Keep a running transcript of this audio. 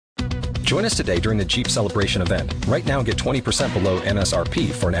Join us today during the Jeep Celebration event. Right now, get 20% below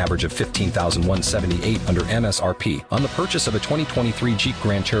MSRP for an average of $15,178 under MSRP on the purchase of a 2023 Jeep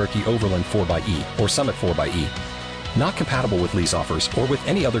Grand Cherokee Overland 4xE or Summit 4xE. Not compatible with lease offers or with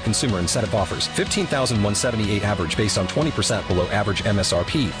any other consumer incentive offers. $15,178 average based on 20% below average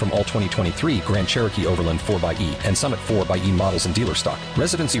MSRP from all 2023 Grand Cherokee Overland 4xE and Summit 4xE models in dealer stock.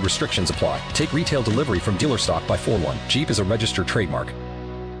 Residency restrictions apply. Take retail delivery from dealer stock by 4/1. Jeep is a registered trademark.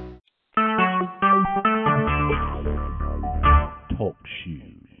 Talk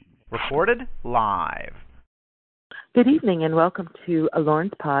shoes. Recorded live. Good evening and welcome to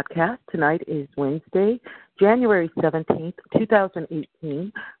Lauren's podcast. Tonight is Wednesday, January 17th,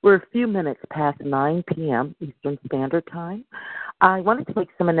 2018. We're a few minutes past 9 p.m. Eastern Standard Time. I wanted to make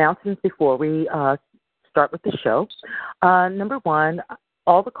some announcements before we start with the show. Number one,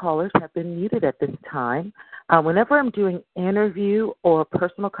 all the callers have been muted at this time. Whenever I'm doing interview or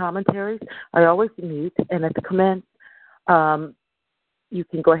personal commentaries, I always mute, and at the commence, you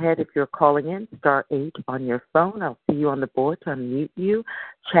can go ahead if you're calling in, star 8 on your phone. I'll see you on the board to unmute you.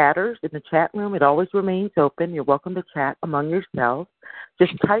 Chatters in the chat room, it always remains open. You're welcome to chat among yourselves.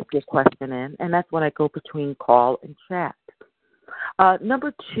 Just type your question in, and that's when I go between call and chat.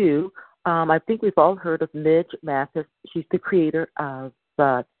 Number two, I think we've all heard of Midge Mathis. She's the creator of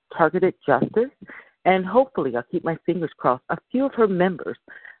Targeted Justice, and hopefully, I'll keep my fingers crossed, a few of her members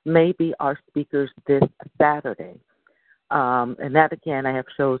may be our speakers this Saturday. And that, again, I have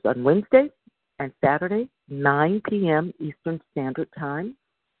shows on Wednesday and Saturday, 9 p.m. Eastern Standard Time.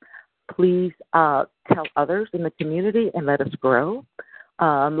 Please tell others in the community and let us grow.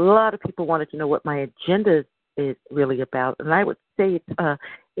 A lot of people wanted to know what my agenda is really about, and I would say it's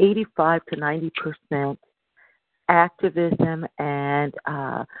 85 to 90% activism and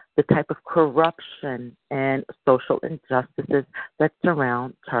the type of corruption and social injustices that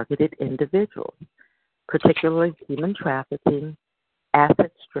surround targeted individuals, particularly human trafficking,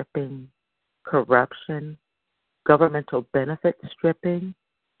 asset stripping, corruption, governmental benefit stripping,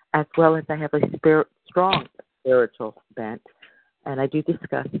 as well as I have a strong spiritual bent, and I do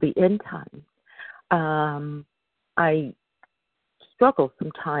discuss the end times. I struggle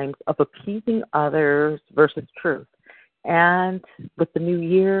sometimes of appeasing others versus truth. And with the new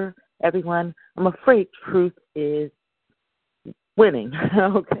year, everyone, I'm afraid truth is winning,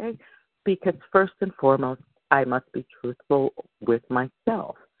 okay? Because first and foremost, I must be truthful with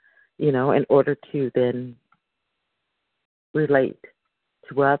myself, in order to then relate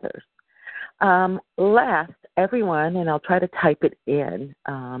to others. Last, everyone, and I'll try to type it in,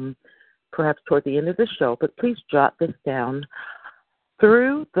 perhaps toward the end of the show, but please jot this down.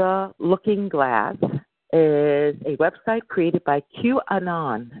 Through the Looking Glass is a website created by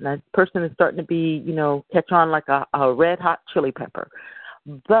QAnon, and that person is starting to be, catch on like a red-hot chili pepper.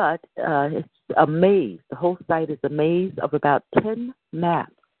 But it's a maze. The whole site is a maze of about 10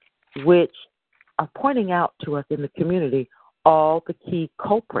 maps, which are pointing out to us in the community all the key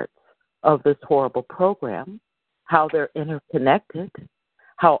culprits of this horrible program, how they're interconnected,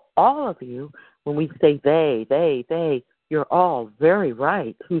 how all of you, when we say they, you're all very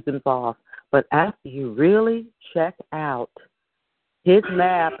right who's involved. But after you really check out his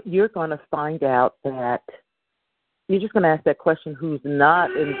map, you're going to find out that you're just going to ask that question, who's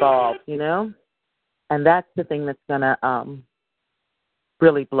not involved, And that's the thing that's going to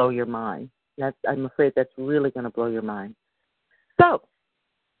really blow your mind. I'm afraid that's really going to blow your mind. So,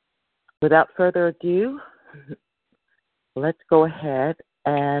 without further ado, let's go ahead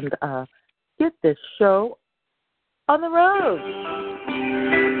and get this show on the road.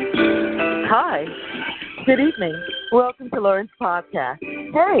 Hi. Good evening. Welcome to Lauren's podcast.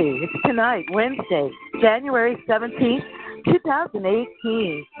 Hey, it's tonight, Wednesday, January 17th,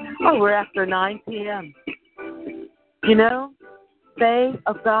 2018. Oh, we're after 9 p.m. Faye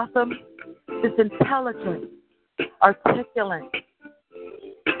of Gotham, this intelligent, articulate,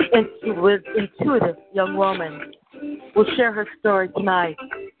 intuitive young woman will share her story tonight.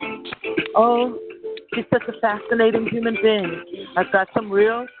 Oh, she's such a fascinating human being. I've got some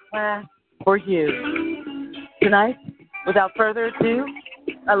real class for you. Tonight, without further ado,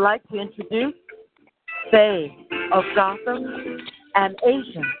 I'd like to introduce Faye of Gotham, an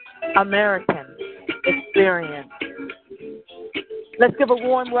Asian American experience. Let's give a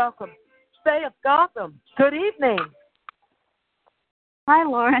warm welcome. Faye of Gotham, good evening. Hi,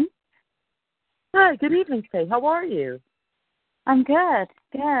 Lauren. Hi, good evening, Faye. How are you? I'm good.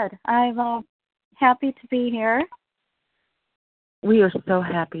 I'm happy to be here. We are so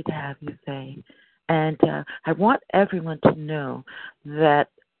happy to have you, Faye. And I want everyone to know that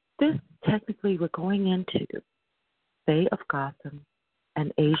this technically we're going into Faye of Gotham,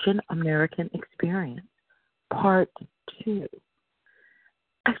 An Asian American Experience, Part 2.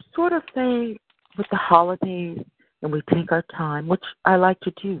 I sort of say with the holidays, and we take our time, which I like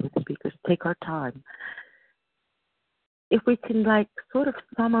to do with speakers, take our time. If we can, sort of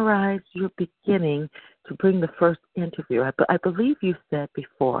summarize your beginning to bring the first interview. I believe you said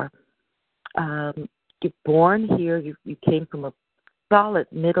before, you're born here, you came from a solid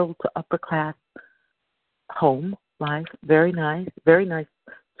middle to upper class home life, very nice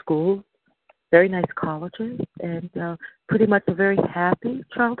schools, very nice colleges, and pretty much a very happy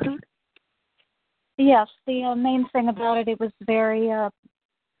childhood. Yes, the main thing about it was very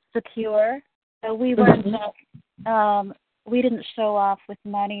secure. So we weren't, we didn't show off with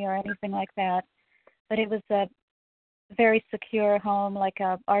money or anything like that, but it was a very secure home.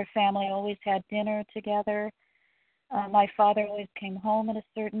 Our family always had dinner together. My father always came home at a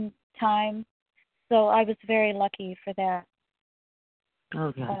certain time, so I was very lucky for that.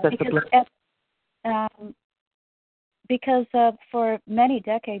 Oh, yeah, that's a blessing. Because for many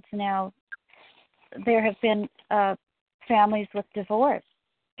decades now, there have been families with divorce.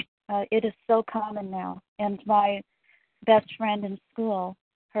 It is so common now. And my best friend in school,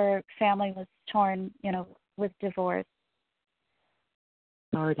 her family was torn, with divorce.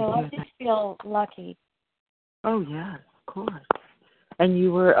 Sorry to so hear I just that. feel lucky. Oh, yes, of course. And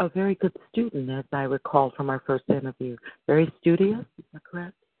you were a very good student, as I recall from our first interview. Very studious, is that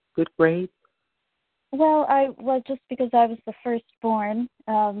correct? Good grades? Well, I was, just because I was the firstborn.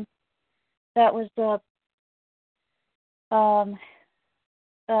 That was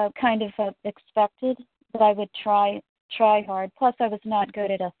kind of expected that I would try hard. Plus, I was not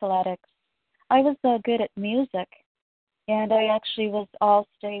good at athletics. I was good at music, and I actually was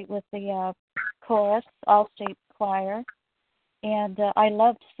all-state with the chorus, all-state choir, and I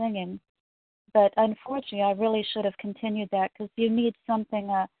loved singing. But unfortunately, I really should have continued that, because you need something.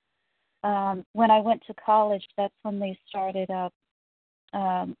 When I went to college, that's when they started.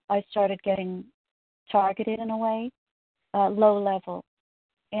 I started getting targeted in a way, low level.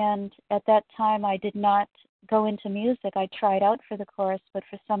 And at that time, I did not go into music. I tried out for the chorus, but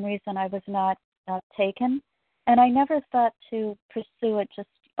for some reason I was not taken. And I never thought to pursue it just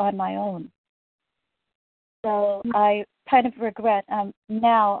on my own. So I kind of regret.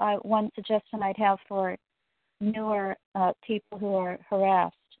 Now, one suggestion I'd have for newer people who are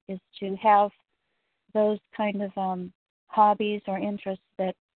harassed is to have those kind of hobbies or interests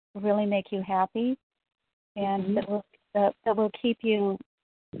that really make you happy, and that will keep you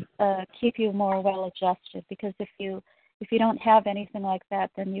more well adjusted. Because if you don't have anything like that,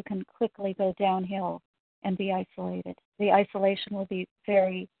 then you can quickly go downhill and be isolated. The isolation will be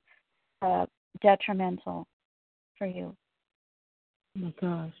very detrimental for you. Oh my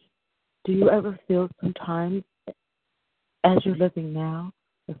gosh. Do you ever feel sometimes, as you're living now,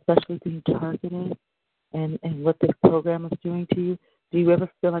 especially being targeted and what this program is doing to you, do you ever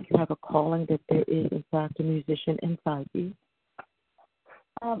feel like you have a calling, that there is, in fact, a musician inside you?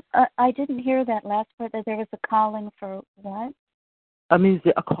 I didn't hear that last part, that there was a calling for what?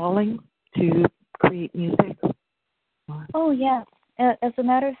 A calling to create music? Oh, yes. As a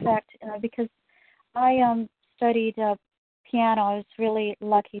matter of fact, because I studied piano, I was really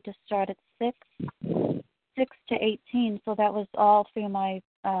lucky to start at 6 to 18, so that was all through my,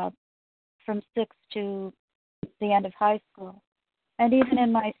 from 6 to the end of high school. And even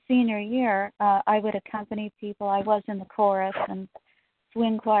in my senior year, I would accompany people. I was in the chorus and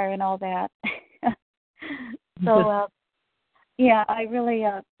swing choir and all that. So, yeah, I really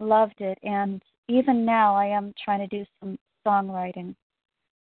loved it. And even now, I am trying to do some songwriting.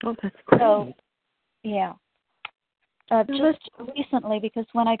 Oh, that's great. So, yeah. Just recently, because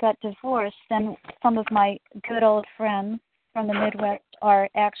when I got divorced, then some of my good old friends from the Midwest are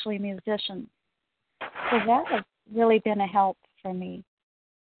actually musicians. So that has really been a help for me.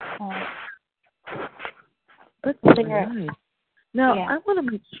 That's very nice. Now, yeah. I want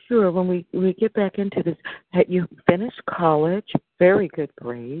to make sure when we get back into this that you finished college, very good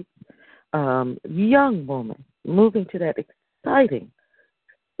grades, young woman, moving to that exciting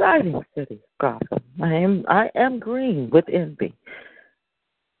city, Gotham. I am green with envy.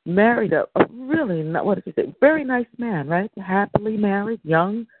 Married a really, what did you say, very nice man, right? Happily married,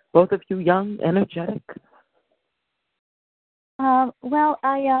 young, both of you young, energetic. Well,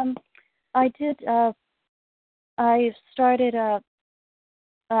 I did. I started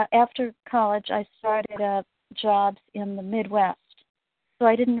after college. I started jobs in the Midwest, so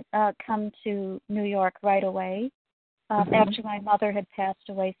I didn't come to New York right away. After my mother had passed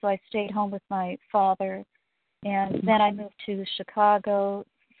away, so I stayed home with my father, and then I moved to Chicago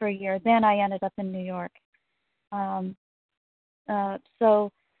for a year. Then I ended up in New York.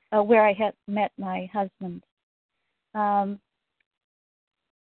 where I had met my husband. I'm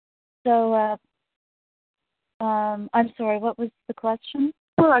sorry, what was the question?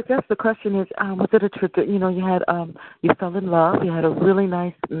 Well, I guess the question is, was it a tradition? You had you fell in love. You had a really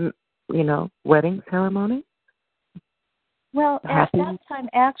nice, wedding ceremony. Well, at that time,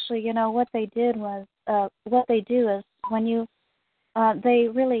 actually, what they did was, what they do is when you, they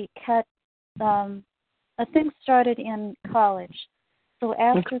really cut. Things started in college. So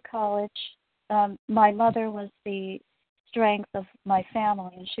after college, my mother was the strength of my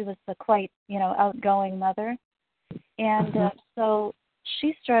family, and she was a quite, outgoing mother. And so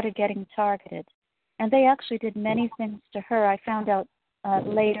she started getting targeted. And they actually did many things to her. I found out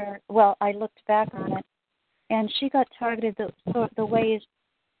later, well, I looked back on it, and she got targeted the ways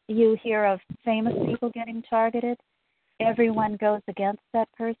you hear of famous people getting targeted. Everyone goes against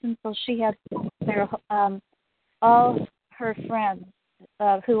that person. So she had all her friends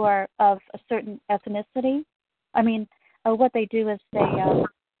who are of a certain ethnicity. I mean, what they do is they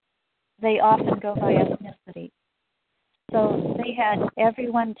often go by ethnicity. So they had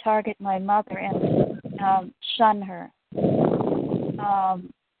everyone target my mother and shun her,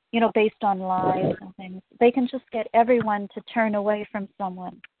 based on lies and things. They can just get everyone to turn away from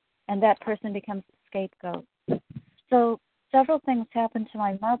someone, and that person becomes the scapegoat. So several things happened to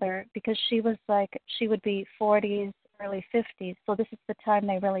my mother because she would be 40s, early 50s. So this is the time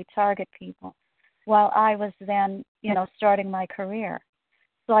they really target people, while I was then, starting my career.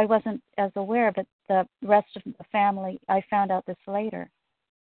 So I wasn't as aware, but the rest of the family, I found out this later,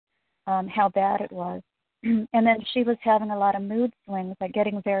 how bad it was. And then she was having a lot of mood swings, like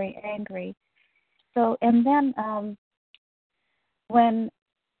getting very angry. So, and then when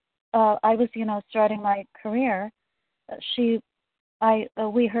I was, starting my career,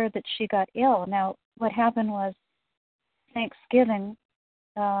 we heard that she got ill. Now, what happened was Thanksgiving,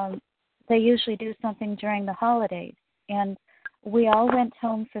 they usually do something during the holidays, and we all went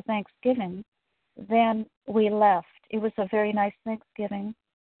home for Thanksgiving. Then we left. It was a very nice Thanksgiving.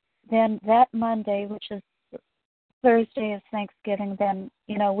 Then that Monday, which is Thursday is Thanksgiving, then,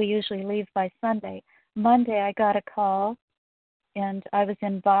 we usually leave by Sunday. Monday I got a call, and I was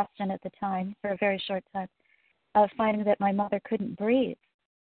in Boston at the time for a very short time, finding that my mother couldn't breathe.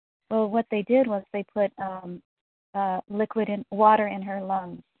 Well, what they did was they put water in her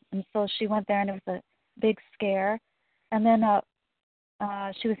lungs. And so she went there, and it was a big scare. And then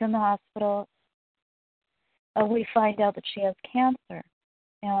she was in the hospital. We find out that she has cancer.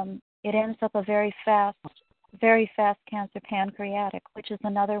 It ends up a very fast cancer, pancreatic, which is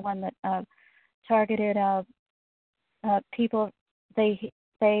another one that targeted people. They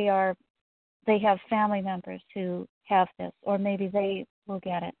have family members who have this, or maybe they will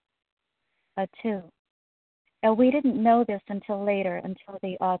get it too. We didn't know this until later, until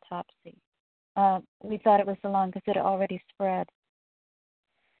the autopsy. We thought it was the lung because it had already spread.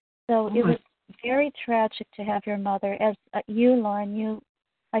 So it was very tragic to have your mother, as you, Lauren,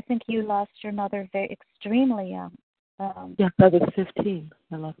 I think you lost your mother extremely young. Yes, I was 15.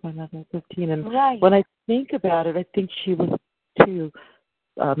 I lost my mother at 15. And right. When I think about it, I think she was, too,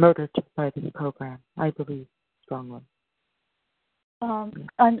 murdered by this program, I believe strongly.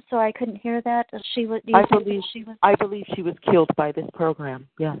 I'm sorry, I couldn't hear that. I believe she was killed by this program,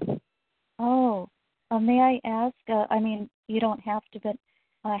 yes. Oh, may I ask, you don't have to, but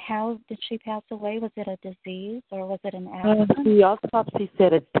how did she pass away? Was it a disease or was it an accident? The autopsy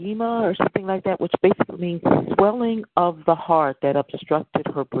said edema or something like that, which basically means swelling of the heart that obstructed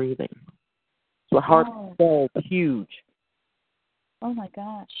her breathing. So her heart swelled huge. Oh, my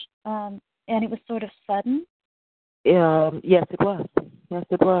gosh. And it was sort of sudden? Yes, it was. Yes,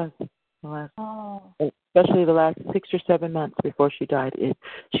 it was. Especially the last 6 or 7 months before she died.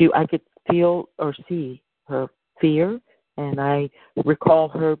 I could feel or see her fear, and I recall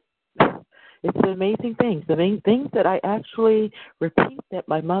her. It's amazing things. The main things that I actually repeat that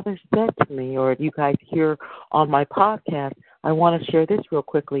my mother said to me, or you guys hear on my podcast, I want to share this real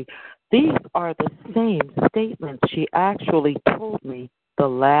quickly. These are the same statements she actually told me the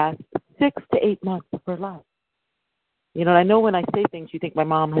last 6 to 8 months of her life. I know when I say things, you think my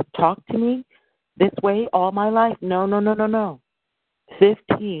mom has talked to me this way all my life. No.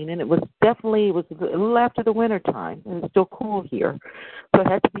 15, and it was a little after the winter time. It was still cool here, so it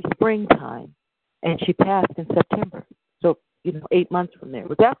had to be springtime, and she passed in September. So 8 months from there. It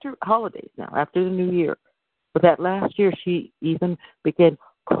was after holidays now, after the New Year. But that last year, she even began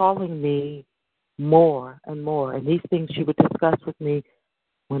calling me more and more, and these things she would discuss with me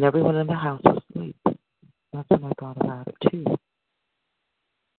when everyone in the house was asleep. That's when I thought about it too.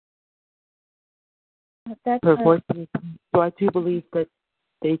 Her voice So I do believe that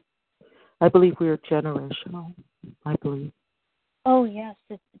I believe we are generational. I believe. Oh, yes,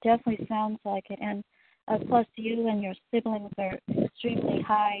 it definitely sounds like it. And plus, you and your siblings are extremely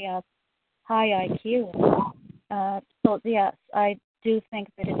high IQ. So, yes, I do think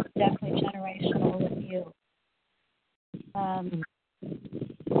that it's definitely generational with you.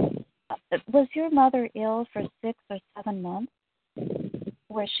 Was your mother ill for 6 or 7 months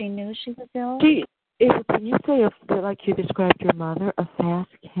where she knew she was ill? When you say, like you described your mother, a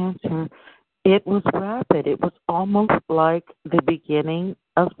fast cancer, it was rapid. It was almost like the beginning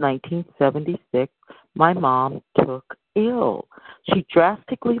of 1976. My mom took ill. She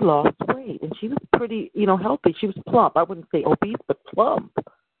drastically lost weight, and she was pretty, healthy. She was plump. I wouldn't say obese, but plump.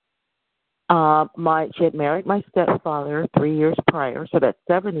 She had married my stepfather 3 years prior, so that's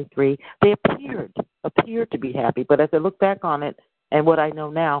 73. They appeared to be happy, but as I look back on it and what I know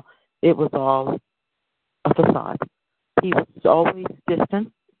now, it was all a facade. He was always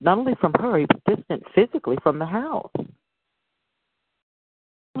distant, not only from her, he was distant physically from the house.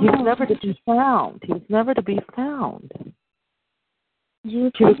 He was never to be found. She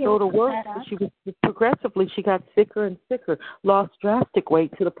would go to work, but she was progressively, she got sicker and sicker, lost drastic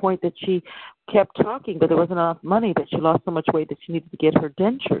weight to the point that she kept talking, but there wasn't enough money that she lost so much weight that she needed to get her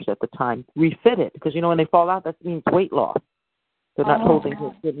dentures at the time refitted. Because, when they fall out, that means weight loss. They're not holding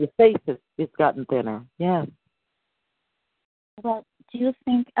it. Your face it's gotten thinner. Yeah. Well, do you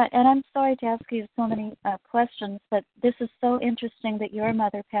think, and I'm sorry to ask you so many questions, but this is so interesting that your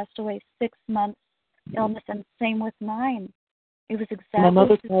mother passed away 6 months illness, and same with mine. It was exactly my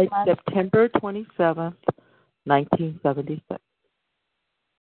mother 6 died months. September 27th, 1976.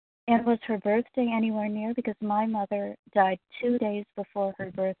 And was her birthday anywhere near? Because my mother died 2 days before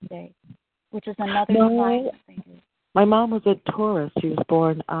her birthday, which is another sign of things. My mom was a Taurus. She was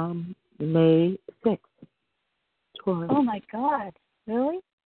born May 6th. Taurus. Oh, my God. Really?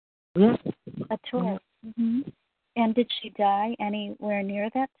 Yes. A Taurus. Mm-hmm. And did she die anywhere near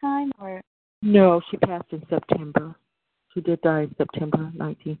that time? Or? No, she passed in September. She did die in September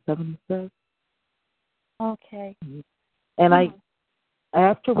 1976. Okay. And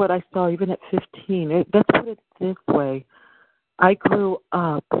after what I saw, even at 15, let's put it this way, I grew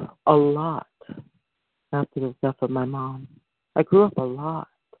up a lot after the death of my mom. I grew up a lot.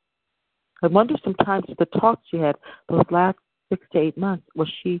 I wonder sometimes the talks she had those last 6 to 8 months, was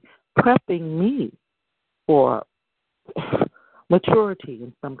she prepping me for maturity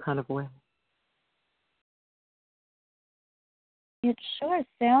in some kind of way? It sure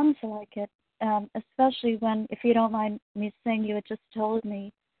sounds like it, especially when, if you don't mind me saying, you had just told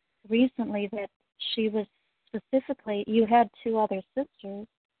me recently that she was specifically, you had 2 other sisters,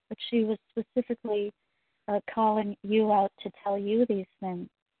 but she was specifically calling you out to tell you these things.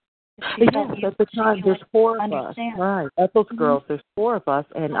 Yes, at the time, there's 4 of us. Right. At those girls, there's 4 of us,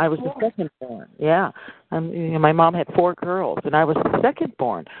 and I was the second born. Yeah. My mom had 4 girls, and I was the second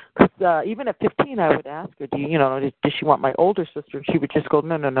born. Because even at 15, I would ask her, does she want my older sister? And she would just go,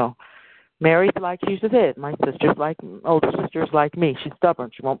 no. Mary's like she's it. My sister's like, older sister's like me. She's stubborn.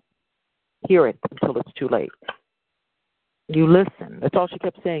 She won't hear it until it's too late. You listen. That's all she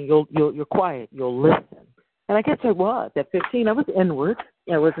kept saying. You're quiet. You'll listen. And I guess I was. At 15, I was inward.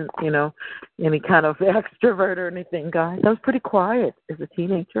 I wasn't, any kind of extrovert or anything, guys. I was pretty quiet as a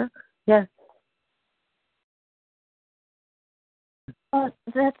teenager. Yes.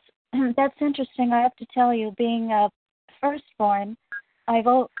 That's interesting. I have to tell you, being a firstborn, I've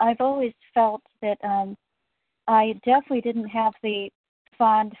always felt that I definitely didn't have the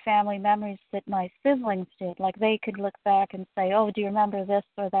fond family memories that my siblings did. Like, they could look back and say, "Oh, do you remember this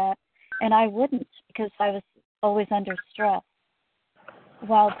or that?" And I wouldn't, because I was always under stress,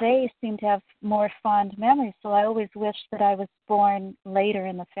 while they seem to have more fond memories. So I always wished that I was born later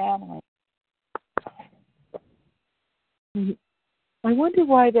in the family. I wonder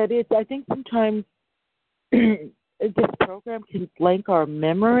why that is. I think sometimes this program can blank our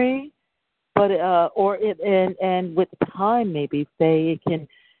memory, but and with time maybe say it can,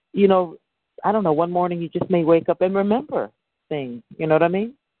 I don't know. One morning you just may wake up and remember things. You know what I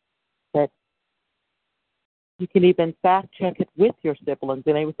mean? That you can even fact check it with your siblings,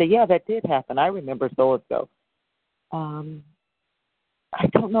 and they would say, "Yeah, that did happen. I remember so and so." I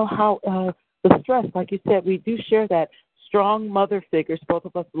don't know how the stress, like you said, we do share that. Strong mother figures. Both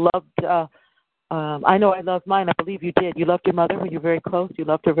of us loved. I know I loved mine. I believe you did. You loved your mother. Were you very close? You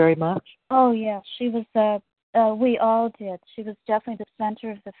loved her very much. Oh yeah, she was. We all did. She was definitely the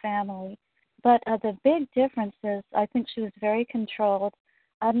center of the family. But the big difference is, I think she was very controlled.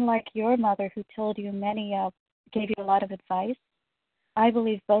 Unlike your mother, who told you gave you a lot of advice, I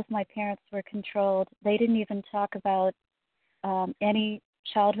believe both my parents were controlled. They didn't even talk about any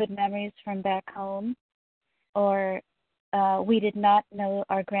childhood memories from back home, or we did not know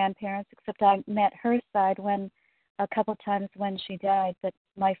our grandparents, except I met her side a couple times when she died, but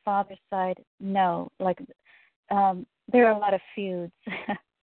my father's side, no. Like, there are a lot of feuds.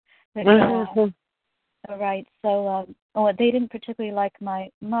 that go on. Right. So, they didn't particularly like my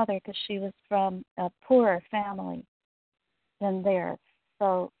mother because she was from a poorer family than theirs.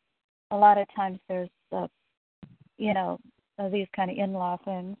 So, a lot of times there's, these kind of in-law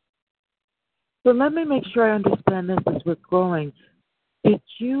things. So let me make sure I understand this as we're going. Did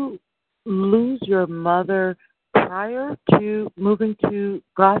you lose your mother prior to moving to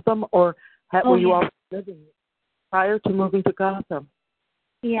Gotham, or were you all living prior to moving to Gotham?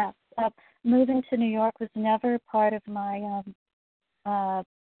 Yes. Moving to New York was never part of my, it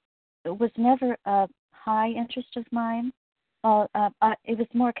was never a high interest of mine. It was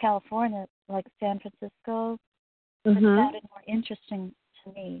more California, like San Francisco. It sounded more interesting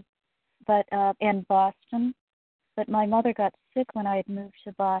to me. But and Boston. But my mother got sick when I had moved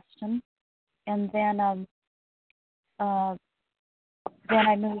to Boston, and then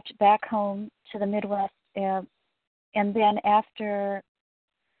I moved back home to the Midwest, and then after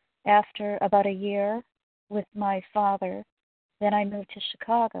about a year with my father, then I moved to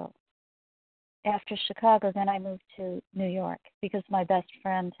Chicago. After Chicago, then I moved to New York because my best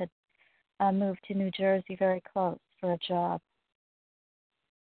friend had moved to New Jersey very close for a job.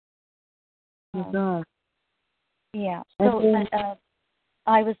 Yeah. So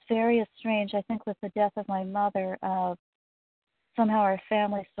I was very estranged. I think with the death of my mother, somehow our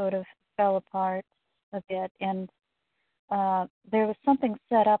family sort of fell apart a bit, and there was something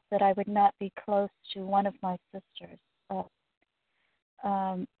set up that I would not be close to one of my sisters.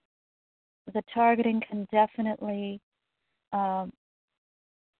 The targeting can definitely,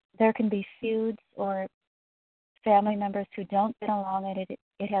 there can be feuds or family members who don't get along, and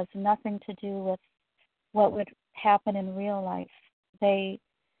it has nothing to do with what would happen in real life. They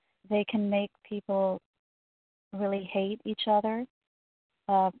can make people really hate each other.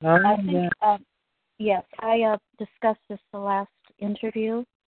 I think, yes, I discussed this the last interview,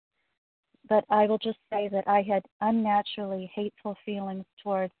 but I will just say that I had unnaturally hateful feelings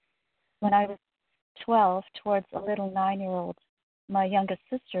towards, when I was 12, towards a little 9-year-old, my youngest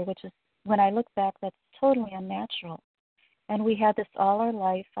sister, which is, when I look back, that's totally unnatural. And we had this all our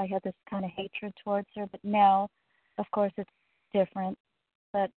life. I had this kind of hatred towards her, but now, of course, it's different.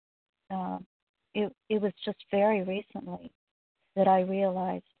 But it was just very recently that I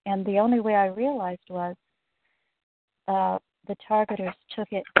realized. And the only way I realized was the targeters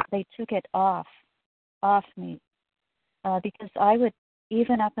took it off me. Because I would,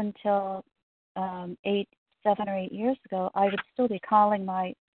 even up until 7 or 8 years ago, I would still be calling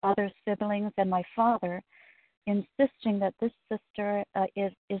my other siblings and my father, insisting that this sister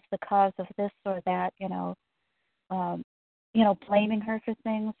is the cause of this or that, blaming her for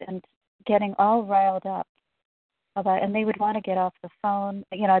things and getting all riled up about, and they would want to get off the phone.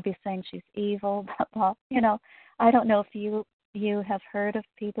 I'd be saying she's evil, blah, blah. I don't know if you have heard of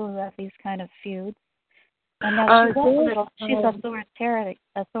people who have these kind of feuds. And now she's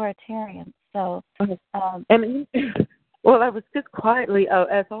authoritarian. So, well, I was just quietly,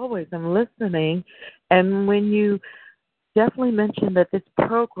 as always, I'm listening, and when you definitely mentioned that this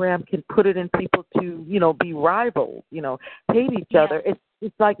program can put it in people to, be rivals, hate each other.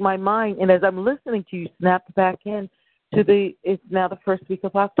 It's like my mind, and as I'm listening to you, snapped back in to it's now the first week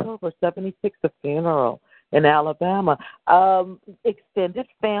of October, 76, a funeral in Alabama. Extended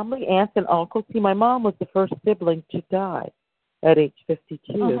family, aunts and uncles. See, my mom was the first sibling to die at age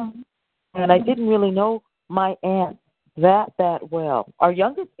 52, and I didn't really know my aunt that well. Our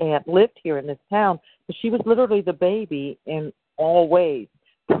youngest aunt lived here in this town, but she was literally the baby in all ways,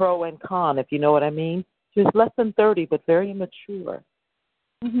 pro and con, if you know what I mean. She was less than 30, but very mature.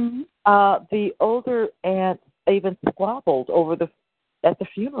 The older aunt even squabbled at the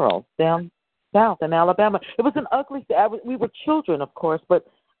funeral down south in Alabama. It was an ugly thing. We were children, of course, but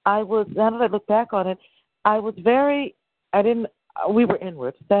now that I look back on it, we were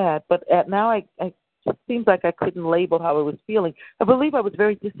inward, sad, but now it just seems like I couldn't label how I was feeling. I believe I was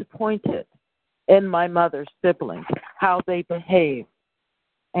very disappointed in my mother's siblings, how they behaved.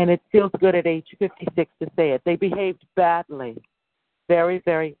 And it feels good at age 56 to say it. They behaved badly, very,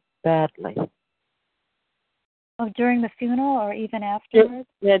 very badly. Oh, during the funeral or even afterwards?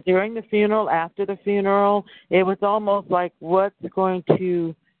 Yeah, during the funeral, after the funeral, it was almost like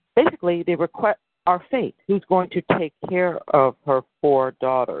basically they request our fate. Who's going to take care of her 4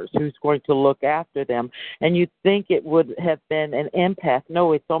 daughters? Who's going to look after them? And you'd think it would have been an empath.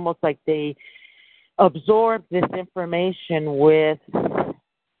 No, it's almost like they absorbed this information with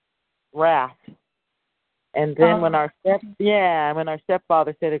wrath. And then when our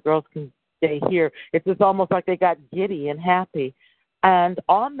stepfather said the girls can stay here, it's just almost like they got giddy and happy. And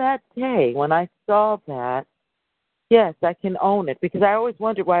on that day, when I saw that, yes, I can own it, because I always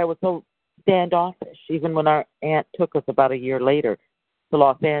wondered why I was so standoffish, even when our aunt took us about a year later to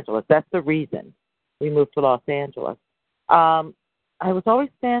Los Angeles. That's the reason we moved to Los Angeles. I was always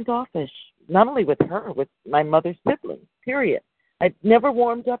standoffish, not only with her, with my mother's siblings, period. I never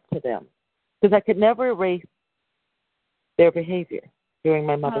warmed up to them because I could never erase their behavior during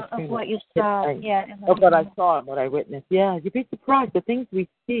my mother's funeral. Of what you saw, Of what I saw and what I witnessed. Yeah, you'd be surprised the things we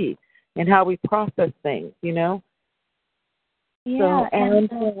see and how we process things, you know? Yeah,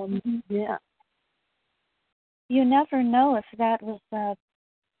 so, yeah. You never know if that was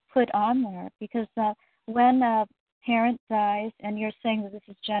put on there, because when a parent dies, and you're saying that this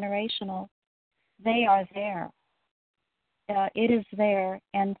is generational, they are there. It is there,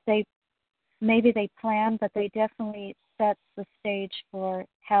 and maybe they plan, but they definitely sets the stage for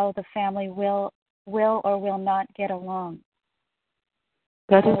how the family will or will not get along.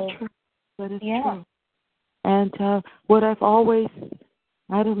 That is true. That is true. And what I've always,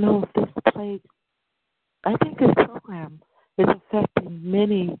 I don't know if this plays, I think this program is affecting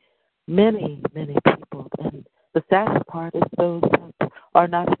many, many, many people. And the saddest part is those that are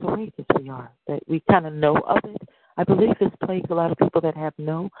not as awake as we are, that we kind of know of it. I believe this plagues a lot of people that have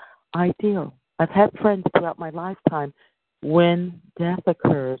no idea. I've had friends throughout my lifetime, when death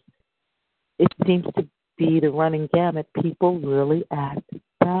occurs, it seems to be the running gamut. People really act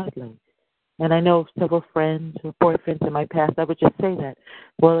badly. And I know several friends or boyfriends in my past, I would just say that.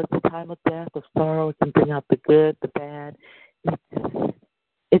 Well, it's a time of death, of sorrow. It can bring out the good, the bad.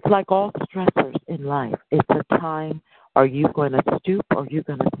 It's like all stressors in life. It's a time, are you going to stoop or are you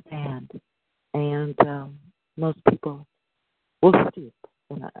going to stand? And most people will stoop.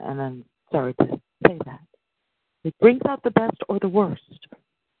 And I'm sorry to say that. It brings out the best or the worst.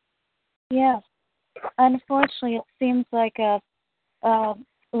 Yes. Unfortunately, it seems like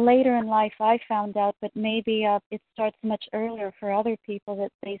later in life I found out, but maybe it starts much earlier for other people,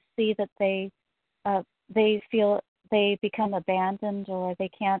 that they see that they feel they become abandoned, or they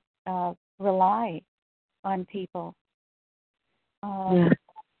can't rely on people.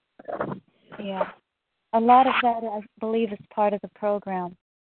 Yeah. A lot of that, I believe, is part of the program.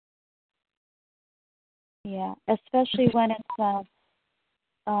 Yeah, especially when it's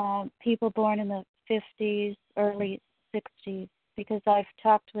people born in the 50s, early 60s, because I've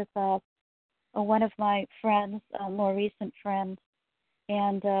talked with one of my friends, a more recent friend,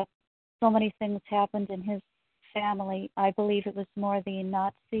 and so many things happened in his family. I believe it was more the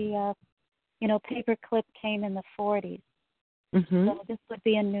Nazi, paperclip came in the 40s. Mm-hmm. So this would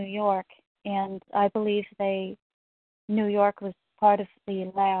be in New York, and I believe New York was part of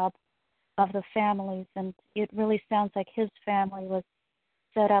the lab of the families, and it really sounds like his family was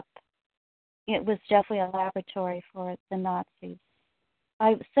set up. It was definitely a laboratory for the Nazis.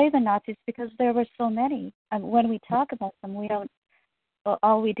 I say the Nazis because there were so many. When we talk about them, we don't.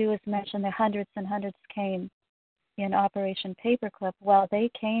 All we do is mention the hundreds and hundreds came in Operation Paperclip. Well, they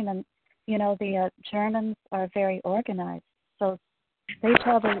came, and the Germans are very organized, so they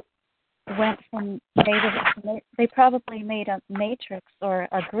probably went from they probably made a matrix or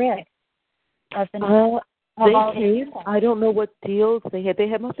a grid of the. They came. I don't know what deals they had. They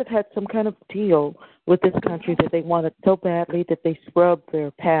must have had some kind of deal with this country that they wanted so badly that they scrubbed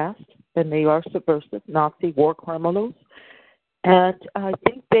their past, and they are subversive Nazi war criminals. And I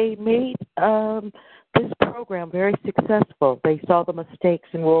think they made this program very successful. They saw the mistakes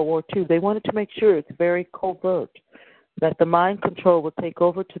in World War II. They wanted to make sure it's very covert, that the mind control will take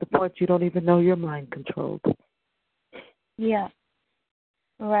over to the point you don't even know you're mind controlled. Yeah,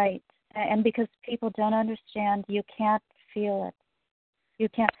 right. And because people don't understand, you can't feel it. You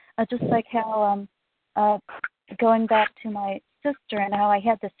can't. Just like how, going back to my sister and how I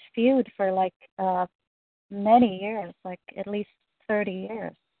had this feud for many years, like at least 30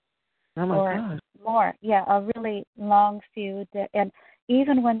 years. Oh my God. More. Yeah, a really long feud. And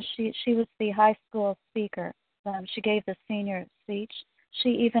even when she was the high school speaker, she gave the senior speech, she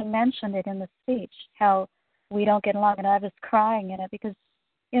even mentioned it in the speech, how we don't get along, and I was crying in it because,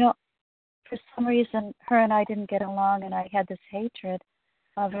 for some reason, her and I didn't get along, and I had this hatred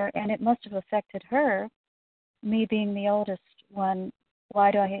of her, and it must have affected her, me being the oldest one.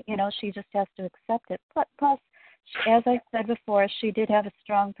 Why do I, she just has to accept it. Plus, as I said before, she did have a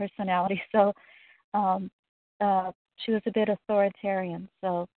strong personality, so she was a bit authoritarian.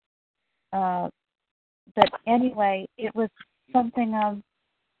 So, but anyway, it was something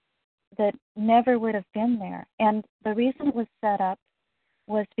that never would have been there. And the reason it was set up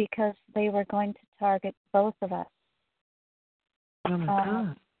was because they were going to target both of us. Oh, my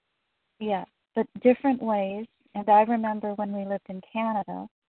God. Yeah, but different ways. And I remember when we lived in Canada,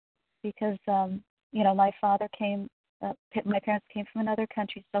 because, my father came, my parents came from another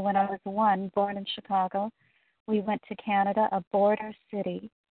country. So when I was born in Chicago, we went to Canada, a border city,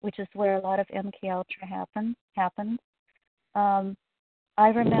 which is where a lot of MK Ultra happened. I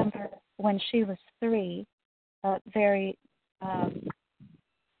remember when she was 3, a very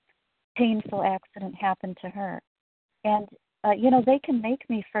painful accident happened to her. And, they can make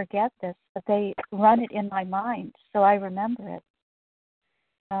me forget this, but they run it in my mind, so I remember it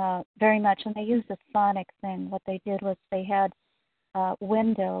very much. And they used a sonic thing. What they did was they had a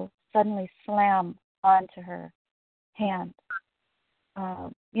window suddenly slam onto her hand,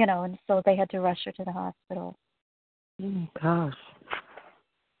 and so they had to rush her to the hospital. Oh, gosh.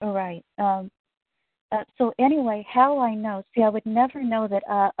 Right. So anyway, how I know, I would never know that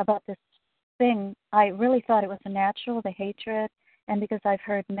about this thing. I really thought it was a natural, the hatred, and because I've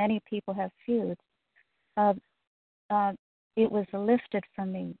heard many people have feuds, it was lifted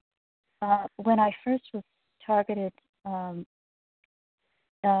from me. When I first was targeted, and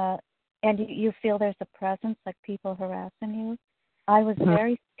you feel there's a presence, like people harassing you, I was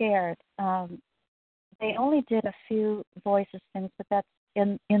very scared. They only did a few voices things, but that's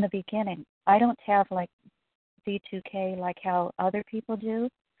in the beginning. I don't have like D2K like how other people do,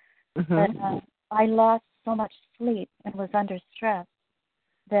 but I lost so much sleep and was under stress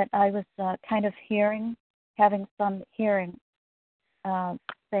that I was kind of having some hearing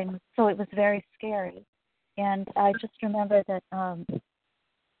things. So it was very scary. And I just remember that I'm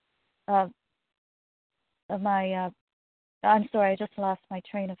sorry, I just lost my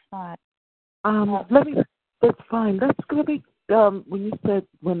train of thought. That's fine. That's going to be, when you said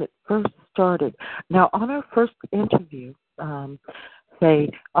when it first started. Now, on our first interview,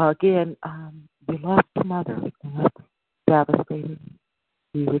 Faye, again, we lost a mother, and that's devastating.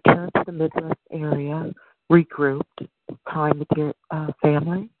 You returned to the Midwest area, regrouped, time with your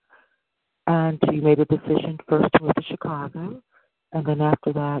family, and you made a decision first to move to Chicago, and then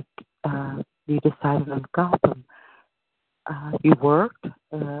after that, you decided on Gotham. You worked.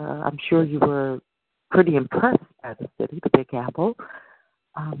 I'm sure you were pretty impressed by the city, the Big Apple.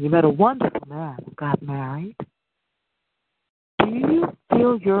 You met a wonderful man and got married. Do you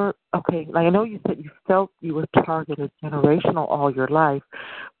feel okay, like I know you said you felt you were targeted generational all your life,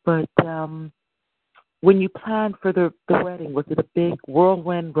 but when you planned for the wedding, was it a big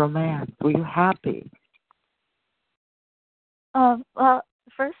whirlwind romance? Were you happy? Well,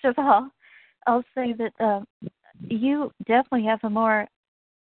 first of all, I'll say that you definitely have a more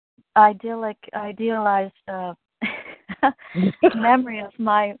idealized memory of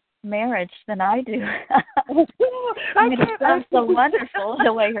my marriage than I do. I mean, it sounds so wonderful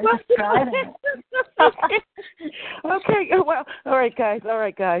the way you're describing it. Okay, well, all right, guys.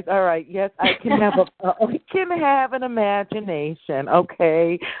 Yes, I can have an imagination.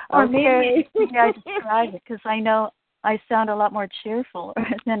 Okay. Or maybe I describe it because I know I sound a lot more cheerful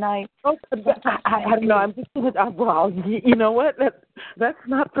than I. I don't know. I'm just well. You know what? That's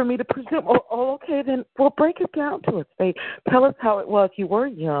not for me to presume. Oh, okay, then. Well, break it down to us. Tell us how it was. You were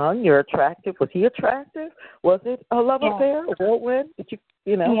young. You're attractive. Was he attractive? Was it a love affair? A whirlwind? Did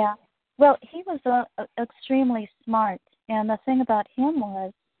you know? Yeah. Well, he was extremely smart, and the thing about him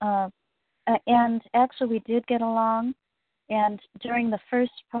was, and actually we did get along, and during the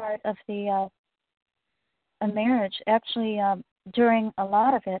first part of the a marriage, actually, during a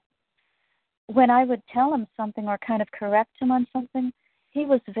lot of it, when I would tell him something or kind of correct him on something, he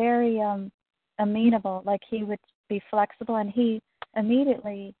was very amenable. Like he would be flexible, and he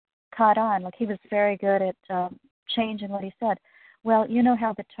immediately caught on. Like he was very good at changing what he said. Well, you know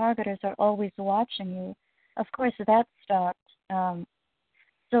how the targeters are always watching you. Of course, that stopped.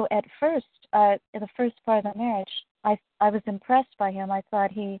 So at first, in the first part of the marriage, I was impressed by him. I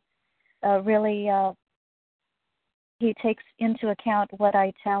thought he really he takes into account what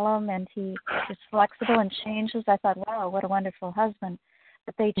I tell him, and he is flexible and changes. I thought, wow, what a wonderful husband.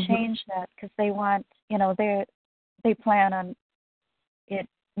 But they changed that because they want, they plan on it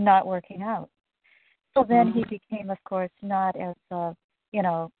not working out. So then he became, of course, not as,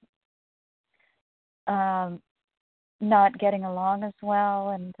 not getting along as well,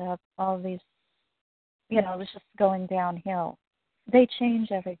 and all these, it was just going downhill. They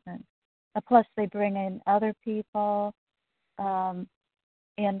change everything. Plus, they bring in other people. And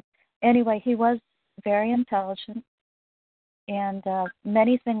anyway, he was very intelligent, and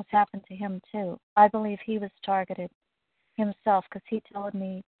many things happened to him, too. I believe he was targeted himself because he told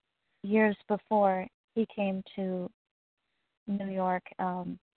me years before he came to New York,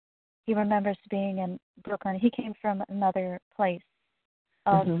 he remembers being in Brooklyn. He came from another place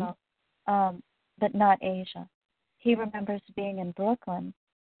also, but not Asia. He remembers being in Brooklyn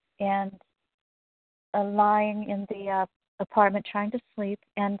and lying in the apartment trying to sleep,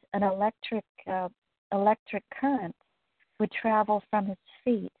 and an electric current would travel from his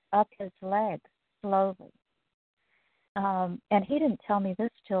feet up his legs slowly. And he didn't tell me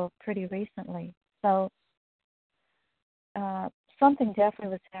this till pretty recently. So something definitely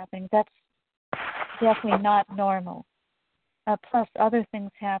was happening. That's definitely not normal. Plus, other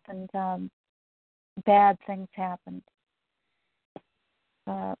things happened. Bad things happened.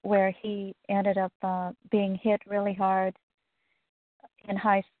 Where he ended up being hit really hard in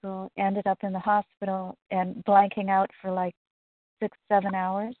high school, ended up in the hospital and blanking out for like 6-7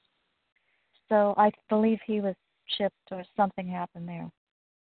 hours. So I believe he was chipped or something happened there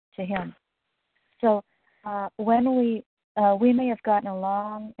to him. So when we may have gotten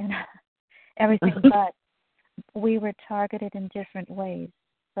along and everything, but we were targeted in different ways.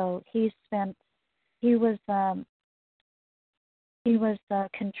 So he was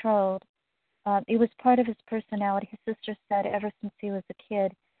controlled. It was part of his personality. His sister said ever since he was a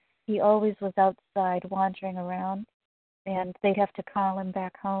kid, he always was outside wandering around, and they'd have to call him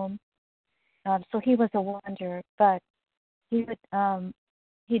back home. So he was a wanderer, but he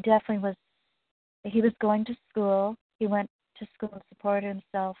definitely was. He was going to school. He went to school and supported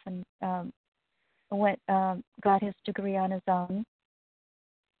himself, and got his degree on his own,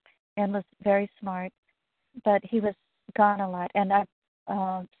 and was very smart. But he was gone a lot, and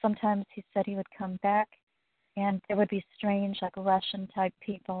sometimes he said he would come back, and there would be strange, like Russian type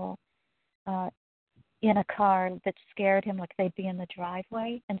people in a car that scared him, like they'd be in the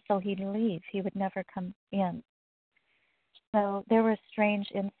driveway, and so he'd leave. He would never come in. So there were strange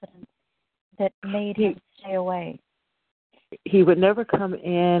incidents that made him stay away. He would never come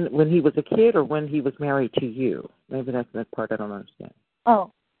in when he was a kid or when he was married to you. Maybe that's the part I don't understand.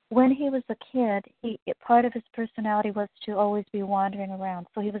 Oh, when he was a kid, part of his personality was to always be wandering around,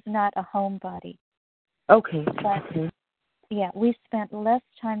 so he was not a homebody. Okay. But, yeah, we spent less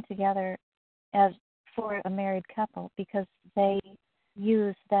time together as for a married couple because they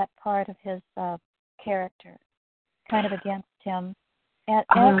used that part of his character kind of against him.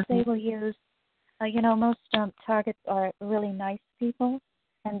 As they will use, most targets are really nice people,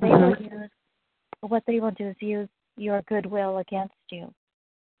 and they will use, what they will do is use your goodwill against you.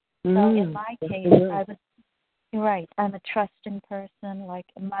 So in my case, I'm a trusting person. Like,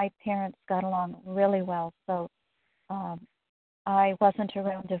 my parents got along really well, so I wasn't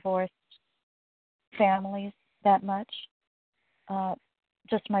around divorced families that much.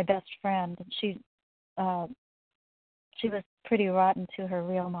 Just my best friend, she was pretty rotten to her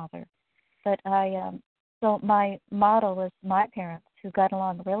real mother. But so my model was my parents, who got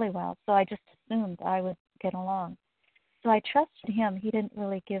along really well. So I just assumed I would get along. So I trusted him. He didn't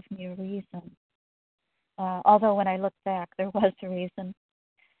really give me a reason. Although when I look back, there was a reason.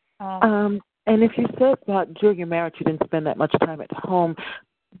 And if you said that during your marriage you didn't spend that much time at home,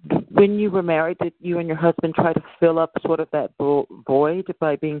 when you were married, did you and your husband try to fill up sort of that void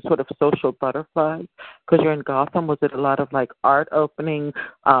by being sort of social butterflies? Because you're in Gotham, was it a lot of like art opening,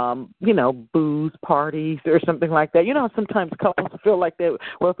 booze parties or something like that? Sometimes couples feel like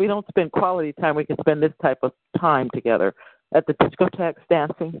if we don't spend quality time, we can spend this type of time together at the discotheques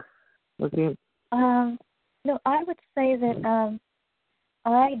dancing. No, I would say that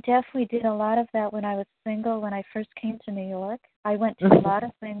I definitely did a lot of that when I was single. When I first came to New York, I went to a lot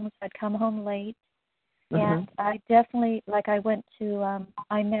of things. I'd come home late, and I definitely, I went to,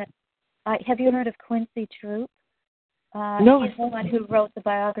 have you heard of Quincy Troop? No. He's the one who wrote the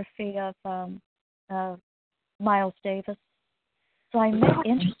biography of Miles Davis. So I met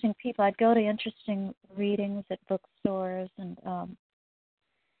interesting people. I'd go to interesting readings at bookstores and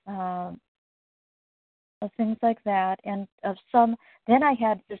things like that. And then I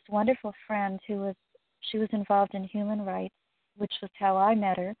had this wonderful friend she was involved in human rights, which was how I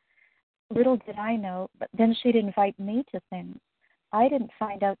met her. Little did I know, but then she'd invite me to things. I didn't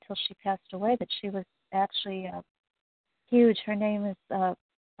find out till she passed away that she was actually huge. Her name is,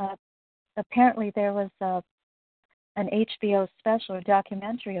 apparently there was an HBO special or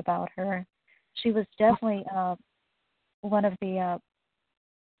documentary about her. She was definitely one of the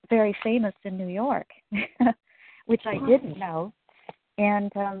very famous in New York, which I didn't know.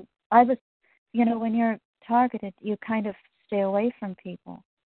 And I was, when you're targeted, you kind of stay away from people.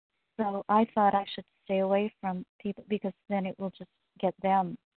 So I thought I should stay away from people because then it will just get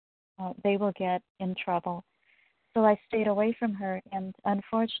them. They will get in trouble. So I stayed away from her, and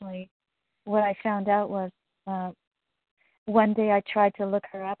unfortunately, what I found out was one day I tried to look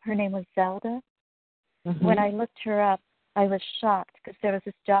her up. Her name was Zelda. Mm-hmm. When I looked her up, I was shocked because there was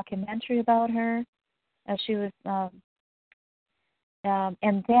this documentary about her. She was,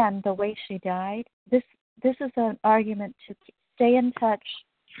 and then the way she died. This is an argument to stay in touch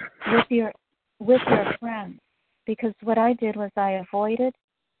with your friends, because what I did was I avoided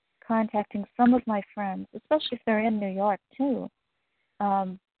contacting some of my friends, especially if they're in New York too.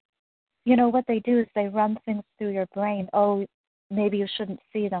 You know, what they do is they run things through your brain. Oh, maybe you shouldn't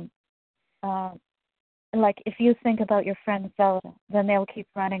see them. Like if you think about your friend Zelda, then they'll keep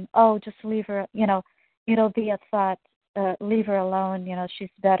running. Oh, just leave her. You know, it'll be a thought. Leave her alone. You know, she's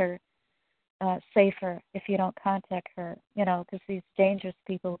better, safer if you don't contact her. You know, because these dangerous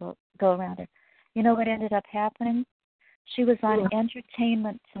people will go around her. You know what ended up happening? She was on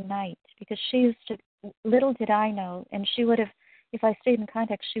Entertainment Tonight because she used to. Little did I know, and she would have. If I stayed in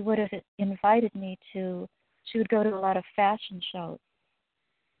contact, she would have invited me to. She would go to a lot of fashion shows.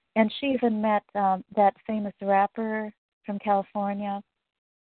 And she even met that famous rapper from California,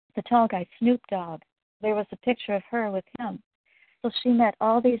 the tall guy, Snoop Dogg. There was a picture of her with him. So she met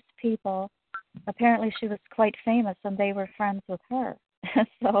all these people. Apparently she was quite famous, and they were friends with her.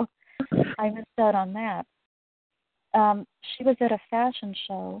 So I missed out on that. She was at a fashion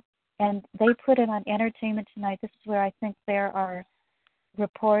show, and they put it on Entertainment Tonight. This is where I think there are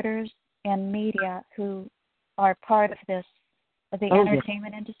reporters and media who are part of this, the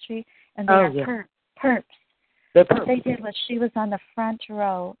entertainment industry, and they are perps. What they did was she was on the front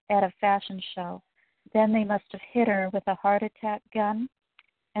row at a fashion show. Then they must have hit her with a heart attack gun,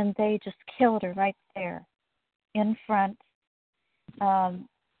 and they just killed her right there in front, and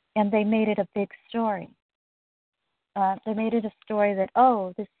they made it a big story. They made it a story that,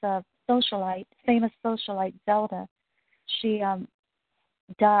 oh, this socialite, famous socialite Zelda, she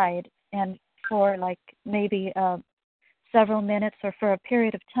died, and for like maybe several minutes or for a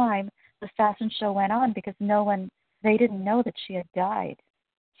period of time, the fashion show went on because they didn't know that she had died.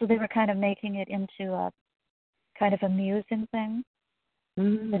 So they were kind of making it into a kind of amusing thing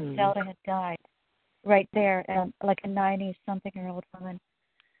that Zelda had died right there, like a 90-something-year-old woman.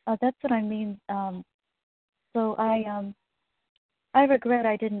 That's what I mean. So I regret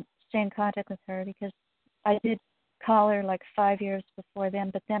I didn't stay in contact with her because I did call her like 5 years before then,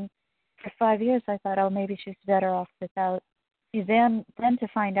 but then for 5 years I thought, oh, maybe she's better off without. Then to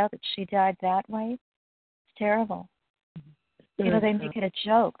find out that she died that way, it's terrible. You know, they make it a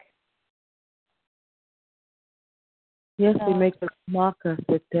joke. Yes, they make us mock us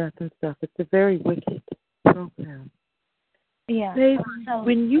with death and stuff. It's a very wicked program. Yeah. Faye,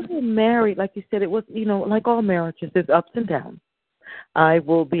 when you were married, like you said, it was, you know, like all marriages, there's ups and downs. I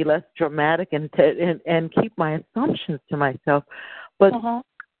will be less dramatic and keep my assumptions to myself. But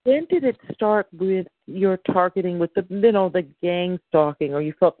when did it start with your targeting with the gang stalking, or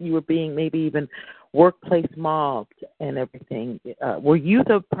you felt you were being maybe even workplace mobbed and everything? Were you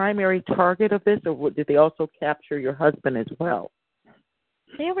the primary target of this, or did they also capture your husband as well?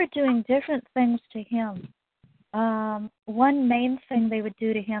 They were doing different things to him. One main thing they would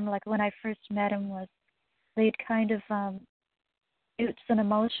do to him, like when I first met him, was they'd kind of, it's an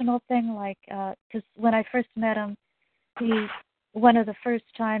emotional thing, like, because when I first met him, one of the first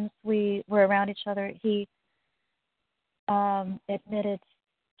times we were around each other, he admitted,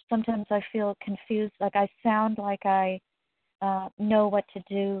 sometimes I feel confused, like I sound like I know what to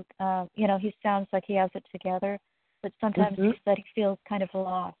do. You know, he sounds like he has it together, but sometimes he said he feels kind of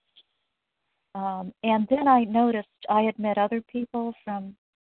lost. And then I noticed I had met other people from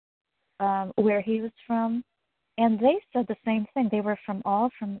where he was from, and they said the same thing. They were all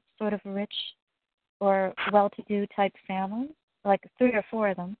from sort of rich or well-to-do type families, like 3 or 4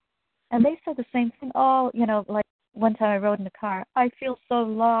 of them. And they said the same thing. Oh, you know, like one time I rode in the car, I feel so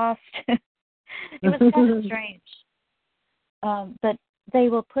lost. It was kind of strange. But they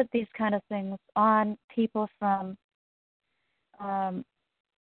will put these kind of things on people from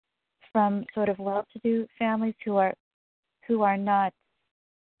sort of well-to-do families who are not,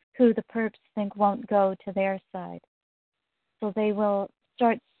 who the perps think won't go to their side. So they will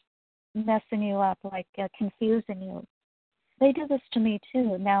start messing you up, like confusing you. They do this to me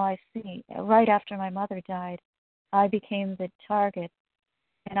too. Now I see. Right after my mother died, I became the target,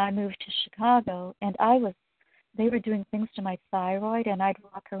 and I moved to Chicago, and they were doing things to my thyroid, and I'd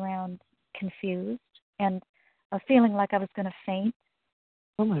walk around confused and feeling like I was going to faint.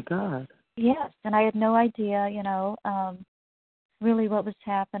 Oh my God. Yes, and I had no idea, really what was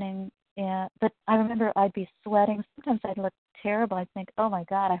happening. But I remember I'd be sweating. Sometimes I'd look terrible. I'd think, oh my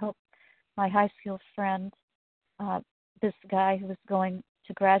God, I hope my high school friend this guy who was going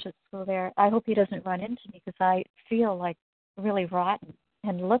to graduate school there, I hope he doesn't run into me because I feel like really rotten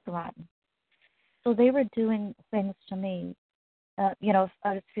and look rotten. So they were doing things to me. I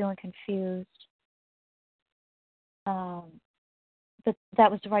was feeling confused. But that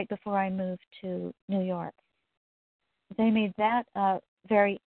was right before I moved to New York. They made that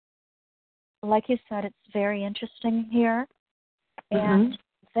very, like you said, it's very interesting here. And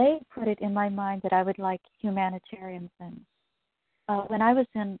they put it in my mind that I would like humanitarian things. When I was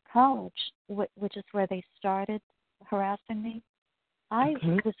in college, which is where they started harassing me, I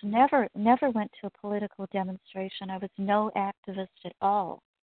was never went to a political demonstration. I was no activist at all.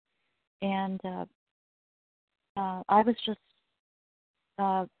 And I was just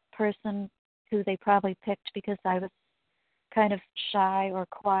a person who they probably picked because I was kind of shy or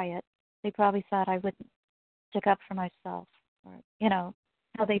quiet. They probably thought I wouldn't stick up for myself. Or,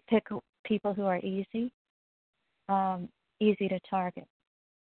 how they pick people who are easy to target.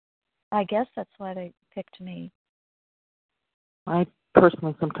 I guess that's why they picked me. I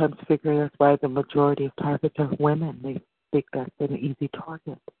personally sometimes figure that's why the majority of targets are women. They think that's an easy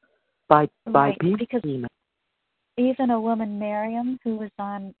target by being female. Even a woman, Miriam, who was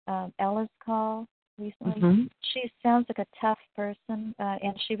on Ella's call recently, she sounds like a tough person,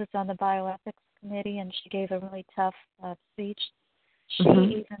 and she was on the bioethics committee, and she gave a really tough speech. She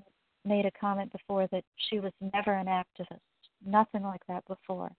even made a comment before that she was never an activist, nothing like that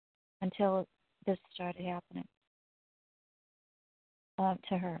before, until this started happening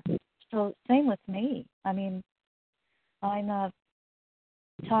to her. So same with me. I mean, I'm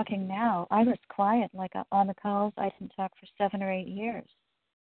talking now. I was quiet, like on the calls. I didn't talk for 7 or 8 years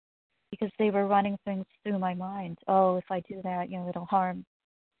because they were running things through my mind. Oh, if I do that, it'll harm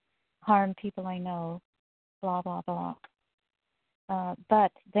people I know, blah, blah, blah.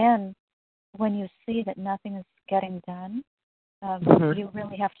 But then when you see that nothing is getting done, you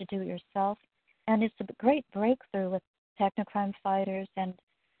really have to do it yourself. And it's a great breakthrough with technocrime fighters and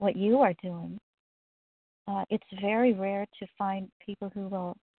what you are doing. It's very rare to find people who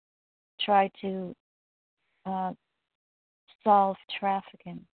will try to solve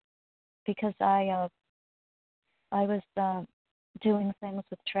trafficking, because I was doing things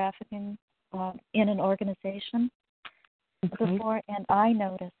with trafficking in an organization before, and I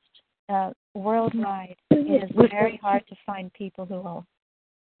noticed worldwide it is very hard to find people who will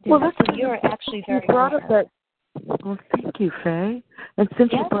do that. So you're actually very rare. Well, thank you, Faye. And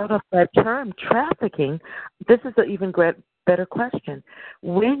since you brought up that term, trafficking, this is an even better question.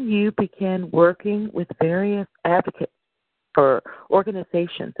 When you began working with various advocates or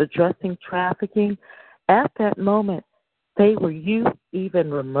organizations addressing trafficking, at that moment, Faye, were you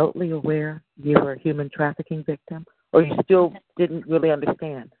even remotely aware you were a human trafficking victim, or you still didn't really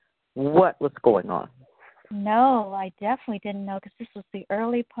understand what was going on? No, I definitely didn't know, because this was the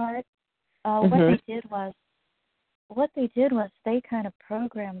early part. What they did was they kind of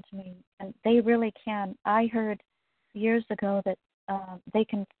programmed me, and they really can. I heard years ago that they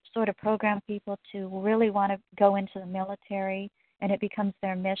can sort of program people to really want to go into the military, and it becomes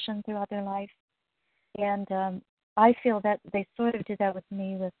their mission throughout their life. And I feel that they sort of did that with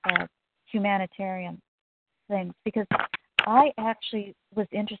me with humanitarian things, because I actually was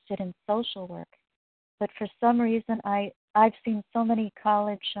interested in social work, but for some reason I've seen so many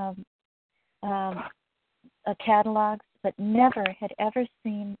college catalogs, but never had ever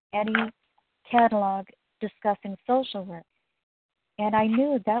seen any catalog discussing social work. And I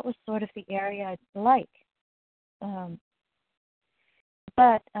knew that was sort of the area I'd like.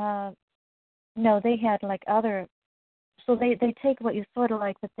 But no, they had like other, so they take what you sort of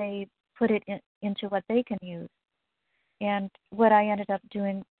like, but they put it into what they can use. And what I ended up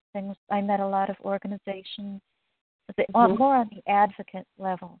doing things, I met a lot of organizations, more on the advocate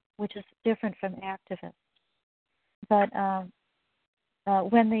level, which is different from activists. But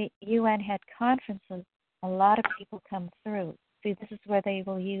when the UN had conferences, a lot of people come through. See, this is where they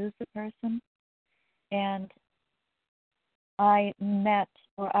will use the person. And I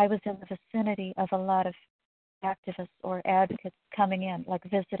was in the vicinity of a lot of activists or advocates coming in, like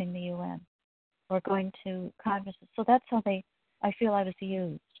visiting the UN or going to conferences. So that's how I feel I was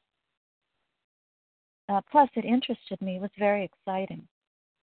used. Plus, it interested me. It was very exciting.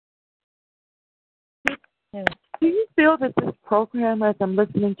 Do you feel that this program, as I'm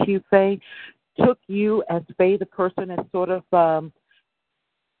listening to you, Faye, took you as Faye, the person, as sort of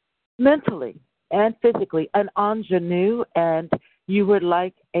mentally and physically an ingenue, and you were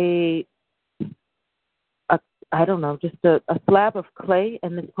like a slab of clay,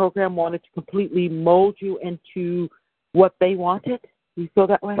 and this program wanted to completely mold you into what they wanted? Do you feel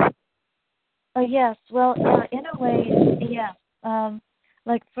that way? Yes. Well, in a way, yeah.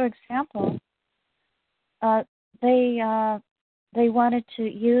 Like for example, they wanted to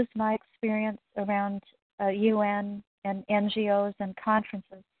use my experience around UN and NGOs and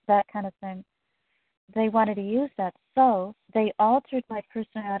conferences, that kind of thing. They wanted to use that, so they altered my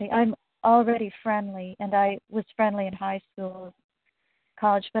personality. I'm already friendly, and I was friendly in high school,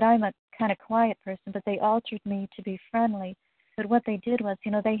 college, but I'm a kind of quiet person. But they altered me to be friendly. But what they did was,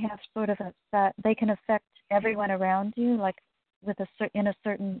 they have sort of they can affect everyone around you, like in a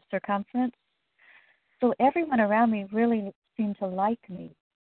certain circumference. So everyone around me really seemed to like me,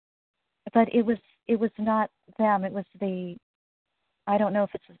 but it was not them. It was I don't know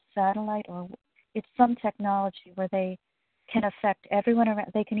if it's a satellite or it's some technology where they can affect everyone around.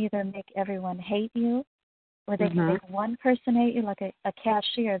 They can either make everyone hate you, or they can make one person hate you, like a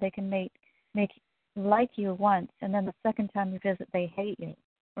cashier. They can make like you once, and then the second time you visit, they hate you,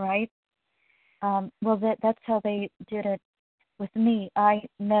 right? Well, that's how they did it with me. I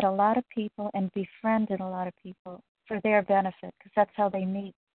met a lot of people and befriended a lot of people for their benefit, because that's how they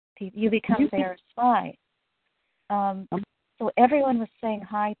meet people. You become their spy. So everyone was saying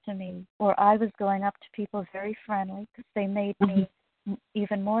hi to me, or I was going up to people very friendly, because they made me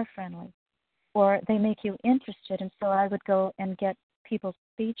even more friendly, or they make you interested. And so I would go and get people's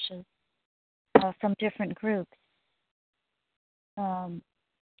speeches from different groups,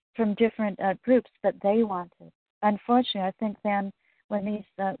 that they wanted. Unfortunately, I think then when these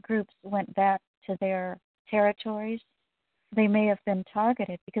groups went back to their territories, they may have been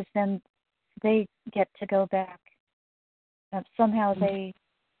targeted, because then they get to go back. Somehow they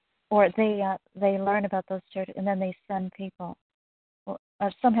learn about those territories, and then they send people.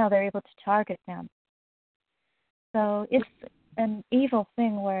 Or somehow they're able to target them. So it's an evil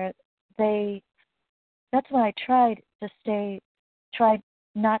thing where that's why I tried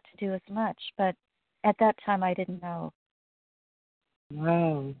not to do as much, but at that time I didn't know.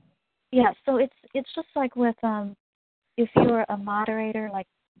 Wow. Yeah, so it's just like with if you're a moderator like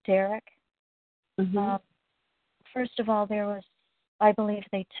Derek, first of all, I believe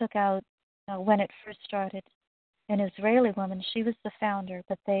they took out, when it first started, an Israeli woman. She was the founder,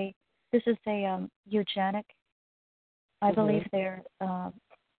 but this is a eugenic. I believe they're,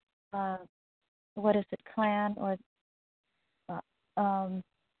 what is it, Klan or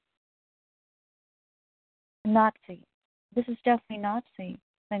Nazi. This is definitely Nazi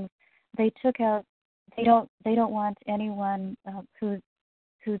things. They took out. They don't want anyone who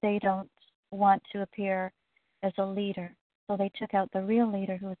they don't want to appear as a leader. So they took out the real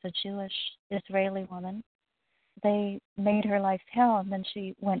leader, who was a Jewish Israeli woman. They made her life hell, and then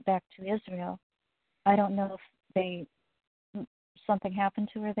she went back to Israel. I don't know if something happened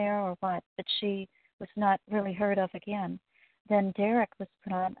to her there or what, but she was not really heard of again. Then Derek was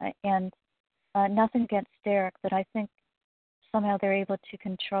put on, and nothing against Derek, but I think somehow they're able to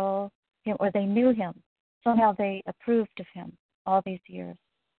control him, or they knew him. Somehow they approved of him all these years.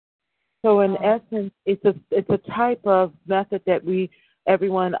 So in essence, it's a type of method that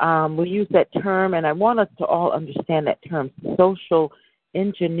everyone will use that term, and I want us to all understand that term, social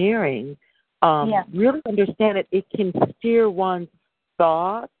engineering. Really understand it. It can steer one's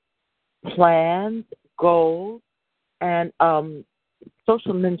thoughts, plans, goals, and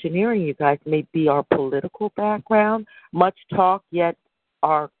social engineering, you guys, may be our political background. Much talk, yet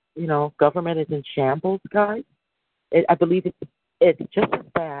our government is in shambles, guys. I believe it's just as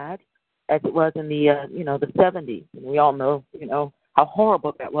bad as it was in the the 70s. And we all know how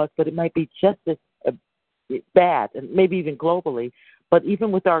horrible that was, but it might be just as bad, and maybe even globally. But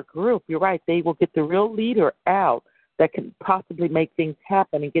even with our group, you're right, they will get the real leader out that can possibly make things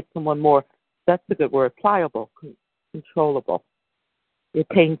happen and get someone more, that's a good word, pliable, controllable. It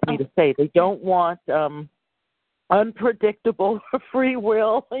pains me to say. They don't want unpredictable free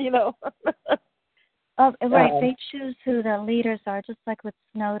will, Right, they choose who the leaders are, just like with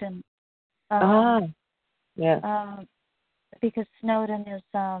Snowden. Because Snowden is,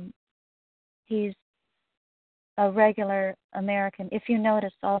 he's a regular American. If you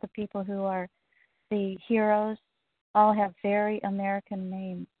notice, all the people who are the heroes all have very American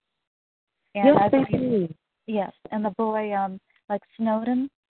names. And yes, I they believe, do. yes, and the boy, like Snowden,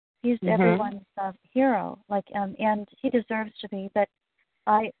 he's everyone's hero, and he deserves to be. But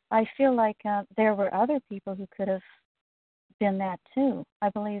I feel like there were other people who could have been that too. I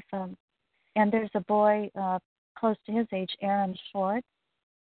believe, and there's a boy close to his age, Aaron Schwartz,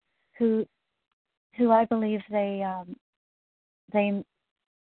 who I believe they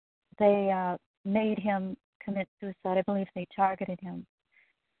made him commit suicide. I believe they targeted him,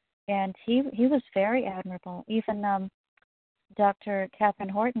 and he was very admirable. Even Dr. Catherine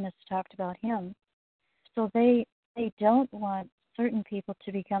Horton has talked about him. So they don't want certain people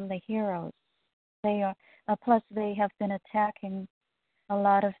to become the heroes. They are plus they have been attacking a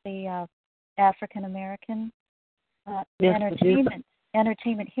lot of the African American Yes,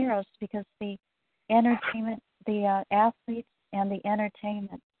 entertainment heroes, because the athletes and the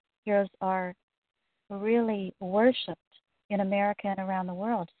entertainment heroes are really worshipped in America and around the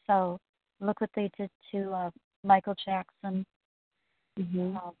world. So look what they did to Michael Jackson,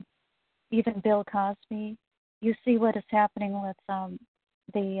 even Bill Cosby. You see what is happening with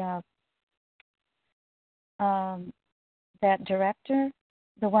that director,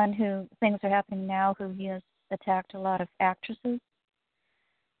 the one who things are happening now, who he has attacked a lot of actresses.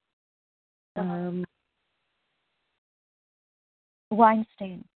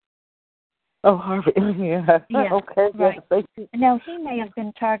 Weinstein. Oh, Harvey. Yeah. Okay. Right. Yes. Now, he may have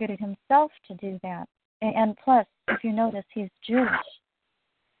been targeted himself to do that. And plus, if you notice, he's Jewish.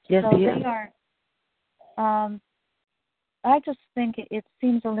 Yes, so he they is. are. I just think it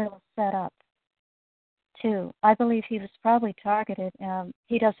seems a little set up, too. I believe he was probably targeted.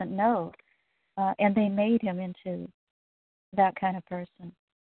 He doesn't know. And they made him into that kind of person,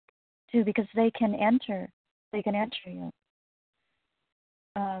 too, because they can enter you.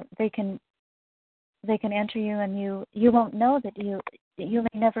 They can enter you, and you won't know that you may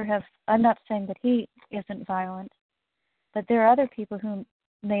never have. I'm not saying that he isn't violent, but there are other people who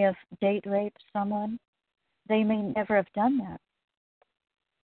may have date raped someone. They may never have done that,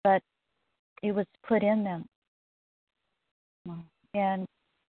 but it was put in them. And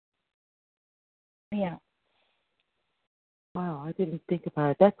yeah. Wow, I didn't think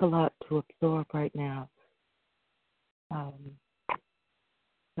about it. That's a lot to absorb right now.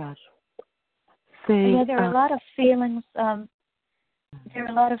 Gosh. Yeah, there are a lot of feelings. There are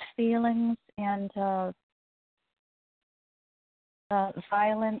a lot of feelings and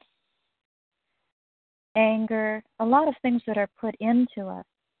violence, anger, a lot of things that are put into us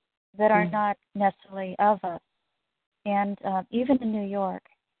that are not necessarily of us. And even in New York,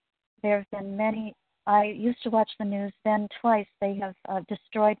 there have been many. I used to watch the news. Then twice they have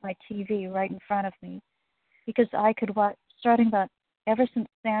destroyed my TV right in front of me, because I could watch, starting about ever since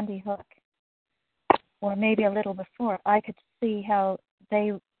Sandy Hook, or maybe a little before, I could see how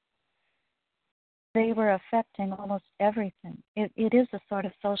they were affecting almost everything. It is a sort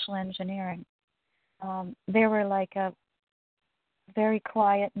of social engineering. There were like a very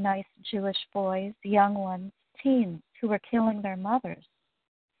quiet, nice Jewish boys, young ones, teens, who were killing their mothers.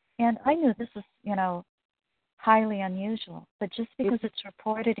 And I knew this was, highly unusual. But just because it's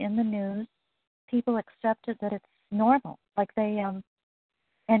reported in the news, people accepted that it's normal. Like they,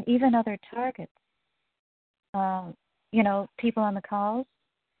 and even other targets, people on the calls,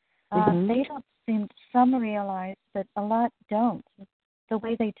 they don't seem, some realize, but a lot don't. The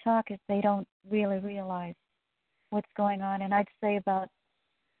way they talk is they don't really realize what's going on. And I'd say about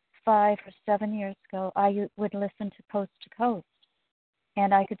 5 or 7 years ago, I would listen to Coast to Coast,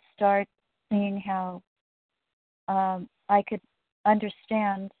 and I could start seeing how I could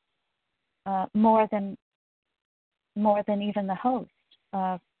understand more than even the host.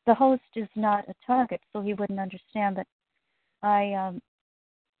 The host is not a target, so he wouldn't understand. But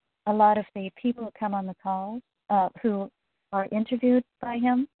a lot of the people who come on the calls, who are interviewed by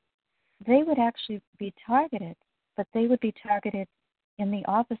him, they would actually be targeted, but they would be targeted in the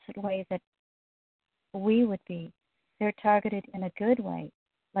opposite way that we would be. They're targeted in a good way.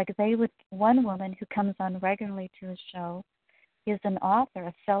 Like one woman who comes on regularly to his show is an author,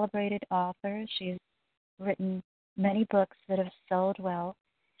 a celebrated author. She's written many books that have sold well.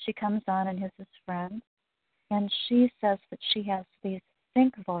 She comes on and is his friend, and she says that she has these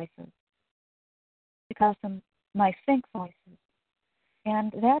think voices. She calls them my think voices.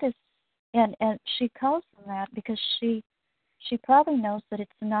 And that is, and she calls them that because she probably knows that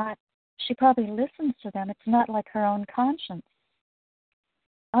it's not, she probably listens to them. It's not like her own conscience.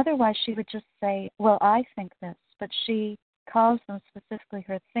 Otherwise, she would just say, well, I think this, but she calls them specifically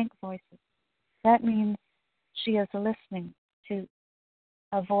her think voices. That means she is listening to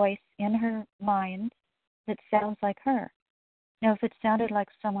a voice in her mind that sounds like her. Now, if it sounded like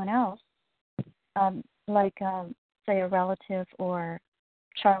someone else, say a relative or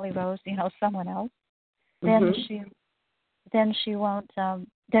Charlie Rose, someone else, then she won't.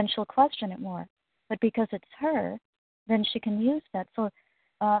 Then she'll question it more. But because it's her, then she can use that. So,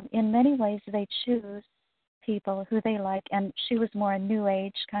 in many ways, they choose people who they like, and she was more a New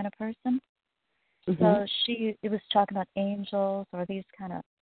Age kind of person. So it was talking about angels or these kind of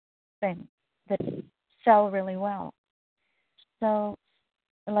things that sell really well. So,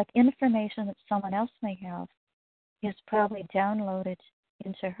 like information that someone else may have is probably downloaded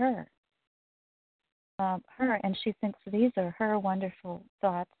into her. her, and she thinks these are her wonderful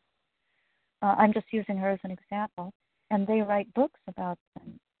thoughts. I'm just using her as an example. And they write books about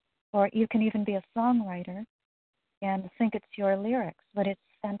them. Or you can even be a songwriter and think it's your lyrics, but it's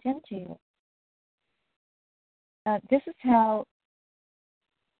sent into you. This is how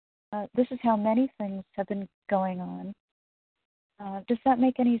many things have been going on. Does that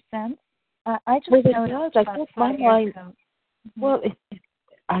make any sense? I just well, it noticed does. about I think 5 my years mind. ago. Well,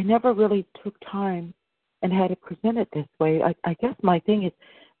 I never really took time and had it presented this way. I guess my thing is,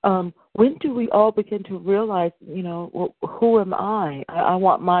 when do we all begin to realize, who am I? I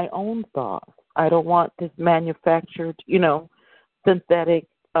want my own thoughts. I don't want this manufactured, synthetic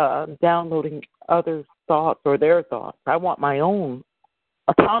downloading others' thoughts or their thoughts. I want my own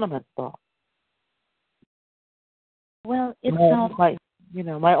autonomous thoughts. Well, it's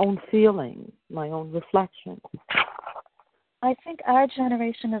my own feelings, my own reflections. I think our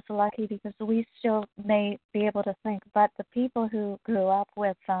generation is lucky because we still may be able to think, but the people who grew up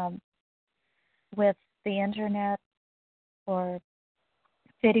with the internet or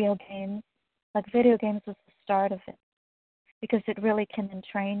video games, like video games was the start of it, because it really can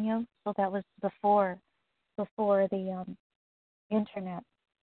entrain you. So that was before the internet.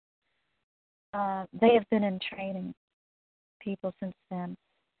 They have been entraining people since then,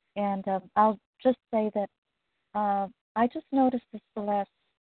 and I'll just say that. I just noticed this the last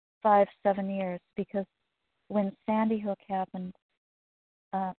 5-7 years because when Sandy Hook happened,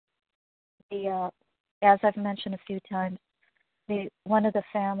 as I've mentioned a few times, one of the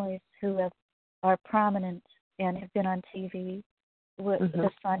families who are prominent and have been on TV, the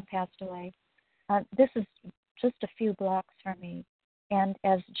son passed away. This is just a few blocks from me, and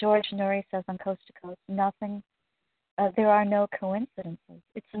as George Nuri says on Coast to Coast, nothing. There are no coincidences.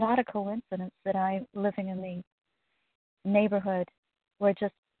 It's not a coincidence that I'm living in the neighborhood where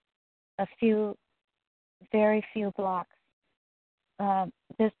just very few blocks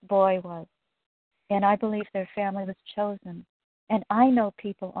this boy was. And I believe their family was chosen. And I know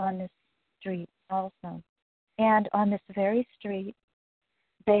people on this street also. And on this very street,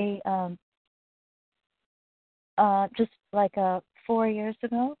 they, just like 4 years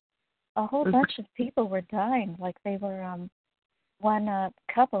ago, a whole bunch of people were dying. Like they were, one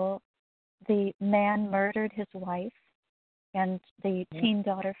couple, the man murdered his wife, and the teen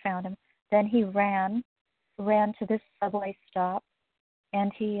daughter found him. Then he ran to this subway stop,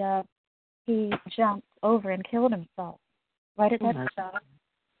 and he jumped over and killed himself right at that stop.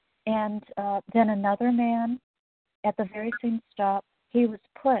 And then another man at the very same stop, he was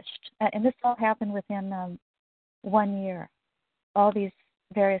pushed, and this all happened within 1 year. All these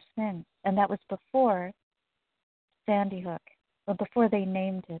various things, and that was before Sandy Hook, or before they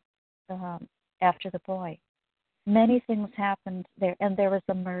named it after the boy. Many things happened there, and there was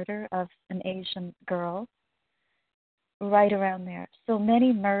a murder of an Asian girl right around there. So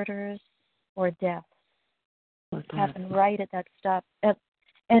many murders or deaths happened right at that stop.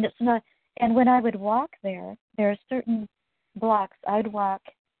 And it's not. And when I would walk there are certain blocks I'd walk.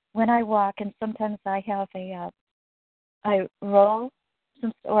 When I walk, and sometimes I have I roll,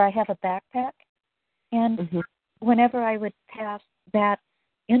 or I have a backpack, and whenever I would pass that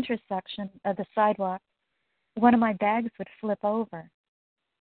intersection of the sidewalk, one of my bags would flip over.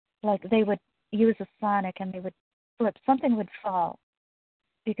 Like they would use a sonic and they would flip. Something would fall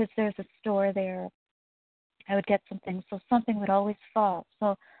because there's a store there. I would get something, so something would always fall.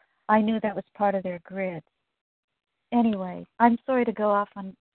 So I knew that was part of their grid. Anyway, I'm sorry to go off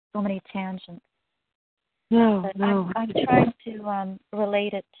on so many tangents. No. I'm trying to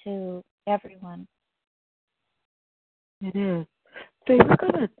relate it to everyone. It is. So we're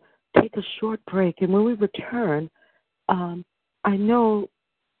going to take a short break, and when we return, I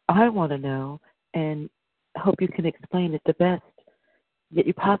want to know, and I hope you can explain it the best that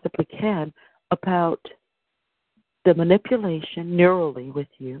you possibly can, about the manipulation neurally with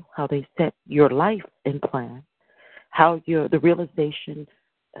you, how they set your life in plan, how the realization,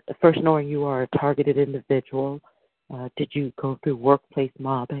 first knowing you are a targeted individual, did you go through workplace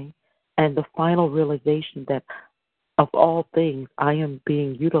mobbing, and the final realization that of all things, I am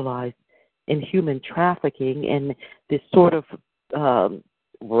being utilized in human trafficking and this sort of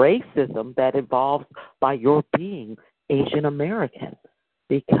racism that evolves by your being Asian American.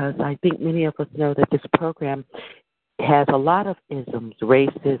 Because I think many of us know that this program has a lot of isms: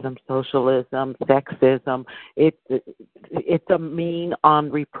 racism, socialism, sexism. It's a mean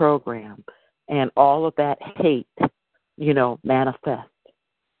ornery program, and all of that hate, manifests.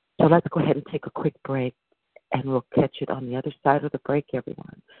 So let's go ahead and take a quick break, and we'll catch it on the other side of the break,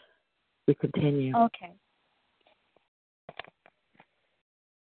 everyone. We continue. Okay.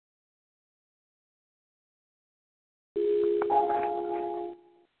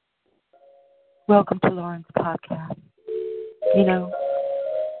 Welcome to Lauren's podcast. You know,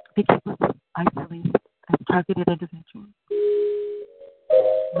 they keep us isolated as targeted individuals.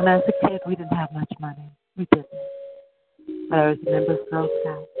 When I was a kid, we didn't have much money. We didn't. But I was a member of Girl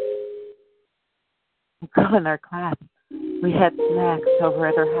Scouts. A girl in our class, we had snacks over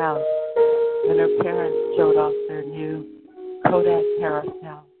at her house, and her parents showed off their new Kodak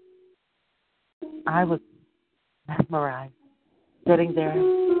carousel. I was mesmerized, sitting there,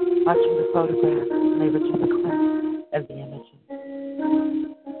 watching the photographs, and they were just clips of the images.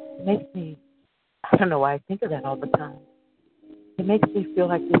 It makes me, I don't know why I think of that all the time. It makes me feel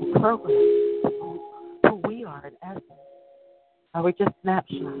like this program, who we are in essence. Are we just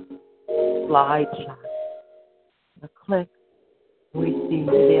snapshots, slide shots, a click? We see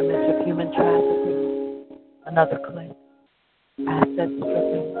the image of human trafficking, another click, asset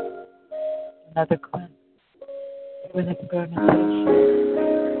stripping, another click, human experimentation,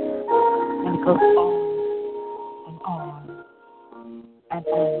 and it goes on and on and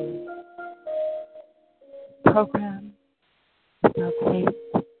on. Program is no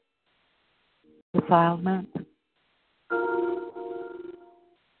taste, defilement,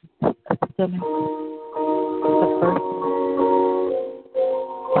 epidemic, subversive,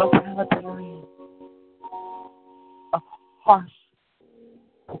 totalitarian, of harsh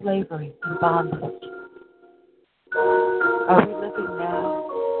slavery and bondage. Are we living now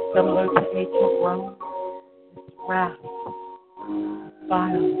similar to ancient Rome? It's wrath,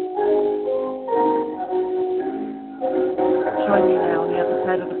 violence. Join me now on the other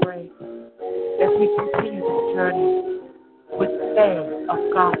side of the break as we continue this journey with Faye of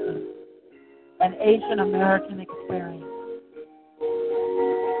Gotham, an Asian American experience.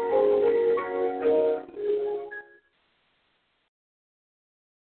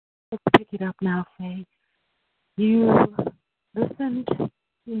 Let's pick it up now, Faye. You listened,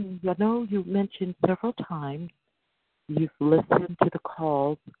 I know you mentioned several times you've listened to the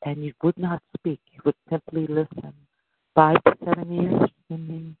calls and you would not speak. You would simply listen. 5 to 7 years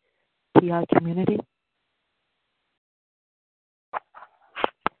in the PI community.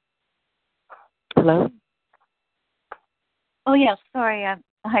 Hello? Oh, yes. Sorry, I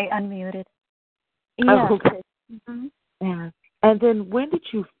unmuted. Yes. Oh, okay. Mm-hmm. Yeah. And then when did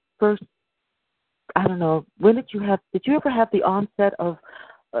you first, I don't know, did you ever have the onset of,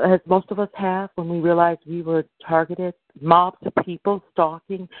 as most of us have, when we realized we were targeted, mobs of people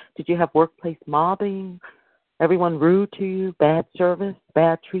stalking? Did you have workplace mobbing? Everyone rude to you, bad service,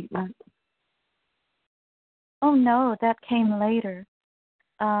 bad treatment? Oh, no, that came later.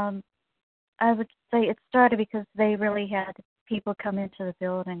 I would say it started because they really had people come into the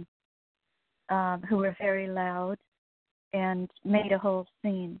building who were very loud and made a whole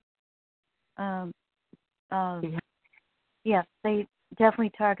scene. Yes, they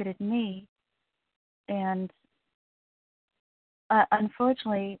definitely targeted me. And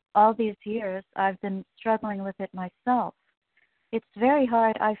unfortunately, all these years, I've been struggling with it myself. It's very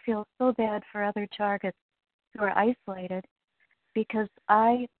hard. I feel so bad for other targets who are isolated because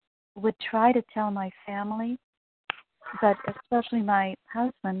I would try to tell my family, but especially my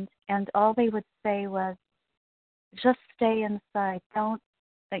husband, and all they would say was, just stay inside. Don't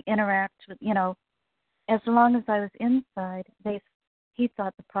interact with, as long as I was inside, he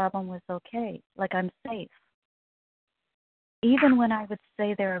thought the problem was okay, like I'm safe. Even when I would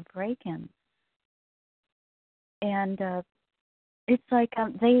say there are break-ins. And it's like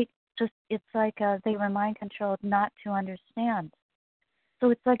they were mind controlled not to understand. So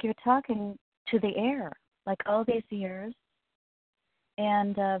it's like you're talking to the air, like all these years.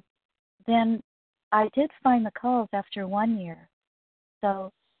 And then I did find the calls after 1 year.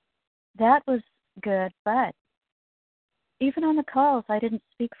 So that was good. But even on the calls, I didn't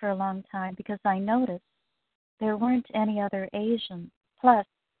speak for a long time because I noticed there weren't any other Asians. Plus,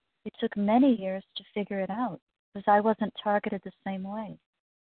 it took many years to figure it out because I wasn't targeted the same way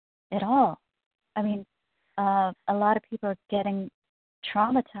at all. I mean, a lot of people are getting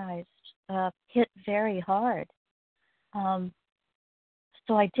traumatized, hit very hard.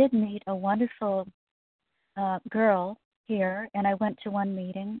 So I did meet a wonderful girl here, and I went to one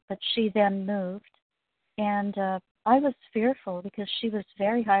meeting, but she then moved. And I was fearful because she was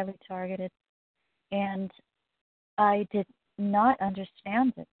very highly targeted, and I did not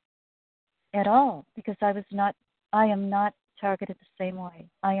understand it at all because I am not targeted the same way.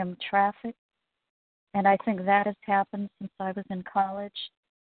 I am trafficked, and I think that has happened since I was in college.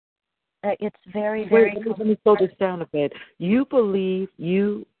 It's very, very... Wait, let me slow this down a bit. You believe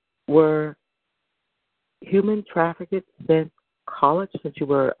you were human trafficked since college, since you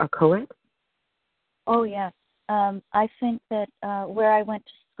were a co-ed? Oh, yes. I think that where I went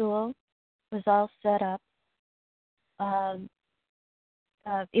to school was all set up. Um,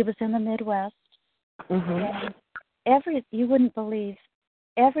 it was in the Midwest, and you wouldn't believe,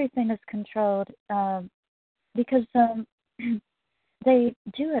 everything is controlled because they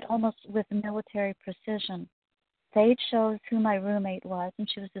do it almost with military precision. They chose who my roommate was, and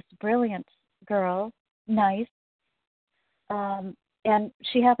she was this brilliant girl, nice, and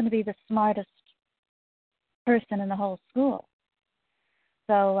she happened to be the smartest person in the whole school.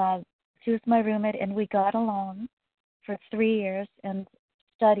 So she was my roommate, and we got along for 3 years and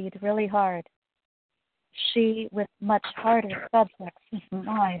studied really hard. She with much harder subjects than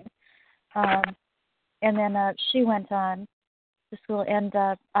mine. And then she went on to school, and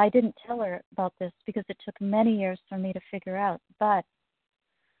I didn't tell her about this because it took many years for me to figure out. But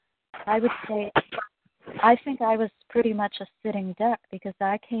I would say I think I was pretty much a sitting duck because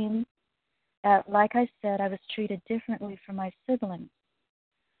I came, like I said, I was treated differently from my siblings.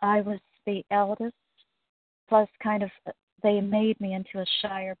 I was the eldest, plus kind of they made me into a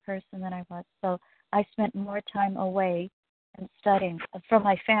shyer person than I was. So I spent more time away and studying from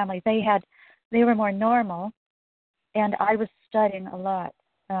my family. They were more normal, and I was studying a lot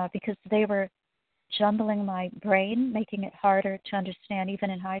because they were jumbling my brain, making it harder to understand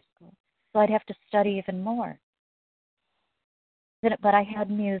even in high school. So I'd have to study even more. But I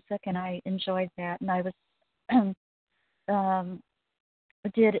had music, and I enjoyed that, and I was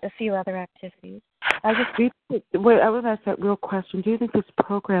did a few other activities. I would ask that real question. Do you think this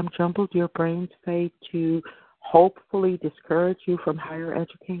program jumbled your brain, Faye, to hopefully discourage you from higher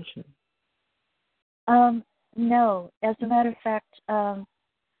education? No. As a matter of fact,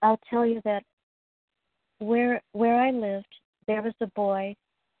 I'll tell you that where I lived, there was a boy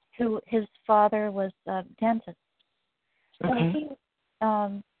who his father was a dentist. So he,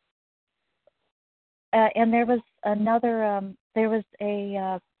 and there was another. There was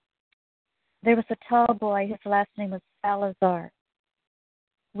a tall boy. His last name was Salazar,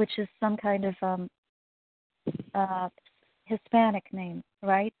 which is some kind of Hispanic name,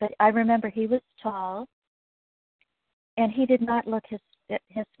 right? But I remember he was tall, and he did not look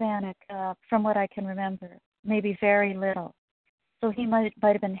Hispanic, from what I can remember. Maybe very little. So he might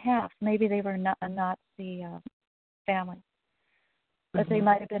have been half. Maybe they were not a Nazi family. But they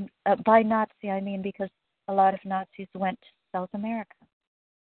might have been, by Nazi I mean because a lot of Nazis went to South America.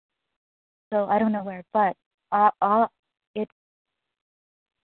 So I don't know where, but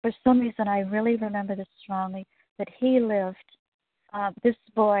for some reason I really remember this strongly, that he lived, this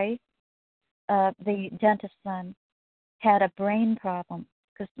boy, the dentist's son, had a brain problem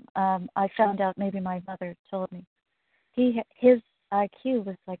because I found out, maybe my mother told me, his IQ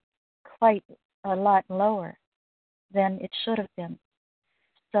was like quite a lot lower than it should have been.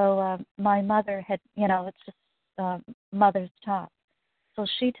 So my mother had, it's just mother's talk. So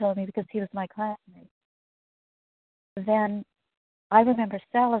she told me because he was my classmate. Then I remember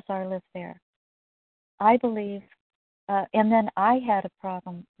Salazar lived there. I believe, and then I had a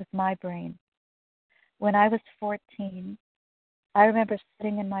problem with my brain. When I was 14, I remember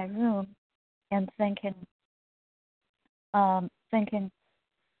sitting in my room and thinking,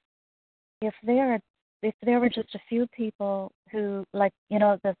 if there were just a few people who, like,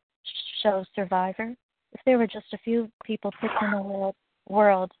 the show Survivor, if there were just a few people picked in the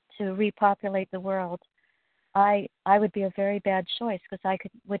world to repopulate the world, I would be a very bad choice because I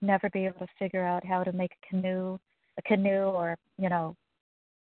would never be able to figure out how to make a canoe or,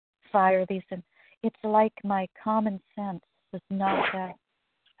 fire these things. It's like my common sense was not that.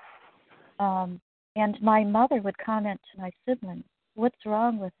 And my mother would comment to my siblings, "What's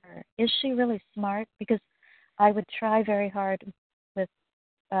wrong with her? Is she really smart?" Because I would try very hard with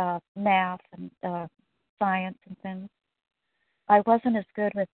math and science and things. I wasn't as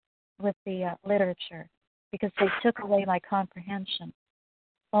good with the literature because they took away my comprehension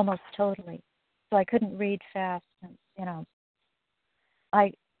almost totally. So I couldn't read fast, and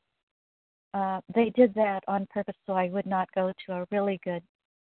they did that on purpose so I would not go to a really good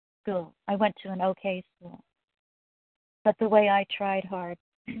school. I went to an okay school. But the way I tried hard,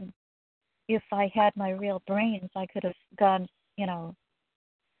 if I had my real brains, I could have gone,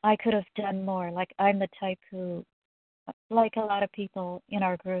 I could have done more. Like, I'm the type who, like a lot of people in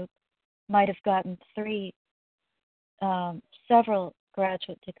our group, might have gotten several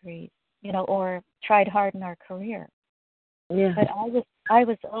graduate degrees, or tried hard in our career. Yeah. But I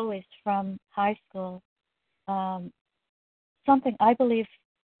was always from high school. Something, I believe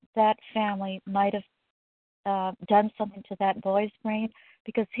that family might have done something to that boy's brain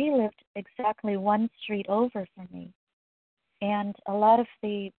because he lived exactly one street over from me. And a lot of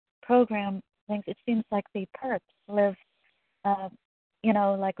the program things. It seems like the perps live,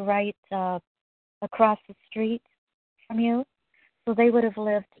 like right across the street from you. So they would have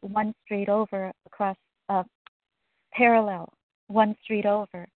lived one street over, across, parallel, one street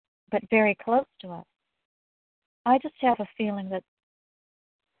over, but very close to us. I just have a feeling that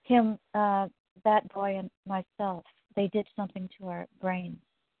him, that boy, and myself, they did something to our brains,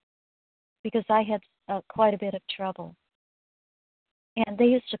 because I had quite a bit of trouble. And they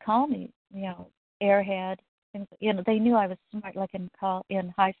used to call me, airhead. Things, they knew I was smart, like in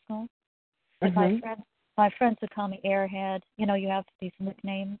high school. And my friends would call me airhead. You have these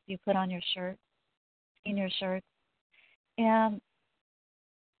nicknames you put on your shirt, in your shirts. And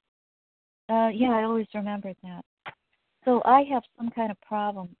I always remembered that. So I have some kind of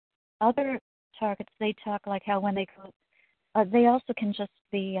problem. Other targets, they talk like how when they go, they also can just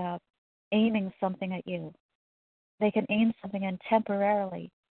be aiming something at you. They can aim something, and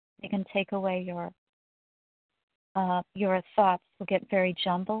temporarily they can take away your thoughts will get very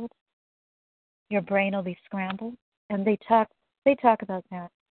jumbled. Your brain will be scrambled, and they talk about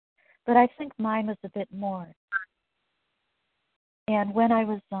that. But I think mine was a bit more. And when I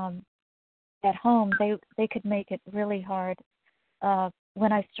was at home, they could make it really hard.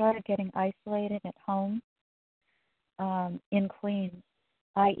 When I started getting isolated at home in Queens,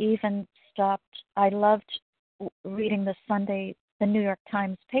 I even stopped. I loved reading the New York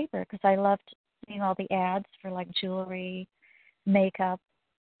Times paper, because I loved seeing all the ads for like jewelry, makeup.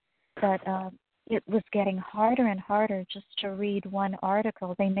 But it was getting harder and harder just to read one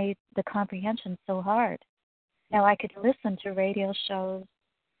article. They made the comprehension so hard. Now I could listen to radio shows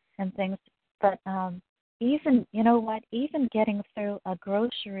and things, but even getting through a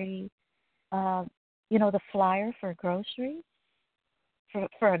grocery, the flyer for groceries,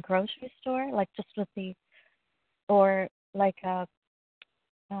 for a grocery store, like just with the, or like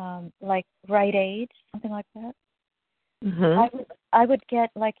Rite Aid, something like that. Mm-hmm. I would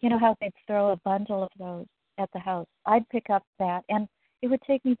get, like, how they'd throw a bundle of those at the house. I'd pick up that, and it would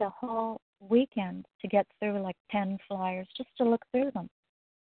take me the whole weekend to get through like 10 flyers just to look through them.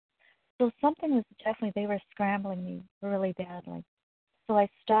 So something was definitely, they were scrambling me really badly. So I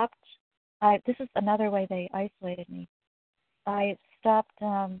stopped. This is another way they isolated me. I stopped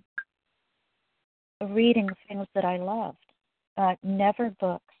reading things that I loved. Never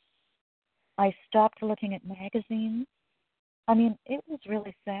books. I stopped looking at magazines. I mean, it was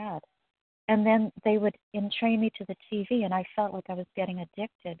really sad. And then they would entrain me to the TV, and I felt like I was getting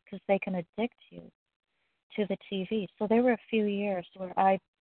addicted, because they can addict you to the TV. So there were a few years where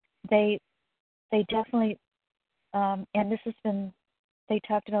they definitely, and this has been, they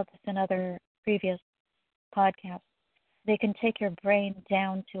talked about this in other previous podcasts. They can take your brain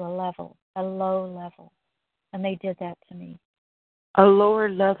down to a low level, and they did that to me. A lower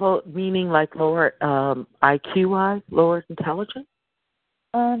level, meaning like lower IQ-wise, lower intelligence?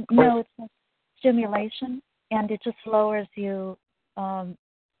 No, it's a stimulation, and it just lowers you.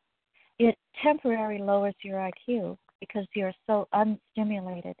 It temporarily lowers your IQ because you're so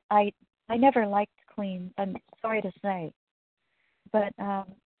unstimulated. I never liked Queens, I'm sorry to say, but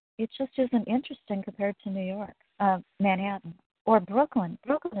it just isn't interesting compared to New York, Manhattan, or Brooklyn.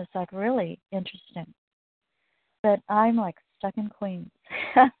 Brooklyn is like really interesting, but I'm like stuck in Queens.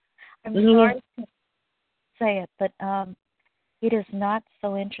 I'm sorry to say it, but it is not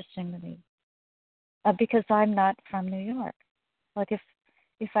so interesting to me because I'm not from New York. Like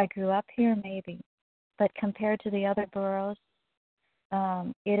if I grew up here, maybe, but compared to the other boroughs,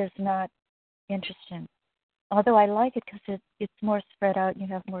 it is not interesting. Although I like it because it's more spread out and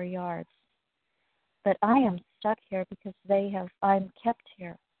you have more yards. But I am stuck here because I'm kept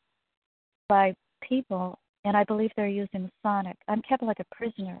here by people, and I believe they're using Sonic. I'm kept like a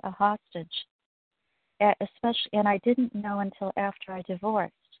prisoner, a hostage. Especially, and I didn't know until after I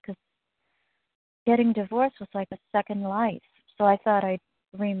divorced, because getting divorced was like a second life. So I thought I'd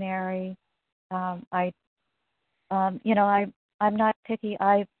remarry. I'm not picky.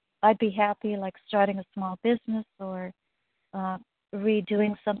 I'd be happy like starting a small business or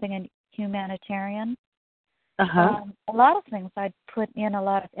redoing something in humanitarian. A lot of things I'd put in a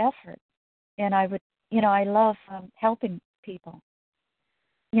lot of effort, and I would, I love helping people.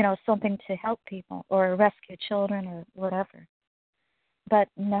 Something to help people or rescue children or whatever. But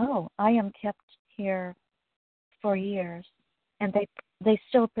no, I am kept here for years, and they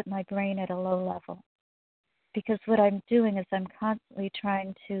still put my brain at a low level. Because what I'm doing is I'm constantly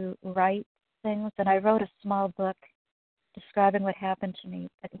trying to write things, and I wrote a small book describing what happened to me.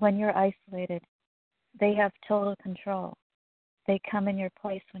 But when you're isolated, they have total control. They come in your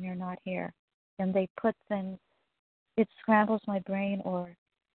place when you're not here, and they put things, it scrambles my brain, or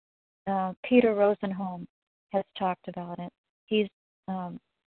Peter Rosenholm has talked about it. He's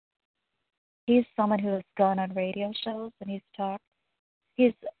someone who has gone on radio shows and he's talked.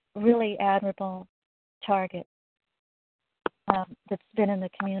 He's really admirable target that's been in the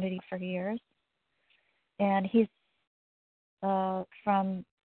community for years, and he's from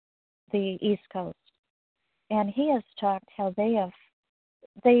the East Coast, and he has talked how they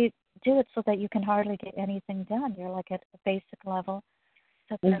do it so that you can hardly get anything done. You're like at a basic level.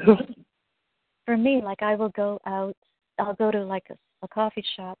 So for me, like I will go out, I'll go to like a coffee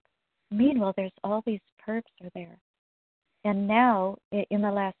shop. Meanwhile, there's all these perps are there. And now, in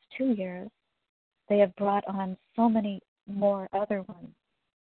the last 2 years, they have brought on so many more other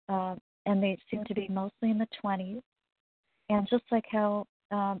ones. And they seem to be mostly in the 20s. And just like how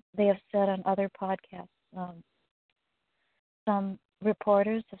they have said on other podcasts, some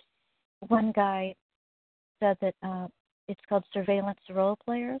reporters, one guy said that it's called surveillance role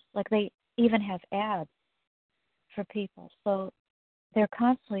players. Like they even have ads for people. So they're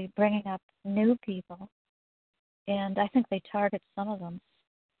constantly bringing up new people. And I think they target some of them.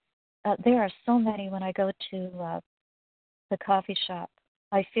 There are so many when I go to the coffee shop.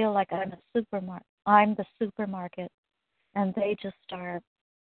 I feel like I'm the supermarket, and they just are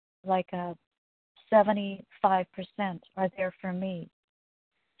like 75% are there for me.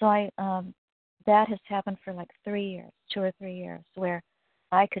 So that has happened for like 3 years, 2 or 3 years, where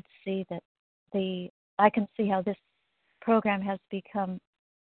I could see that I can see how this program has become.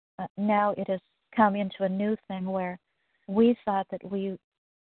 Now it has come into a new thing where we thought that we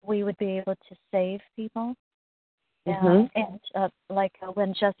would be able to save people. And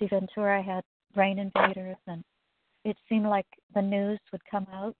when Jesse Ventura had brain invaders, and it seemed like the news would come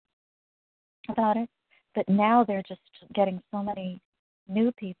out about it. But now they're just getting so many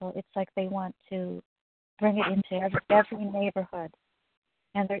new people. It's like they want to bring it into every neighborhood.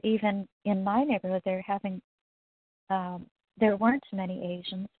 And they're even in my neighborhood, they're having, there weren't many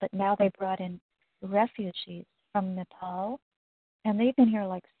Asians, but now they brought in refugees from Nepal, and they've been here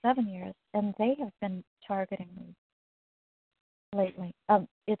like 7 years, and they have been targeting me lately.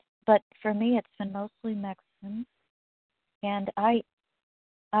 But for me, it's been mostly Mexicans, and I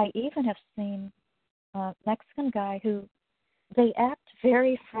even have seen a Mexican guy who they act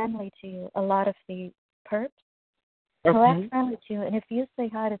very friendly to you. A lot of the perps will act friendly to you, and if you say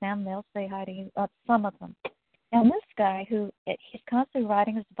hi to them, they'll say hi to you. Some of them. And this guy he's constantly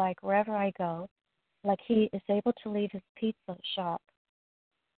riding his bike wherever I go. Like he is able to leave his pizza shop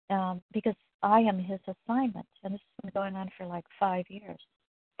because I am his assignment, and this has been going on for like 5 years.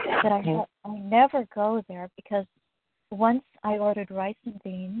 But I never go there because once I ordered rice and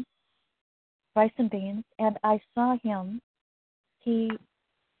beans, and I saw him. He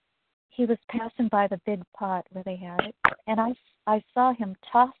was passing by the big pot where they had it, and I saw him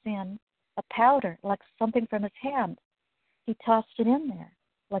toss in a powder, like something from his hand. He tossed it in there,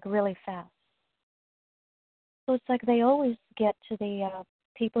 like really fast. So it's like they always get to the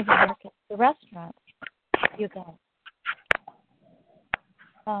people who work at the restaurant. You go.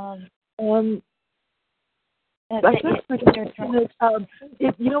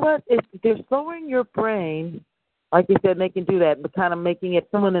 You know what? If they're slowing your brain, like you said, they can do that, but kind of making it.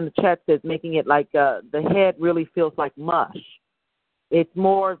 Someone in the chat says making it like the head really feels like mush. It's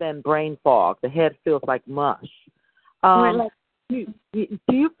more than brain fog. The head feels like mush. Do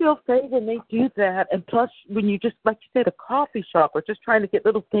you feel safe when they do that? And plus, when you just, like you said, a coffee shop or just trying to get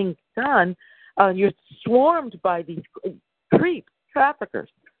little things done, you're swarmed by these creeps, traffickers,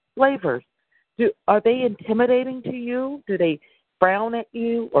 slavers. Are they intimidating to you? Do they frown at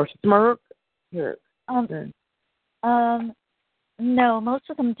you or smirk? No, most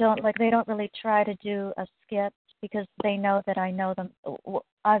of them don't. Like, they don't really try to do a skit because they know that I know them.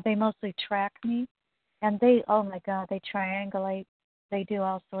 They mostly track me, and they, oh my God, they triangulate. They do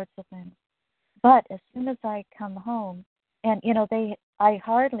all sorts of things. But as soon as I come home, and I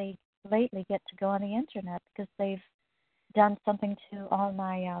hardly lately get to go on the internet because they've done something to all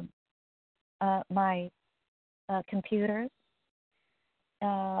my computers,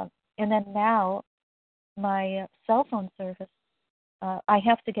 and then now my cell phone service. I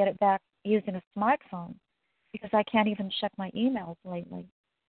have to get it back using a smartphone because I can't even check my emails lately.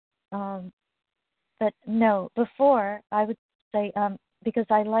 But no, before I would say, because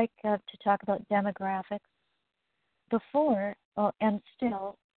I like to talk about demographics, before and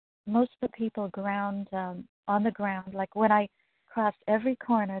still, most of the people on the ground, like when I cross every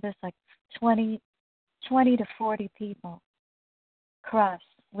corner, there's like 20 to 40 people cross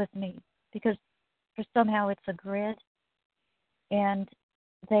with me because somehow it's a grid. And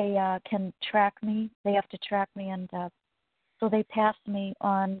they can track me. They have to track me, and so they pass me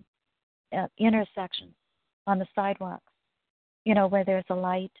on intersections on the sidewalks, where there's a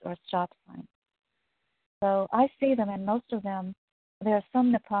light or a stop sign. So I see them, and most of them, there are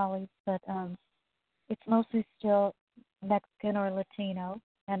some Nepalis, but it's mostly still Mexican or Latino,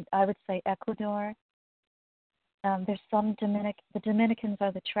 and I would say Ecuador. There's some the Dominicans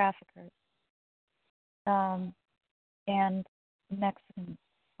are the traffickers, and Mexicans,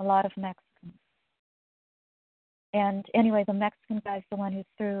 a lot of Mexicans. And anyway, the Mexican guy's the one who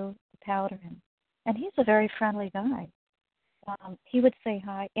threw the powder in. And he's a very friendly guy. He would say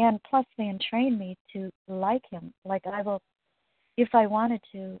hi, and plus they entrained me to like him. Like I will, if I wanted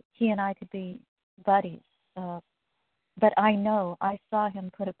to, he and I could be buddies. But I saw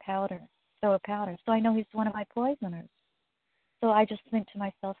him throw a powder, so I know he's one of my poisoners. So I just think to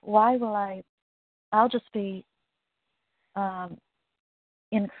myself, why will I'll just be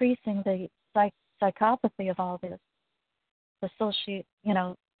increasing the psychopathy of all this.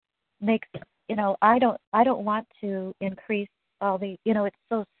 Makes, I don't want to increase all the, it's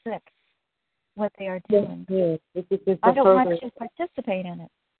so sick what they are doing. Yes. I don't want to participate in it,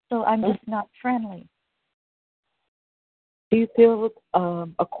 so I'm just not friendly. Do you feel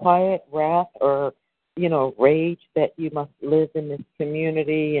a quiet wrath or, rage that you must live in this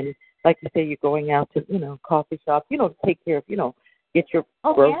community? And like you say, you're going out to, coffee shops, take care of, get your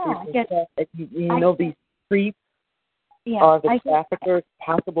groceries and stuff. These creeps are the traffickers,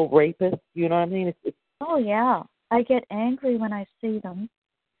 possible rapists. You know what I mean? Oh, yeah. I get angry when I see them.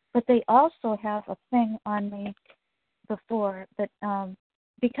 But they also have a thing on me before that,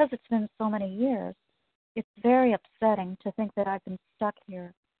 because it's been so many years, it's very upsetting to think that I've been stuck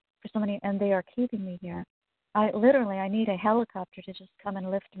here for so many, and they are keeping me here. I need a helicopter to just come and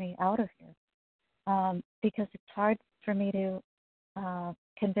lift me out of here, because it's hard for me to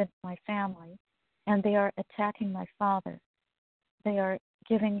convince my family, and they are attacking my father. They are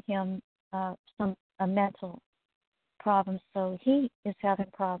giving him a mental problem, so he is having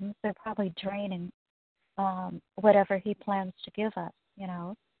problems. They're probably draining whatever he plans to give us,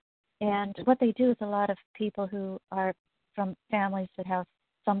 And what they do is a lot of people who are from families that have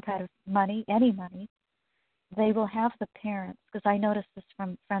some kind of money, any money, they will have the parents, because I noticed this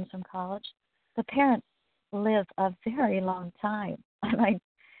from friends from college, the parents live a very long time, like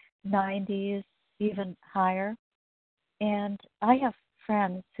 90s, even higher. And I have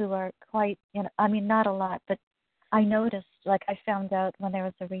friends who are quite, not a lot, but I noticed, like I found out when there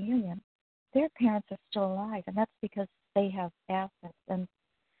was a reunion, their parents are still alive, and that's because they have assets. And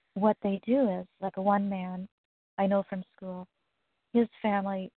what they do is, like one man I know from school, his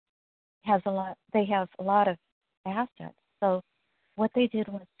family they have a lot of assets. So what they did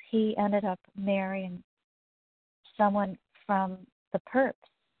was he ended up marrying someone from the Perps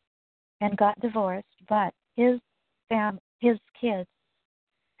and got divorced, but his kids,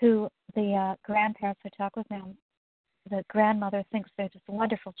 who the grandparents would talk with them, the grandmother thinks they're just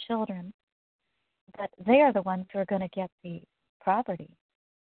wonderful children, but they are the ones who are going to get the property.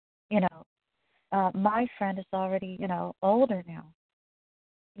 My friend is already, older now.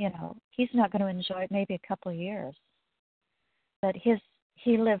 He's not going to enjoy it maybe a couple of years. But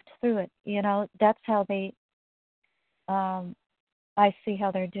he lived through it. That's how they, I see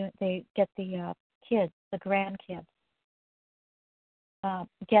how they're doing. They get the kids, the grandkids,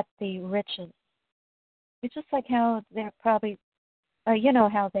 get the riches. It's just like how they're probably,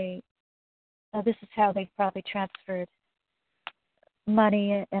 how they, this is how they probably transferred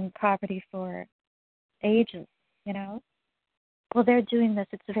money and property for ages, Well, they're doing this.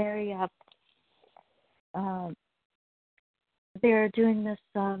 It's very, they're doing this,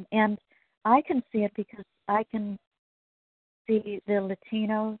 and I can see it because I can see the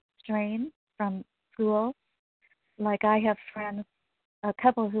Latino strain from school. Like I have friends, a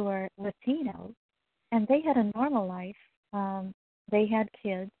couple who are Latino, and they had a normal life. They had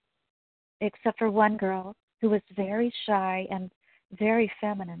kids, except for one girl who was very shy and very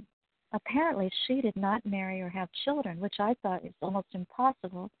feminine. Apparently, she did not marry or have children, which I thought is almost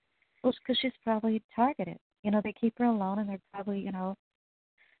impossible. Well, because she's probably targeted. They keep her alone, and they're probably,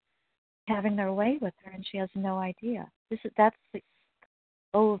 having their way with her, and she has no idea. That's the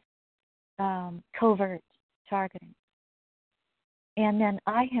old covert targeting. And then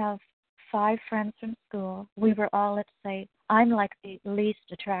I have 5 friends from school. We were all, let's say, I'm like the least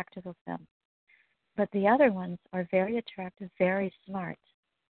attractive of them. But the other ones are very attractive, very smart.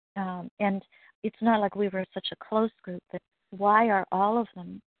 And it's not like we were such a close group, but why are all of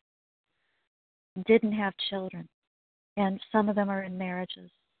them didn't have children? And some of them are in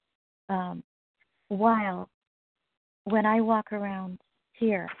marriages. While when I walk around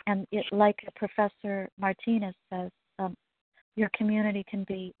here, and it, like Professor Martinez says, your community can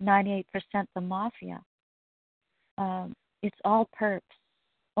be 98% the mafia. It's all perps,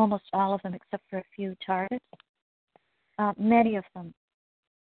 almost all of them except for a few targets. Many of them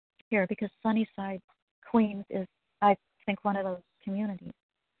here, because Sunnyside, Queens is, I think, one of those communities.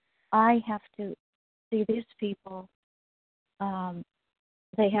 I have to see these people.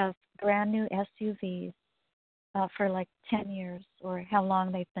 They have brand new SUVs for like 10 years or how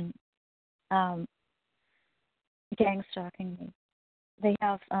long they've been gang stalking me. They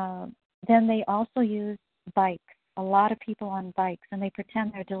have, then they also use bikes, a lot of people on bikes, and they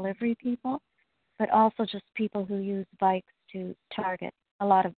pretend they're delivery people, but also just people who use bikes to target, a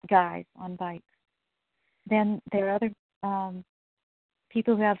lot of guys on bikes. Then there are other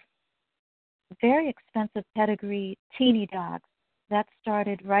people who have very expensive pedigree teeny dogs. That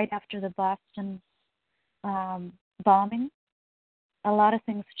started right after the Boston bombing. A lot of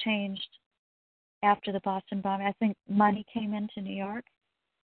things changed after the Boston bombing. I think money came into New York,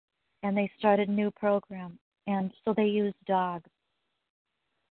 and they started a new program, and so they used dogs.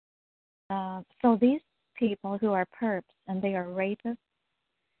 So these people who are perps, and they are rapists,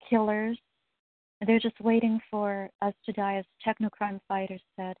 killers, they're just waiting for us to die. As technocrime fighters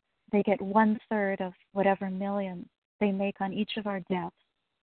said, they get 1/3 of whatever millions they make on each of our deaths.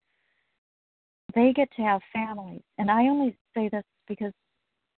 They get to have families. And I only say this because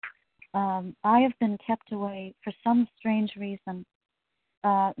I have been kept away for some strange reason.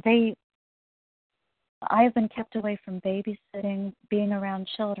 I have been kept away from babysitting, being around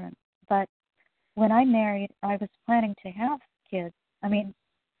children. But when I married, I was planning to have kids. I mean,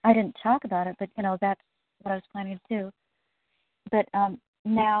 I didn't talk about it, but, that's what I was planning to do. But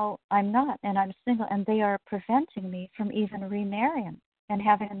now I'm not, and I'm single, and they are preventing me from even remarrying and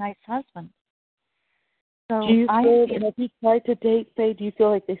having a nice husband. So do you feel, and if you try to date, Faye, do you feel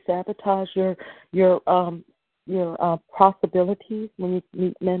like they sabotage your possibilities when you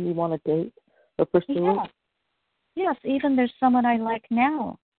meet men you want to date or pursue? Yeah. Yes, even there's someone I like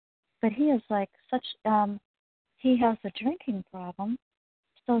now, but he is like such. He has a drinking problem,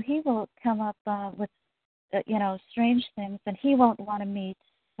 so he will come up with strange things, and he won't want to meet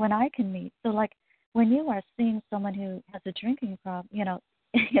when I can meet. So, like, when you are seeing someone who has a drinking problem,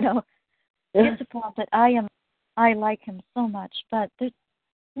 it's a problem. But I like him so much, but there's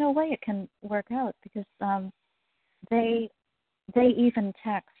no way it can work out because they even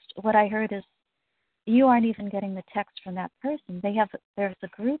text. What I heard is, you aren't even getting the text from that person. There's a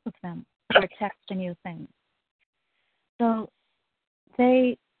group of them who are texting you things. So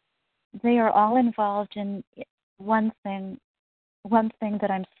they are all involved in one thing that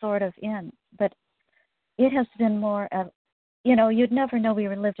I'm sort of in, but it has been more of, you'd never know we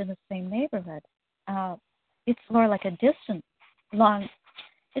lived in the same neighborhood. It's more like a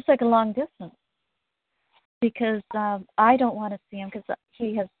it's like a long distance because I don't want to see him because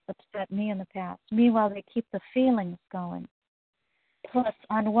he has upset me in the past. Meanwhile, they keep the feelings going. Plus,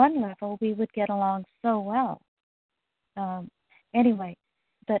 on one level, we would get along so well. Anyway,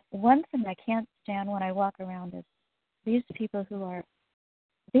 but one thing I can't stand when I walk around is these people,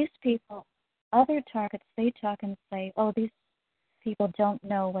 other targets, they talk and say, oh, these people don't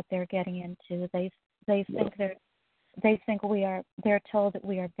know what they're getting into. They think they're told that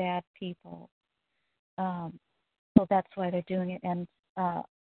we are bad people. So that's why they're doing it, and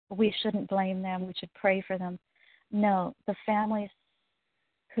we shouldn't blame them. We should pray for them. No, the families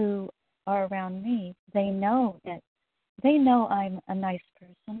who are around me, they know I'm a nice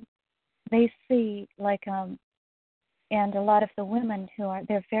person. They see, like, and a lot of the women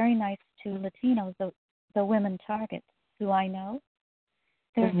they're very nice to Latinos, the women targets who I know.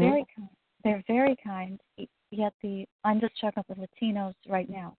 They're very kind. They're very kind. Yet I'm just talking about the Latinos right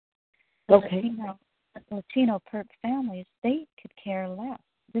now. The Latino perp families, they could care less.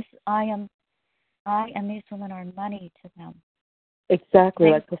 I and these women are money to them.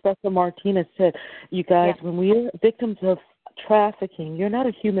 Exactly, like Professor Martinez said, you guys, when we are victims of trafficking, you're not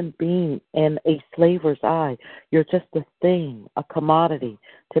a human being in a slaver's eye. You're just a thing, a commodity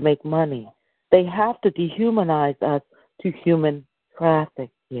to make money. They have to dehumanize us to human traffic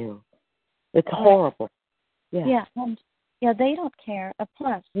you. It's horrible. Yeah. They don't care.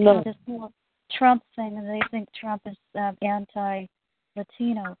 Plus, this whole Trump thing, and they think Trump is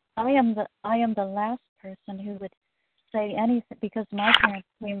anti-Latino. I am the last person who would say anything because my parents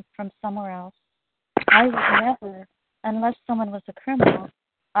came from somewhere else. I would never, unless someone was a criminal,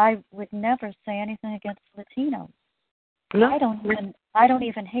 I would never say anything against Latinos. No. I don't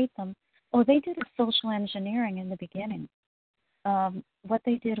even hate them. Oh, they did a social engineering in the beginning. What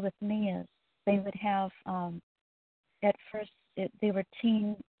they did with me is they would have at first they were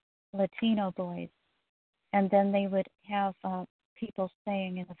teen Latino boys, and then they would have people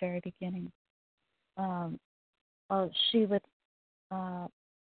saying in the very beginning, she would,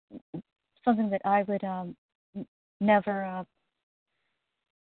 something that I would never,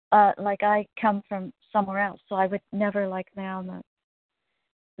 like I come from somewhere else, so I would never like them.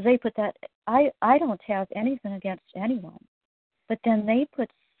 They put that, I don't have anything against anyone, but then they put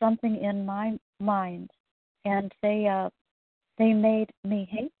something in my mind, and they made me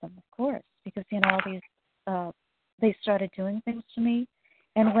hate them, of course, because all these they started doing things to me,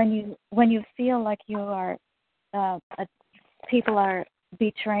 and when you feel like you are people are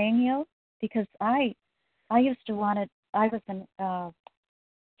betraying you, because I used to want it. I was an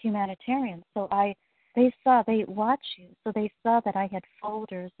humanitarian, so they watch you, so they saw that I had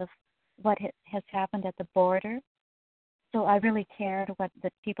folders of what has happened at the border. So I really cared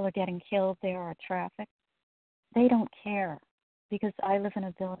that people are getting killed there or trafficked. They don't care, because I live in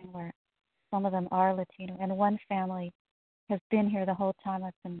a building where some of them are Latino, and one family has been here the whole time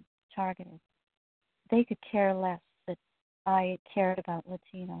I've been targeted. They could care less that I cared about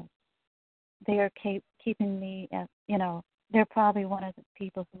Latinos. They are keeping me, they're probably one of the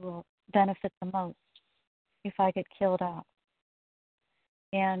people who will benefit the most if I get killed off.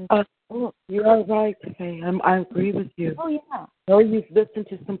 And you are right, Faye. I agree with you. Oh, yeah. I know you've listened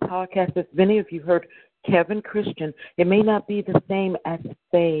to some podcasts. If many of you heard Kevin Christian, it may not be the same as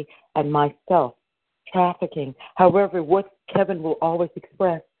Faye and myself, trafficking. However, what Kevin will always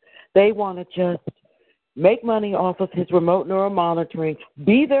express, they want to just make money off of his remote neuromonitoring,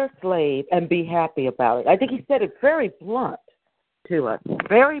 be their slave, and be happy about it. I think he said it very blunt to us,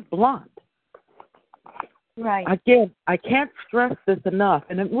 very blunt. Right. Again, I can't stress this enough,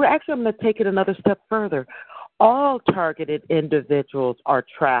 and I'm going to take it another step further. All targeted individuals are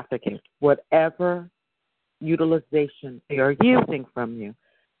trafficking, whatever utilization they are using from you.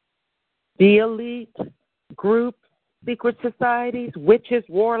 The elite groups, secret societies, witches,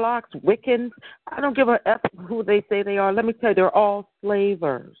 warlocks, Wiccans, I don't give a F who they say they are. Let me tell you, they're all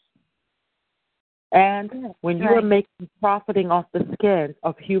slavers. And when you are profiting off the skin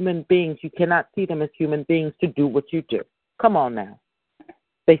of human beings, you cannot see them as human beings to do what you do. Come on now.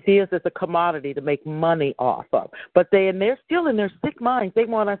 They see us as a commodity to make money off of. But they're still in their sick minds. They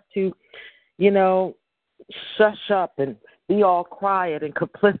want us to, shush up and be all quiet and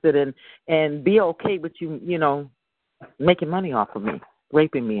complicit and be okay with you, making money off of me,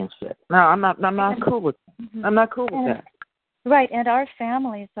 raping me and shit. No, I'm not cool with that. I'm not cool with that. Right, and our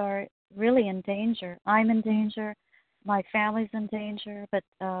families are really in danger. I'm in danger. My family's in danger, but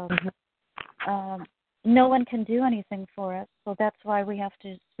no one can do anything for us, so that's why we have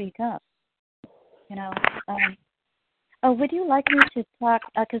to speak up. Would you like me to talk?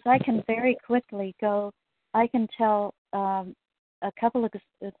 Because I can very quickly go. I can tell a couple of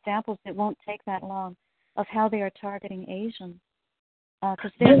examples. It won't take that long of how they are targeting Asians.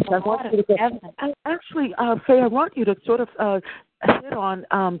 Because there's a lot of evidence. Actually, Faye, I want you to sort of hit on,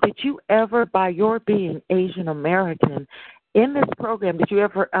 did you ever, by your being Asian American, in this program, did you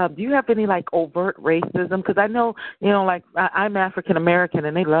ever, do you have any, overt racism? Because I know, I'm African American,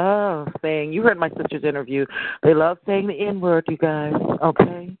 and they love saying, you heard my sister's interview, they love saying the N-word, you guys,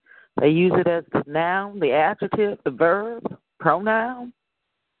 okay? They use it as the noun, the adjective, the verb, pronoun.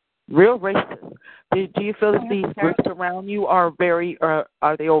 Real racist. Do you feel that these groups around you are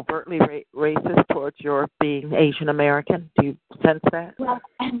are they overtly racist towards your being Asian American? Do you sense that? Well,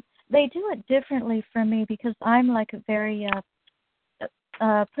 they do it differently for me because I'm like a very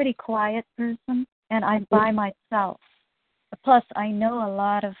pretty quiet person, and I'm by myself. Plus, I know a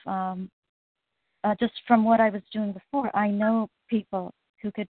lot of, just from what I was doing before, I know people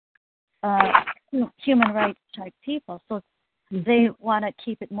who could, human rights type people. So they want to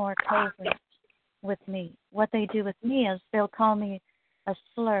keep it more covert with me. What they do with me is they'll call me a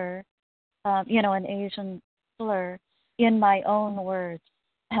slur, an Asian slur, in my own words,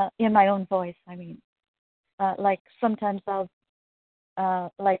 in my own voice, I mean. Like sometimes I'll,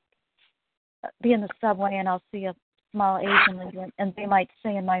 be in the subway and I'll see a small Asian lady and they might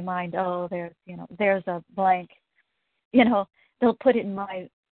say in my mind, oh, there's a blank. They'll put it in my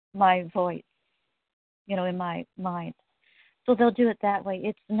voice, in my mind. So they'll do it that way.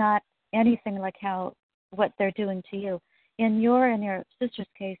 It's not anything like what they're doing to you. In your sister's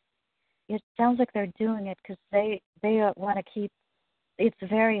case, it sounds like they're doing it because they want to keep. It's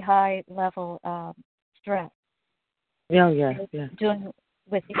very high level stress. Yeah. Doing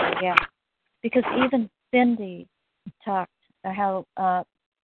with you, yeah. Because even Cindy talked how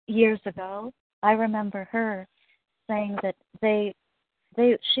years ago, I remember her saying that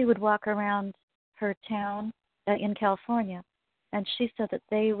she would walk around her town in California. And she said that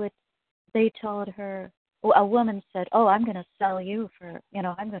they told her a woman said, "Oh, I'm going to sell you for,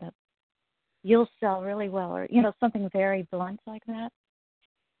 you'll sell really well," or something very blunt like that.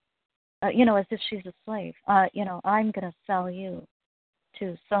 As if she's a slave. I'm going to sell you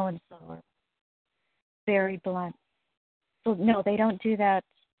to so and so, or very blunt. So no, they don't do that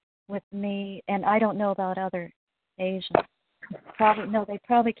with me, and I don't know about other Asians. They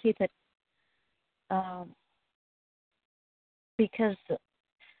probably keep it because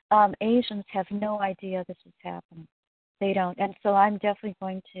Asians have no idea this is happening. They don't, and so I'm definitely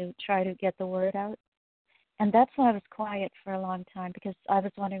going to try to get the word out. And that's why I was quiet for a long time, because I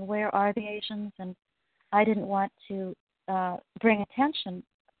was wondering, where are the Asians, and I didn't want to bring attention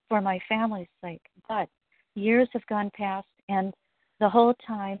for my family's sake. But years have gone past, and the whole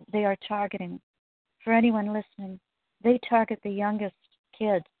time they are targeting, for anyone listening, they target the youngest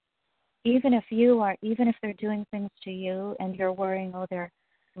kids. Even if they're doing things to you and you're worrying, oh, they're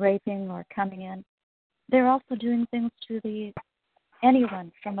raping or coming in, they're also doing things to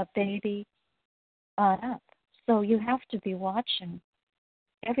anyone from a baby on up. So you have to be watching.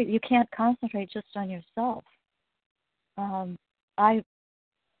 You can't concentrate just on yourself. I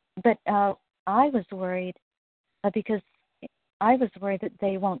was worried because I was worried that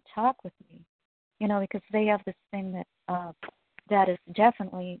they won't talk with me, because they have this thing that is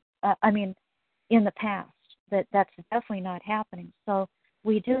definitely, in the past, that's definitely not happening. So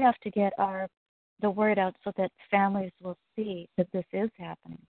we do have to get the word out so that families will see that this is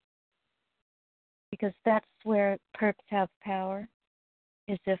happening. Because that's where perps have power,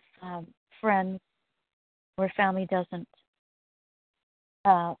 is if friends or family doesn't,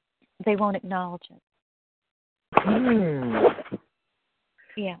 they won't acknowledge it.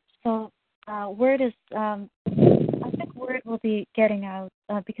 Yeah, so word is, I think word will be getting out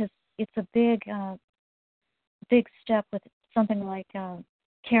because it's a big step with something like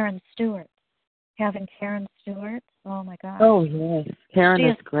Karen Stewart. Having Karen Stewart, oh my God. Oh, yes. Karen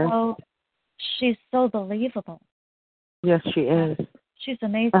is great. She's so believable. Yes, she is. She's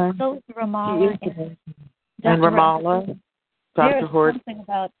amazing. So is Ramallah. And Ramallah. Dr. There's something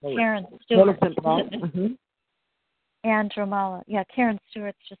about Karen Stewart. And Ramallah. Yeah, Karen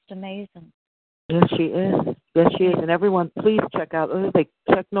Stewart's just amazing. Yes, she is. Yes, she is. And everyone, please check out,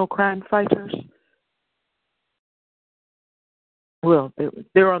 Techno Crime Fighters. Well,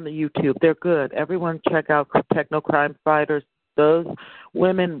 they're on the YouTube. They're good. Everyone check out Techno Crime Fighters. Those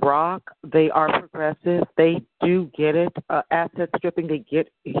women rock. They are progressive. They do get it. Asset stripping. They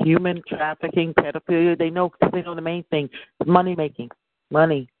get human trafficking, pedophilia. They know the main thing: money making,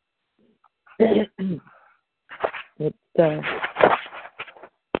 money. Well,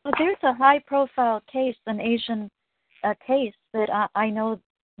 there's a high-profile case, an Asian case that I know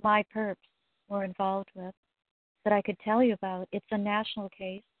my perps were involved with, that I could tell you about. It's a national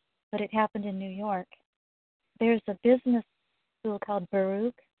case, but it happened in New York. There's a business school called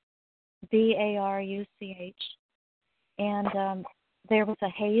Baruch, Baruch, and there was a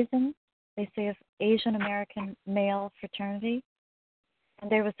hazing, they say, of Asian American male fraternity,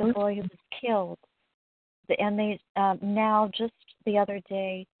 and there was a boy who was killed. And they now, just the other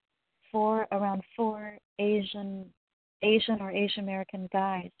day, around four Asian or Asian American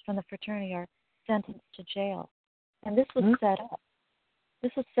guys from the fraternity are sentenced to jail. And this was set up.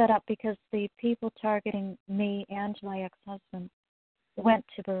 This was set up because the people targeting me and my ex-husband went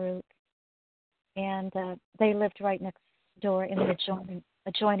to Baruch, and they lived right next door in the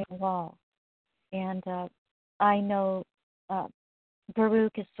adjoining wall. And I know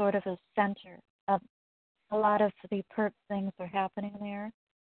Baruch is sort of a center of a lot of the perp things are happening there.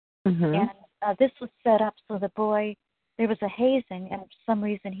 Mm-hmm. And this was set up so the boy, there was a hazing, and for some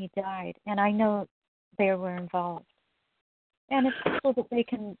reason he died. And I know they were involved. And it's so that they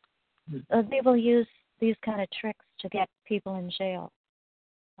can, they will use these kind of tricks to get people in jail.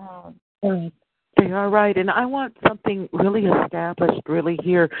 They are right. And I want something really established really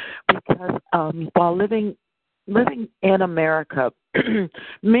here, because while living in America,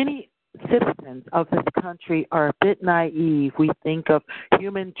 many citizens of this country are a bit naive. We think of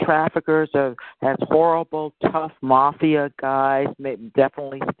human traffickers as horrible, tough mafia guys.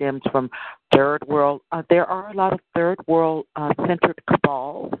 Definitely stems from third world. There are a lot of third world centered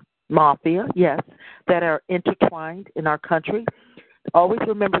cabals, mafia, yes, that are intertwined in our country. Always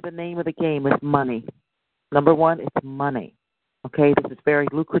remember the name of the game is money. Number one, it's money. Okay, this is very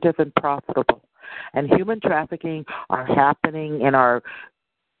lucrative and profitable. And human trafficking are happening in our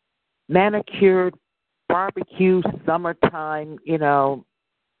manicured, barbecue, summertime,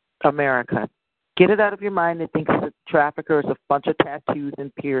 America. Get it out of your mind and think the trafficker is a bunch of tattoos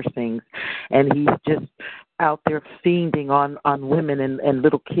and piercings, and he's just out there fiending on women and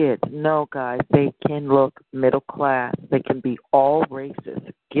little kids. No, guys, they can look middle class. They can be all races.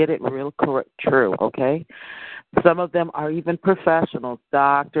 Get it real true, okay? Some of them are even professionals,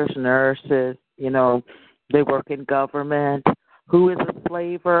 doctors, nurses, they work in government. Who is a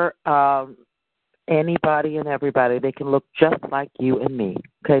slaver? Anybody and everybody. They can look just like you and me.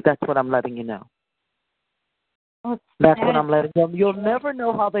 Okay, that's what I'm letting you know. That's what I'm letting you know. You'll never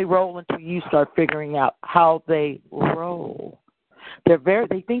know how they roll until you start figuring out how they roll.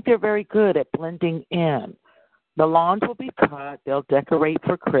 They think they're very good at blending in. The lawns will be cut. They'll decorate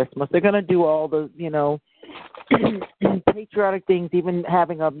for Christmas. They're going to do all the, patriotic things, even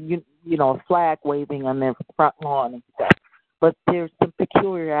having a flag waving on their front lawn and stuff. But there's some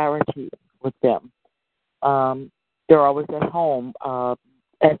peculiarities with them. They're always at home.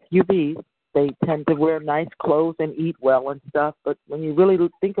 SUVs, they tend to wear nice clothes and eat well and stuff. But when you really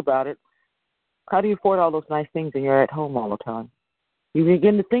think about it, how do you afford all those nice things and you're at home all the time? You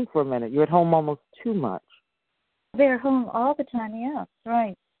begin to think for a minute. You're at home almost too much. They're home all the time, yes,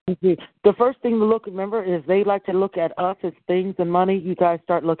 right. The first thing to remember is they like to look at us as things and money. You guys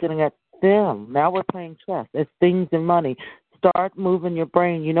start looking at them. Now we're playing chess as things and money. Start moving your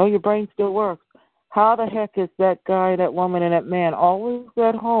brain. Your brain still works. How the heck is that guy, that woman, and that man always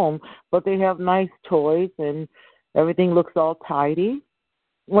at home, but they have nice toys and everything looks all tidy?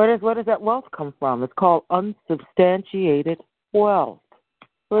 Where does that wealth come from? It's called unsubstantiated wealth.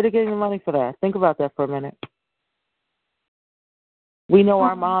 Where are they getting the money for that? Think about that for a minute. We know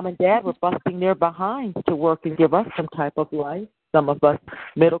our mom and dad were busting their behinds to work and give us some type of life. Some of us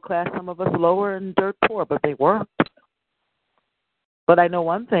middle class, some of us lower and dirt poor, but they worked. But I know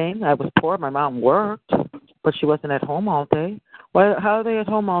one thing. I was poor. My mom worked, but she wasn't at home all day. How are they at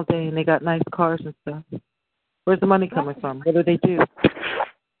home all day and they got nice cars and stuff? Where's the money coming from? What do they do?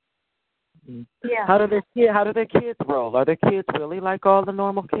 Yeah. How do their kids roll? Are their kids really like all the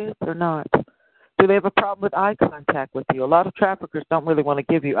normal kids or not? Do they have a problem with eye contact with you? A lot of traffickers don't really want to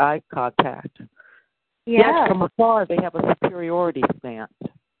give you eye contact. Yeah. Yes, from afar, they have a superiority stance.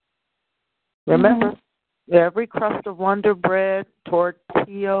 Remember, every crust of Wonder Bread,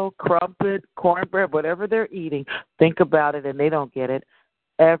 tortilla, crumpet, cornbread, whatever they're eating, think about it and they don't get it.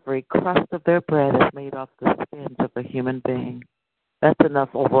 Every crust of their bread is made off the skins of a human being. That's enough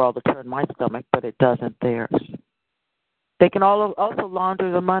overall to turn my stomach, but it doesn't theirs. They can also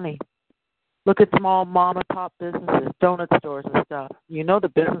launder the money. Look at small mom-and-pop businesses, donut stores and stuff.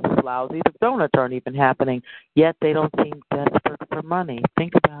 The business is lousy. The donuts aren't even happening, yet they don't seem desperate for money.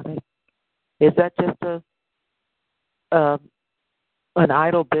 Think about it. Is that just an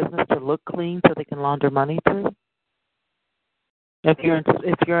idle business to look clean so they can launder money through? If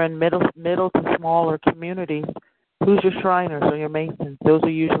you're in middle to smaller communities, who's your Shriners or your Masons? Those are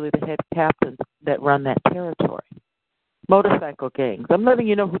usually the head captains that run that territory. Motorcycle gangs. I'm letting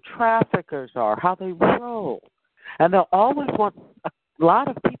you know who traffickers are, how they roll. And they'll always want a lot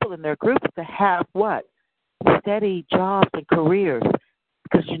of people in their groups to have what? Steady jobs and careers.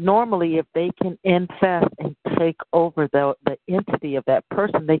 Because normally if they can infest and take over the entity of that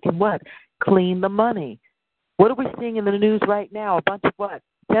person, they can what? Clean the money. What are we seeing in the news right now? A bunch of what?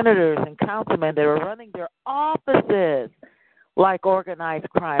 Senators and councilmen that are running their offices like organized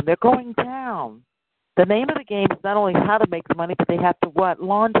crime. They're going down. The name of the game is not only how to make the money, but they have to what?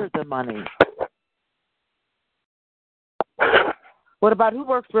 Launder the money. What about who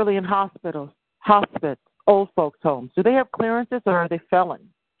works really in hospitals, hospice, old folks' homes? Do they have clearances or are they felons?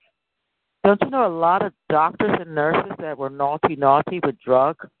 Don't you know a lot of doctors and nurses that were naughty with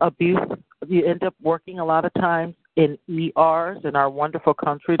drug abuse? You end up working a lot of times in ERs, and our wonderful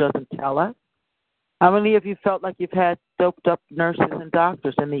country doesn't tell us. How many of you felt like you've had doped up nurses and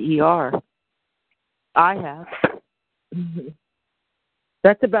doctors in the ER? I have.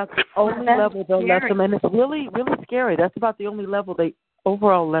 That's about the only level they'll let them in. It's really, really scary. That's about the only level they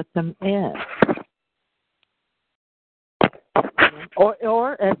overall let them in.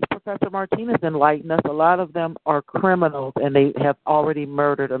 Or as Professor Martinez enlightened us, a lot of them are criminals and they have already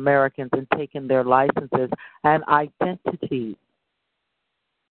murdered Americans and taken their licenses and identities.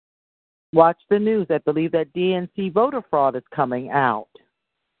 Watch the news. I believe that DNC voter fraud is coming out.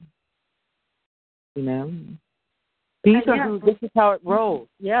 This is how it rolls.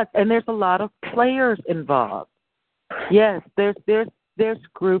 Yes, and there's a lot of players involved. Yes, there's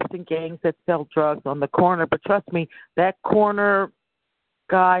groups and gangs that sell drugs on the corner, but trust me, that corner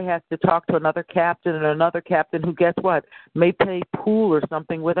guy has to talk to another captain and another captain who, guess what, may play pool or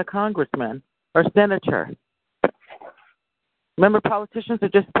something with a congressman or senator. Remember, politicians are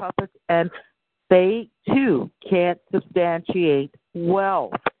just puppets, and they too can't substantiate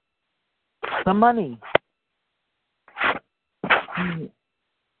wealth, the money.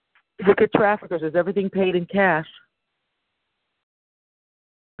 Look at traffickers. Is everything paid in cash?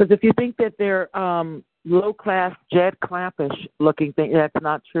 Because if you think that they're low-class, Jed Clampish looking thing, that's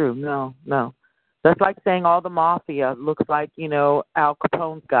not true. No. That's like saying all the mafia looks like, Al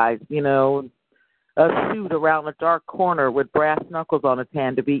Capone's guys, a suit around a dark corner with brass knuckles on his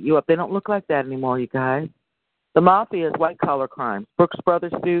hand to beat you up. They don't look like that anymore, you guys. The mafia is white-collar crimes. Brooks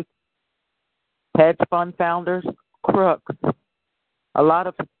Brothers suits, hedge fund founders, crooks. A lot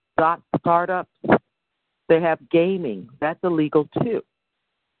of startups, they have gaming. That's illegal, too.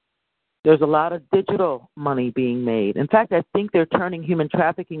 There's a lot of digital money being made. In fact, I think they're turning human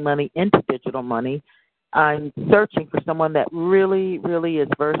trafficking money into digital money. I'm searching for someone that really, really is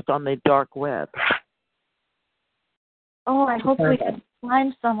versed on the dark web. Oh, I hope we can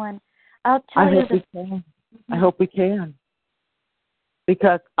find someone. I'll tell you this. I hope we can.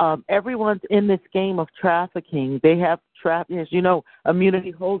 Because everyone's in this game of trafficking. They have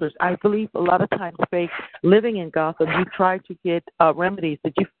immunity holders. I believe a lot of times, Faye, living in Gotham, you try to get remedies.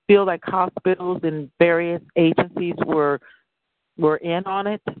 Did you feel like hospitals and various agencies were in on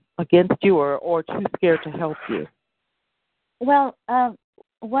it against you, or too scared to help you? Well,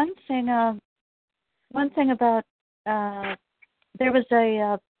 one thing about there was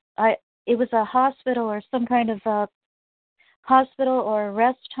it was a hospital or some kind of hospital or a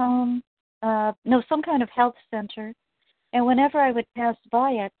rest home, some kind of health center. And whenever I would pass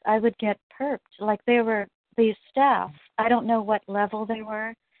by it, I would get perked. Like they were these staff. I don't know what level they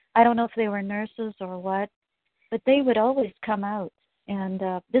were. I don't know if they were nurses or what, but they would always come out. And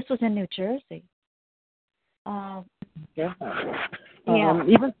this was in New Jersey. Yeah.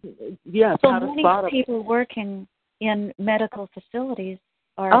 So many people working in medical facilities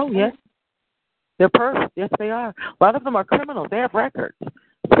are. Oh, yes. They're perfect. Yes, they are. A lot of them are criminals. They have records,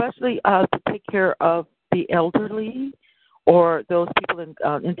 especially to take care of the elderly or those people in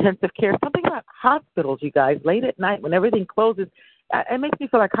intensive care. Something about hospitals, you guys, late at night when everything closes, it makes me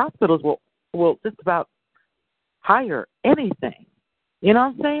feel like hospitals will just about hire anything. You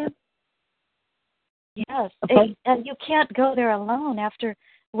know what I'm saying? Yes. And you can't go there alone after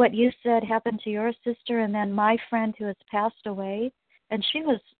what you said happened to your sister and then my friend who has passed away. And she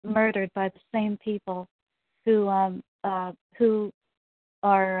was murdered by the same people who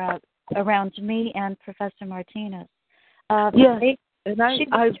are around me and Professor Martinez. Yes, she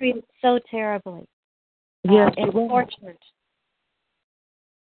was treated so terribly. Yes, and tortured.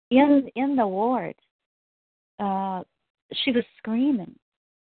 In the ward, she was screaming.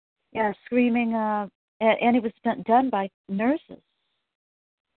 Yeah, screaming, and it was done by nurses.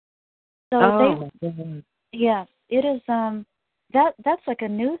 So yes, it is. That's like a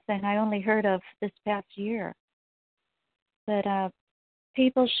new thing I only heard of this past year. That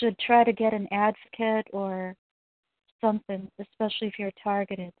people should try to get an advocate or something, especially if you're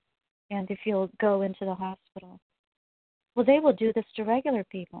targeted and if you'll go into the hospital. Well, they will do this to regular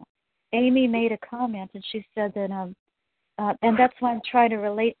people. Amy made a comment and she said that, and that's why I'm trying to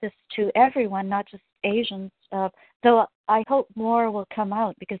relate this to everyone, not just Asians. Though I hope more will come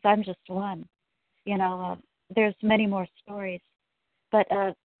out because I'm just one. There's many more stories. But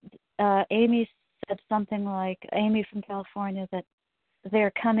Amy said something like, Amy from California, that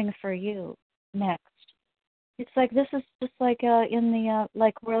they're coming for you next. It's like this is just like in the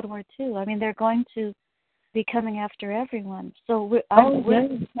like World War II. I mean, they're going to be coming after everyone. So we're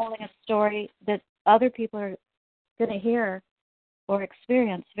telling a story that other people are going to hear or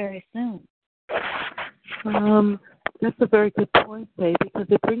experience very soon. That's a very good point, Faye, because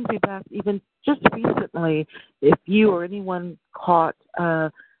it brings me back even just recently, if you or anyone caught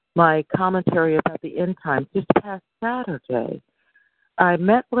my commentary about the end times just past Saturday, I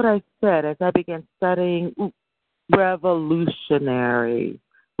meant what I said as I began studying revolutionary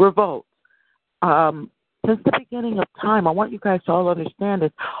revolt. Since the beginning of time, I want you guys to all understand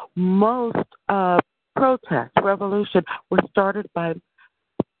this, most protests, revolution, were started by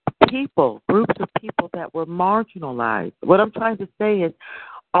groups of people that were marginalized. What I'm trying to say is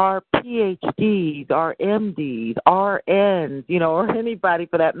our PhDs, our MDs, RNs, or anybody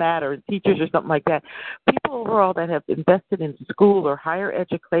for that matter, teachers or something like that, people overall that have invested in school or higher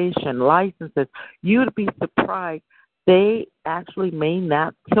education, licenses, you'd be surprised. They actually may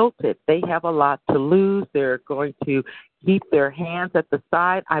not tilt it. They have a lot to lose. They're going to keep their hands at the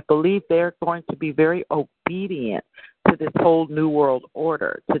side. I believe they're going to be very obedient to this whole New World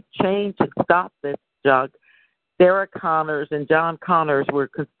Order. To change and stop this junk, Sarah Connors and John Connors were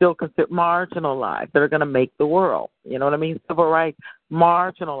still considered marginalized. That are going to make the world. You know what I mean? Civil rights,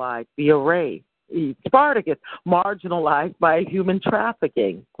 marginalized, be erased. Spartacus, marginalized by human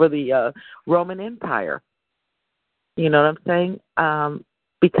trafficking for the Roman Empire. You know what I'm saying?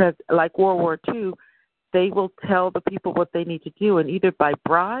 Because like World War II, they will tell the people what they need to do, and either by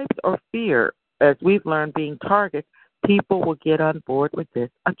bribes or fear, as we've learned being targets, people will get on board with this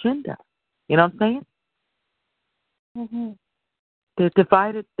agenda. You know what I'm saying? Mm-hmm. They're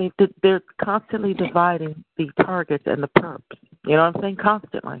divided. They're constantly dividing the targets and the perps. You know what I'm saying?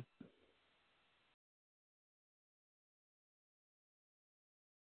 Constantly.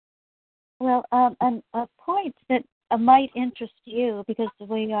 Well, and a point that might interest you, because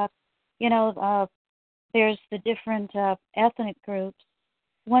we, there's the different ethnic groups.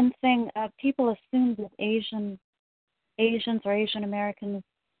 One thing, people assume that Asians or Asian Americans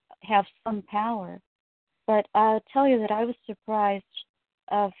have some power, but I'll tell you that I was surprised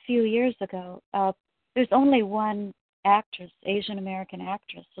a few years ago. There's only one actress, Asian American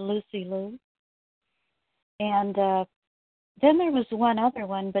actress, Lucy Liu, and then there was one other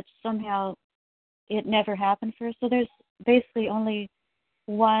one, but somehow it never happened for her. So there's basically only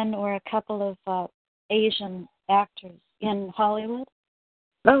one or a couple of Asian actors in Hollywood.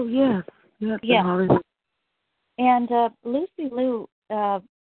 Oh, yes. Yes, yeah. In Hollywood. And Lucy Liu,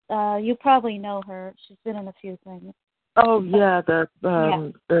 you probably know her. She's been in a few things. Oh, yeah, the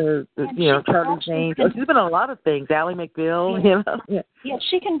Charlie Zane. She's been in a lot of things. Ally McBeal, yeah. you know. Yeah,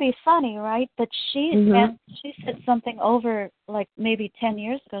 she can be funny, right? But she said something over, like, maybe 10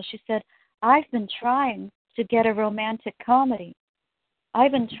 years ago. She said, I've been trying to get a romantic comedy.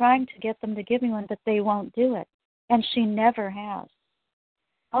 I've been trying to get them to give me one, but they won't do it. And she never has.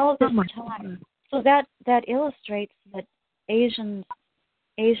 All this time. So that illustrates that Asian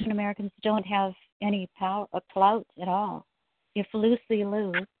Americans don't have any power, clout at all. If Lucy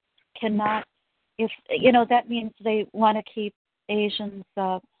Liu cannot, that means they want to keep Asians,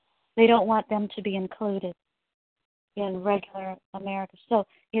 they don't want them to be included in regular America. So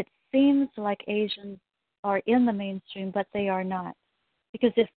it seems like Asians are in the mainstream, but they are not.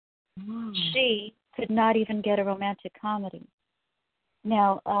 Because if she could not even get a romantic comedy.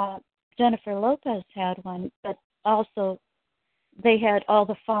 Now, Jennifer Lopez had one, but also they had all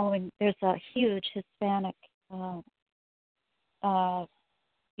the following. There's a huge Hispanic, following.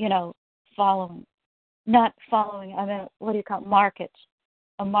 Not following, I mean, what do you call it? Market.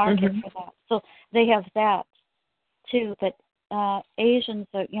 A market for that. So they have that, too. But Asians,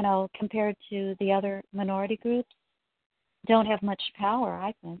 are, compared to the other minority groups, don't have much power,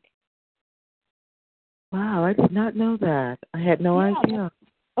 I think. Wow, I did not know that. I had no idea.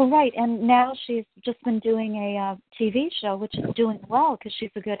 Oh, right. And now she's just been doing a TV show, which is doing well because she's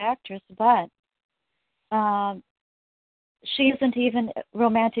a good actress, but she isn't even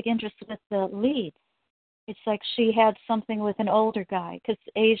romantic interest with the lead. It's like she had something with an older guy, because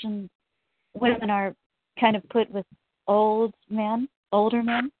Asian women are kind of put with older men, a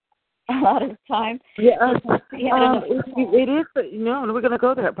lot of the time. Yeah, it is. We're going to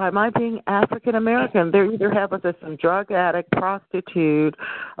go there. By my being African American, they either have us as some drug addict, prostitute,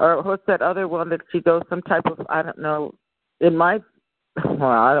 or what's that other one that she goes some type of, I don't know. I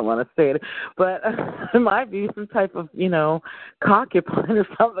don't want to say it, but in my view, some type of concubine or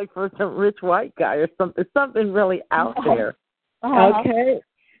something for some rich white guy or something really out there. Okay.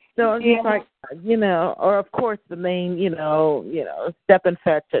 So I'm just like, or of course the main, step and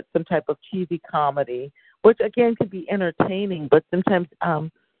fetch at some type of cheesy comedy, which again could be entertaining, but sometimes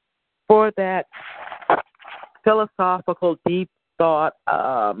for that philosophical, deep thought,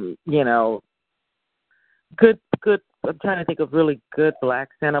 good. I'm trying to think of really good black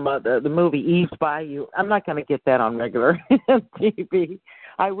cinema. The movie Eve's Bayou. I'm not going to get that on regular TV.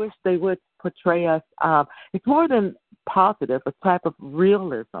 I wish they would portray us. It's more than positive, a type of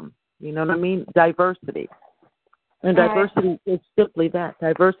realism. You know what I mean? Diversity. And diversity is simply that.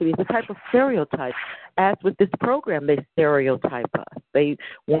 Diversity is a type of stereotype. As with this program, they stereotype us. They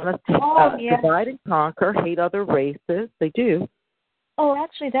want us to divide and conquer, hate other races. They do. Oh,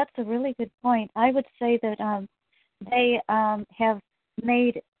 actually, that's a really good point. I would say that they have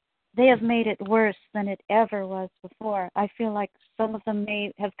made it worse than it ever was before. I feel like some of them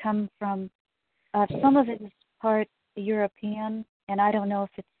may have come from, some of it is part European, and I don't know if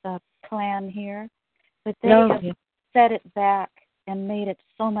it's a plan here, but they have set it back and made it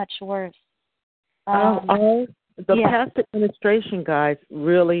so much worse. The past administration, guys,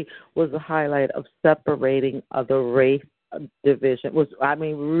 really was a highlight of separating the race division. Was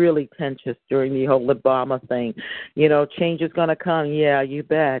really tense during the whole Obama thing. Change is going to come. Yeah, you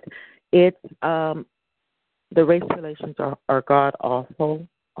bet. It's the race relations are god awful.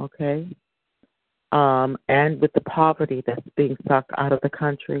 Okay, and with the poverty that's being sucked out of the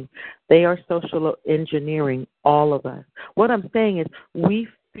country. They are social engineering all of us. What I'm saying is we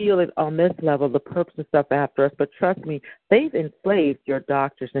feel it on this level, the purpose of stuff after us, but trust me, they've enslaved your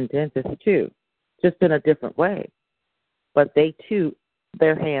doctors and dentists too, just in a different way. But they too,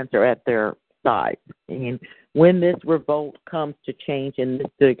 their hands are at their sides. And when this revolt comes to change and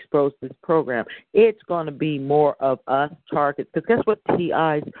to expose this program, it's going to be more of us targets. Because guess what,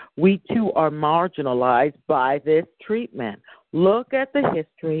 TIs? We too are marginalized by this treatment. Look at the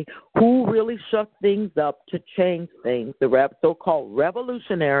history. Who really shook things up to change things? The so-called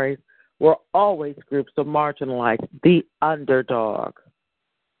revolutionaries were always groups of marginalized. The underdog.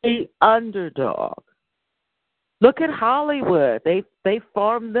 The underdog. Look at Hollywood. They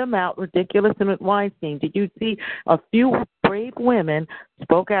farmed them out ridiculous and with Weinstein. Did you see a few brave women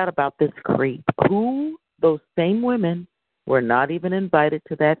spoke out about this creep? Who, those same women, were not even invited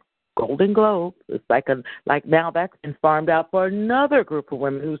to that Golden Globe. It's like now that's been farmed out for another group of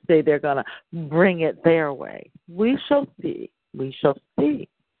women who say they're going to bring it their way. We shall see. We shall see.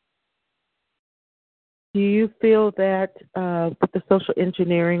 Do you feel that with the social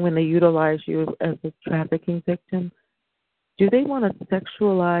engineering, when they utilize you as a trafficking victim, do they want to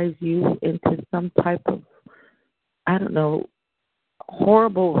sexualize you into some type of, I don't know,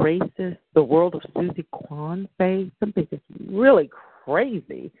 horrible racist, the world of Susie Kwan, Faye? Something just really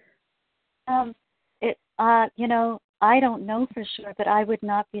crazy. I don't know for sure, but I would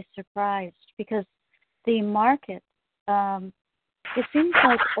not be surprised because the market, it seems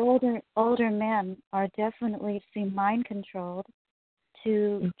like older men are definitely mind controlled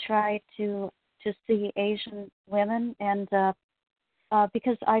to try to see Asian women, and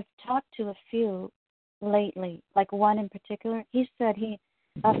because I've talked to a few lately, like one in particular, he said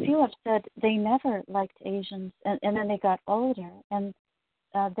a few have said they never liked Asians, and then they got older, and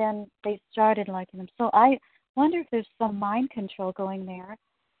then they started liking them. So I wonder if there's some mind control going there,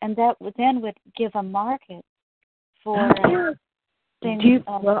 and that would give a market for things.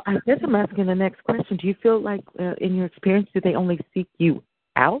 Well, I guess I'm asking the next question. Do you feel like, in your experience, do they only seek you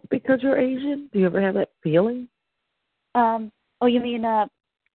out because you're Asian? Do you ever have that feeling? You mean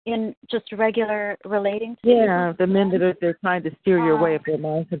in just regular relating to people? The men that they're trying to steer your way if they're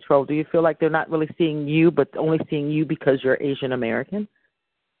mind control. Do you feel like they're not really seeing you, but only seeing you because you're Asian American?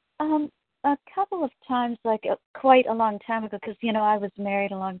 A couple of times, like quite a long time ago, because I was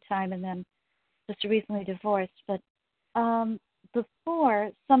married a long time and then just recently divorced. But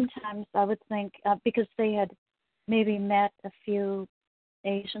before, sometimes I would think because they had maybe met a few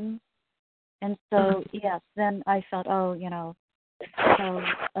Asians, and so yes, then I felt so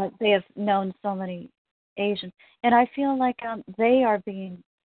they have known so many Asians, and I feel like they are being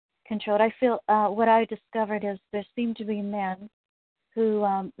controlled. I feel what I discovered is there seem to be men who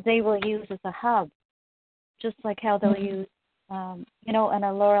they will use as a hub, just like how they'll use, in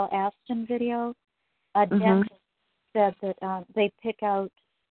a Laurel Aston video, a dentist said that they pick out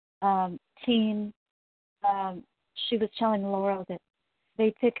teen, she was telling Laurel that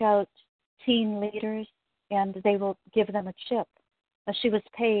they pick out teen leaders and they will give them a chip. This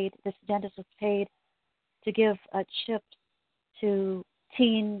dentist was paid to give a chip to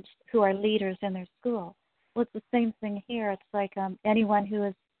teens who are leaders in their school. Well, it's the same thing here. It's like anyone who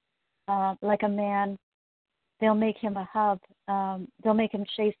is like a man, they'll make him a hub. They'll make him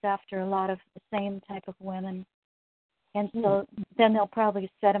chase after a lot of the same type of women. And so then they'll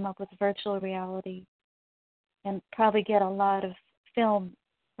probably set him up with virtual reality and probably get a lot of film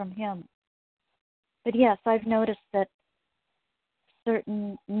from him. But yes, I've noticed that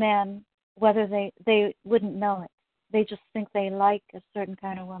certain men, whether they wouldn't know it, they just think they like a certain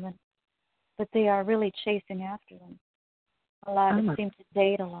kind of woman, but they are really chasing after them a lot. It seems to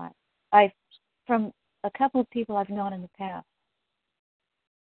date a lot. From a couple of people I've known in the past,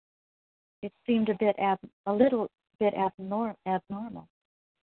 it seemed a little bit abnormal.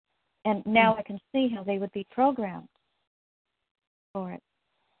 And now I can see how they would be programmed for it.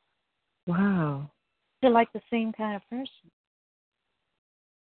 Wow. To like the same kind of person.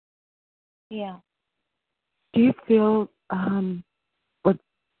 Yeah. Do you feel with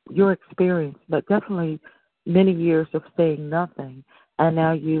your experience, but definitely many years of saying nothing, and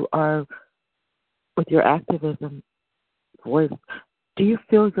now you are with your activism voice, do you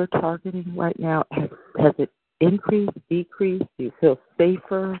feel your targeting right now, has it increased, decreased? Do you feel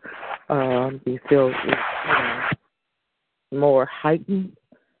safer? Do you feel more heightened?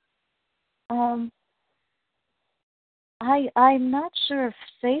 I'm not sure if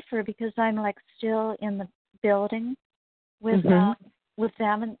safer because I'm like still in the building with them,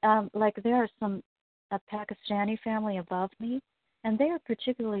 and like there are a Pakistani family above me, and they are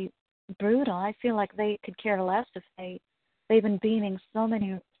particularly brutal. I feel like they could care less if they've been beaming so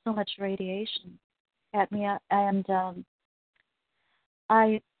much radiation at me, and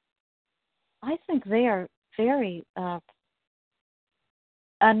I think they are very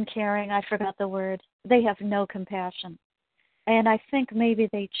uncaring. I forgot the word. They have no compassion, and I think maybe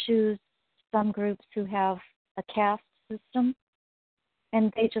they choose some groups who have a caste system,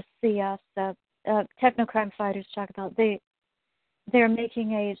 and they just see us. Technocrime fighters talk about they're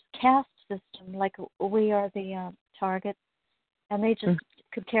making a caste system, like we are the target, and they just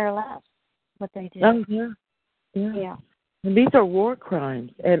could care less what they do. Oh, yeah. And these are war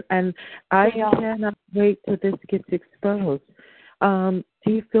crimes, and I cannot wait till this gets exposed. Do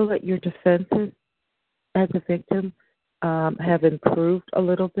you feel that your defenses as a victim have improved a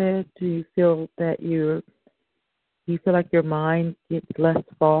little bit? Do you feel that you feel like your mind gets less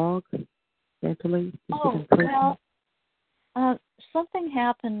fogged mentally? Something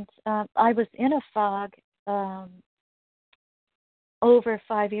happened. I was in a fog over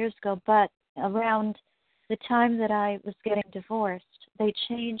 5 years ago, but around the time that I was getting divorced, they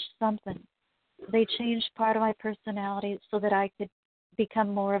changed something. They changed part of my personality so that I could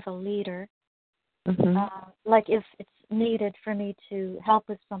become more of a leader. Like if it's needed for me to help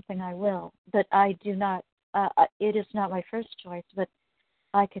with something, I will. But I do not, it is not my first choice, but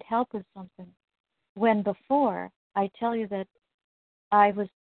I could help with something. When before, I tell you that I was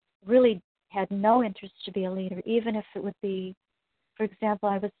really had no interest to be a leader, even if it would be, for example,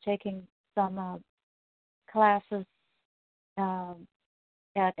 I was taking some classes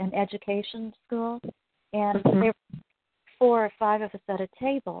at an education school, and there were 4 or 5 of us at a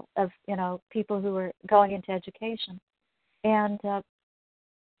table of, people who were going into education, and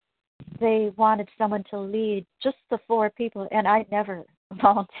they wanted someone to lead just the 4 people, and I never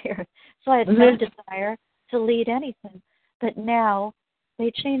volunteered, so I had no desire to lead anything. But now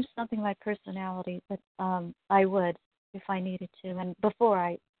they changed something in my personality that I would if I needed to, and before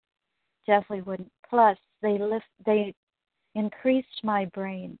I definitely wouldn't. Plus, they increased my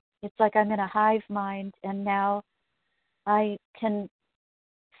brain. It's like I'm in a hive mind, and now I can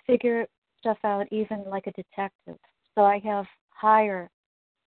figure stuff out even like a detective. So I have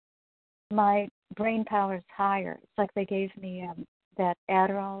my brain power is higher. It's like they gave me that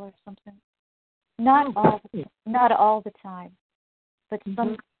Adderall or something. Not all the time, but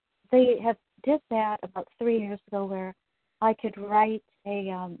they did that about 3 years ago, where I could write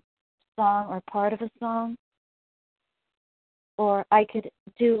a song or part of a song, or I could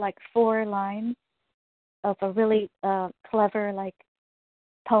do like 4 lines of a really clever like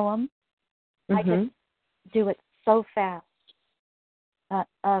poem. I could do it so fast.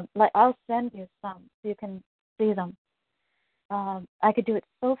 Like I'll send you some so you can see them. I could do it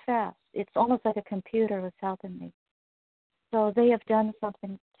so fast. It's almost like a computer was helping me. So they have done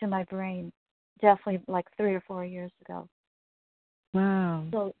something to my brain, definitely like 3 or 4 years ago. Wow.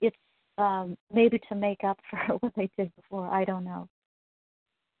 So it's maybe to make up for what they did before. I don't know.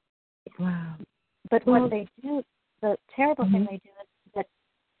 Wow. But what they do, the terrible thing they do is that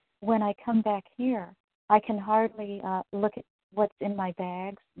when I come back here, I can hardly look at what's in my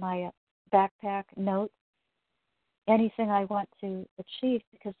bags, my backpack, notes, anything I want to achieve,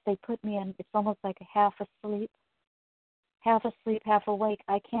 because they put me in, it's almost like a half asleep, half awake.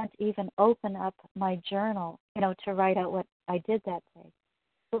 I can't even open up my journal, to write out what I did that day.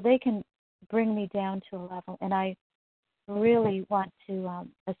 So they can bring me down to a level, and I really want to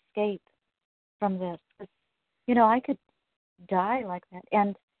escape from this. I could die like that.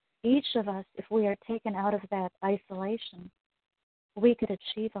 And each of us, if we are taken out of that isolation, we could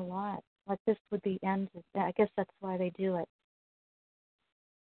achieve a lot. Like this would be ended. I guess that's why they do it.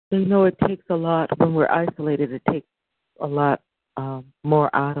 It takes a lot when we're isolated. It takes a lot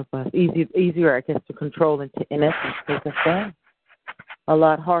more out of us. Easier, I guess, to control and to, in essence, take us down. A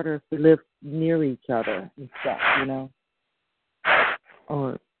lot harder if we live near each other and stuff,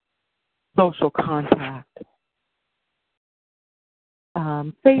 or social contact.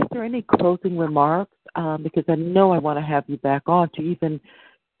 Faye, is there any closing remarks? Because I know I want to have you back on to even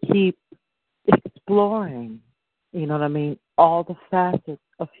keep exploring, all the facets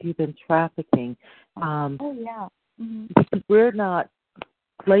of human trafficking. Because we're not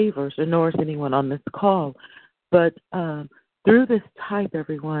slavers, nor is anyone on this call, but through this type,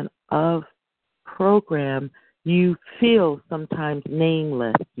 everyone, of program, you feel sometimes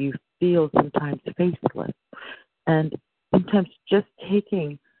nameless, you feel sometimes faceless, and sometimes just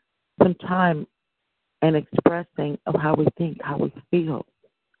taking some time and expressing of how we think, how we feel,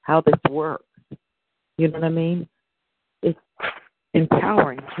 how this works. You know what I mean? It's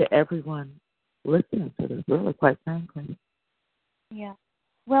empowering to everyone listening to this, really, quite frankly. Yeah.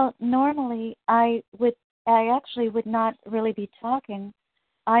 Well, normally I actually would not really be talking.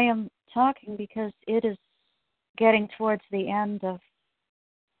 I am talking because it is getting towards the end of,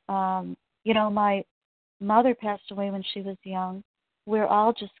 my mother passed away when she was young. We're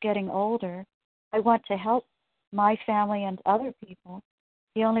all just getting older. I want to help my family and other people.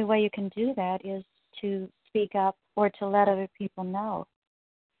 The only way you can do that is to speak up or to let other people know.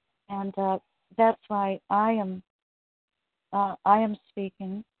 And that's why I am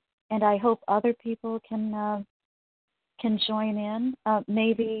speaking, and I hope other people can join in.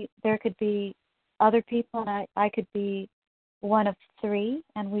 Maybe there could be other people, and I could be one of three,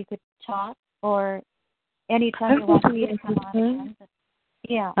 and we could talk. Or anytime you want me to come on again.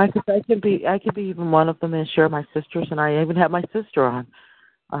 Yeah. I could be even one of them and share my sisters, and I even have my sister on.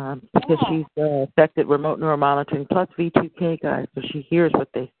 Because she's affected remote neuromonitoring plus V2K, guys, so she hears what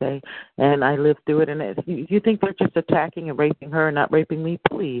they say, and I live through it. And you think they're just attacking and raping her and not raping me?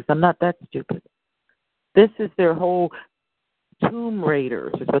 Please, I'm not that stupid. This is their whole tomb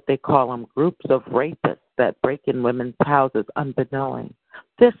raiders, is what they call them, groups of rapists that break in women's houses unbeknown.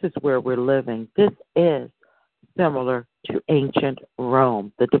 This is where we're living. This is similar to ancient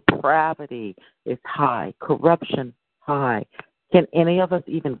Rome. The depravity is high, corruption high. Can any of us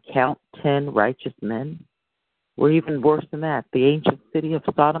even count 10 righteous men? We're even worse than that. The ancient city of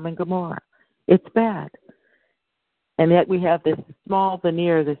Sodom and Gomorrah. It's bad. And yet we have this small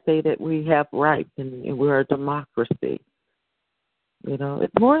veneer to say that we have rights and we're a democracy. You know,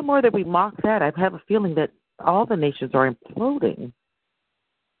 it's more and more that we mock that. I have a feeling that all the nations are imploding.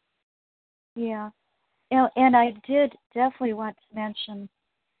 Yeah. And I did definitely want to mention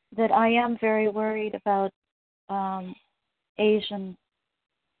that I am very worried about Asian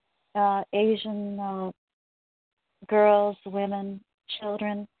girls, women,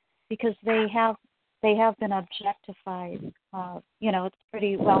 children, because they have been objectified. It's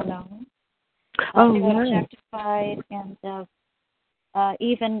pretty well known. They're objectified, and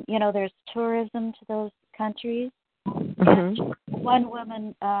even there's tourism to those countries. Mm-hmm.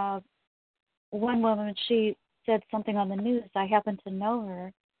 And one woman, she said something on the news. I happen to know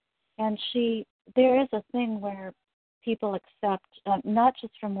her, and there is a thing where people accept, not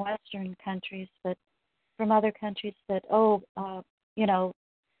just from Western countries, but from other countries that,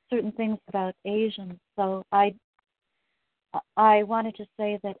 certain things about Asians. So I wanted to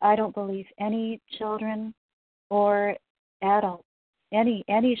say that I don't believe any children or adults, any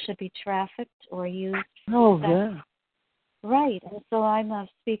should be trafficked or used. Oh, yeah. Right. And so I'm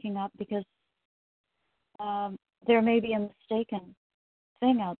speaking up because there may be a mistaken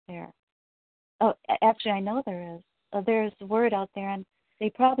thing out there. Oh, actually, I know there is. There's word out there, and they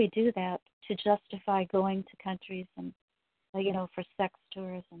probably do that to justify going to countries and, for sex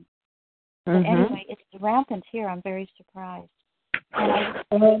tourism. But anyway, it's rampant here. I'm very surprised.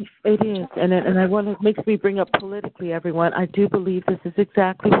 It is, and I want to makes me bring up politically, everyone. I do believe this is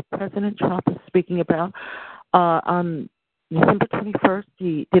exactly what President Trump is speaking about. On December 21st,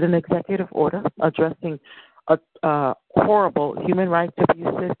 he did an executive order addressing horrible human rights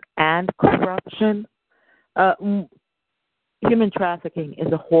abuses and corruption. Human trafficking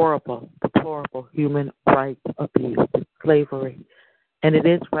is a horrible, deplorable human rights abuse. It's slavery, and it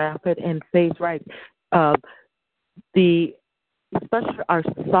is rapid. And Faye's right. Especially our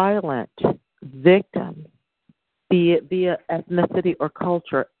silent victims, be it via ethnicity or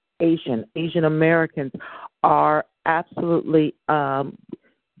culture, Asian Americans are absolutely,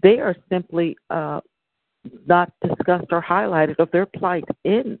 they are simply not discussed or highlighted of their plight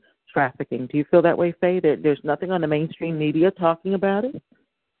in trafficking. Do you feel that way, Faye? That there's nothing on the mainstream media talking about it?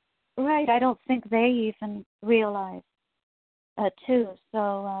 Right. I don't think they even realize, too.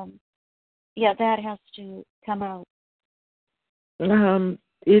 So, that has to come out. And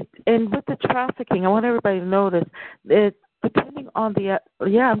with the trafficking, I want everybody to notice that depending on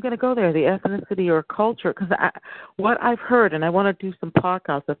I'm going to go there, the ethnicity or culture, because what I've heard, and I want to do some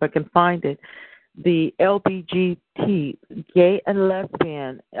podcasts if I can find it, the LGBT, gay and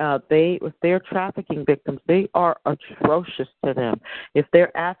lesbian, if they're trafficking victims, they are atrocious to them. If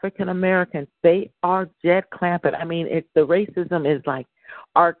they're African Americans, they are dead clamping. I mean, the racism is like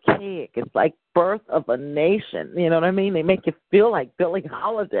archaic. It's like birth of a nation. You know what I mean? They make you feel like Billie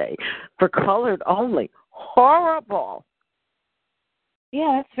Holiday for colored only. Horrible.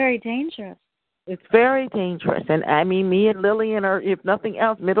 Yeah, it's very dangerous. It's very dangerous. And I mean, me and Lillian are, if nothing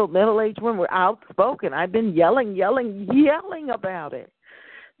else, middle-aged women, we're outspoken. I've been yelling about it.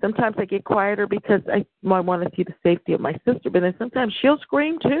 Sometimes I get quieter because I want to see the safety of my sister, but then sometimes she'll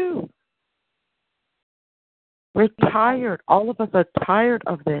scream too. We're tired. All of us are tired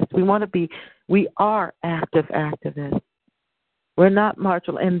of this. We are active activists. We're not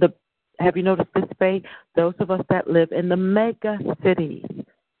marginal. Have you noticed this, Faye? Those of us that live in the mega cities,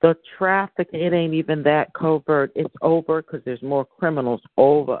 the traffic, it ain't even that covert. It's over because there's more criminals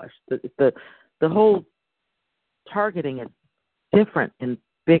over us. The whole targeting is different in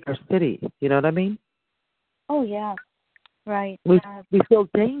bigger cities. You know what I mean? Oh, yeah. Right. We feel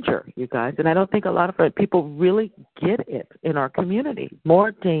danger, you guys, and I don't think a lot of people really get it in our community. More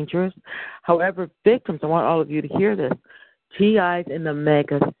dangerous. However, victims, I want all of you to hear this, TIs in the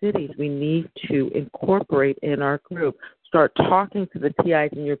mega cities, we need to incorporate in our group. Start talking to the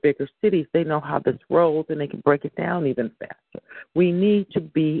TIs in your bigger cities. They know how this rolls, and they can break it down even faster. We need to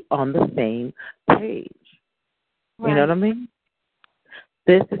be on the same page. Right. You know what I mean?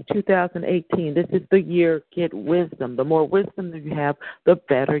 This is 2018. This is the year, get wisdom. The more wisdom that you have, the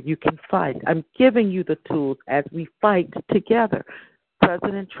better you can fight. I'm giving you the tools as we fight together.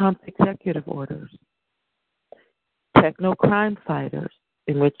 President Trump's executive orders, techno-crime fighters,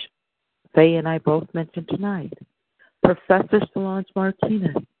 in which Faye and I both mentioned tonight, Professor Solange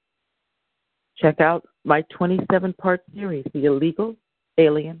Martinez. Check out my 27-part series, The Illegal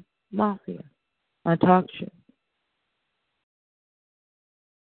Alien Mafia, on TalkShoe.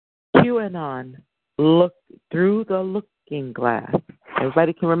 QAnon, look through the looking glass.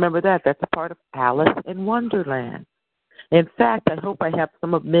 Everybody can remember that. That's a part of Alice in Wonderland. In fact, I hope I have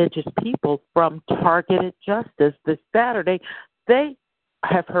some of Midge's people from Targeted Justice this Saturday. They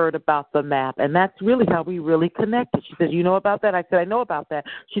have heard about the map, and that's really how we really connected. She said, you know about that? I said, I know about that.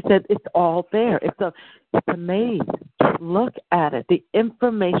 She said, it's all there. It's amazing. Just look at it. The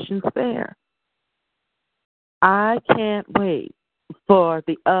information's there. I can't wait for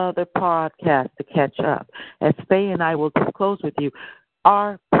the other podcast to catch up. As Faye and I will disclose with you,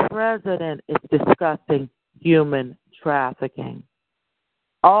 our president is discussing human trafficking.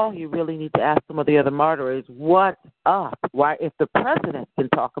 All you really need to ask some of the other moderators, what's up? Why, if the president can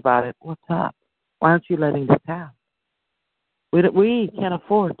talk about it, what's up? Why aren't you letting this happen? We can't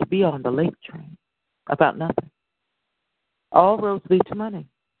afford to be on the late train about nothing. All roads lead to money.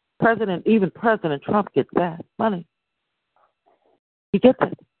 Even President Trump gets that money. He gets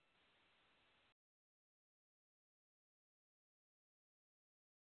it.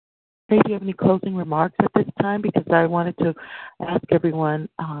 Hey, do you have any closing remarks at this time? Because I wanted to ask everyone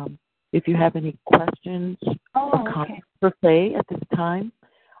if you have any questions or comments for Faye at this time.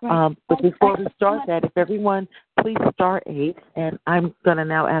 Right. But before we start that, if everyone please star 8, and I'm going to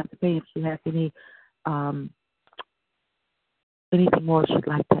now ask Faye if she has any anything more she'd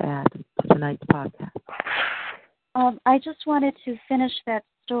like to add to tonight's podcast. I just wanted to finish that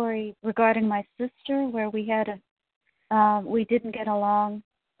story regarding my sister, where we had we didn't get along.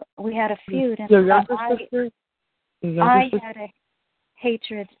 We had a feud, and your younger sister? I had a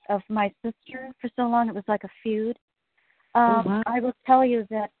hatred of my sister for so long. It was like a feud. I will tell you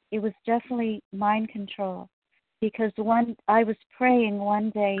that it was definitely mind control, because I was praying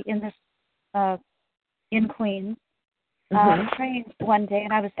one day in this in Queens. Praying one day,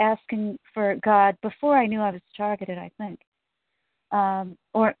 and I was asking for God before I knew I was targeted, I think.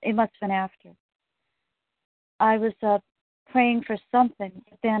 Or it must have been after. I was praying for something,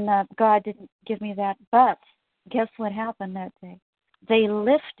 but then God didn't give me that. But guess what happened that day? They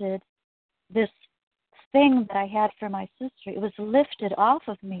lifted this thing that I had for my sister. It was lifted off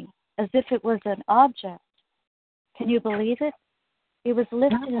of me as if it was an object. Can you believe it? It was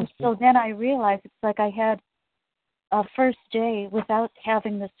lifted, and so then I realized it's like I had a first day without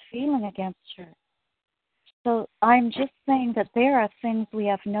having this feeling against her. So I'm just saying that there are things we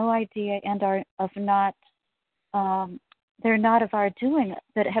have no idea and are of not, they're not of our doing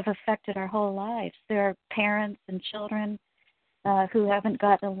that have affected our whole lives. There are parents and children who haven't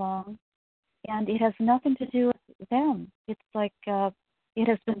gotten along, and it has nothing to do with them. It's like it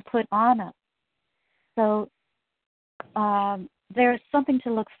has been put on us. So there's something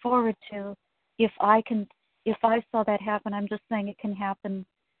to look forward to. If I saw that happen, I'm just saying it can happen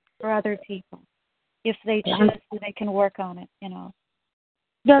for other people. If they choose, they can work on it, you know.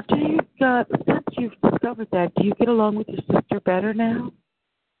 Now, since you've discovered that, do you get along with your sister better now?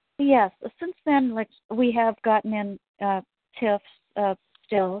 Yes. Since then, like, we have gotten in tiffs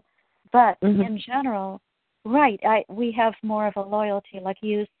still, but in general, right, we have more of a loyalty. Like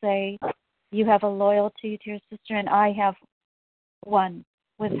you say, you have a loyalty to your sister, and I have one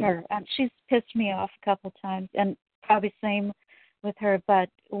with her. She's pissed me off a couple times, and probably same with her, but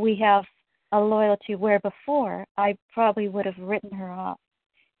we have a loyalty where before I probably would have written her off.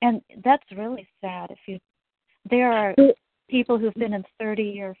 And that's really sad. There are people who've been in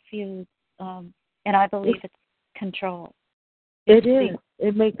 30-year feuds, and I believe it's control. It is. They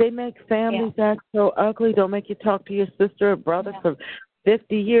make families act so ugly. Don't make you talk to your sister or brother for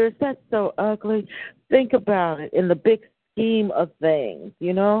 50 years. That's so ugly. Think about it in the big scheme of things,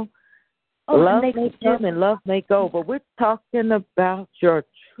 you know. Love may come and love may go, but we're talking about your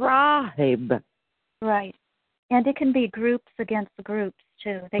tribe. Right. And it can be groups against groups,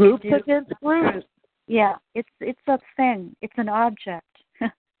 too. Groups against groups. Yeah, it's a thing. It's an object.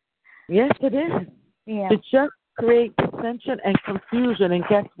 Yes, it is. Yeah. To just create dissension and confusion, and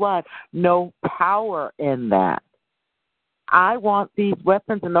guess what? No power in that. I want these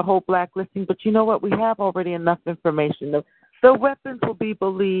weapons and the whole blacklisting, but you know what? We have already enough information. The weapons will be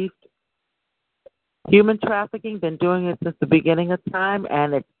believed. Human trafficking, been doing it since the beginning of time,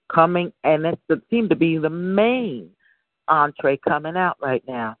 and it's coming, and it seems to be the main entree coming out right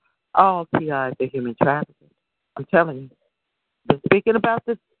now. All TIs are human trafficking. I'm telling you. Been speaking about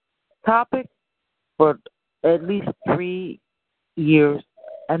this topic for at least 3 years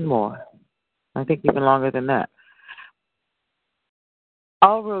and more. I think even longer than that.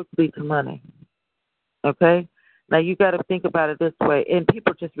 All roads lead to money. Okay? Now, you got to think about it this way, and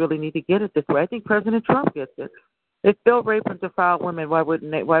people just really need to get it this way. I think President Trump gets it. If they'll rape and defile women, why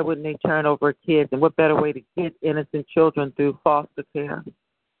wouldn't they turn over kids? And what better way to get innocent children through foster care,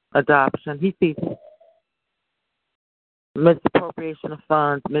 adoption? He sees it. Misappropriation of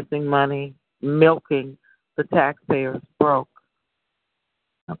funds, missing money, milking the taxpayers broke.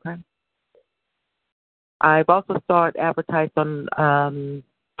 Okay. I've also saw it advertised on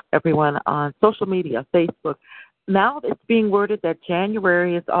everyone on social media, Facebook. Now it's being worded that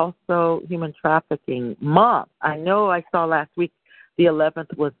January is also Human Trafficking Month. I know I saw last week the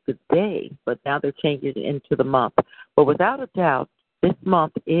 11th was the day, but now they're changing it into the month. But without a doubt, this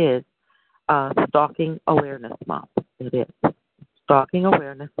month is Stalking Awareness Month. It is Stalking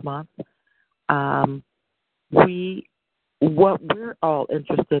Awareness Month. What we're all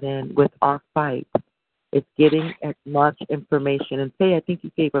interested in with our fight is getting as much information. And Faye, I think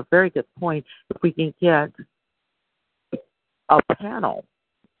you gave a very good point. If we can get a panel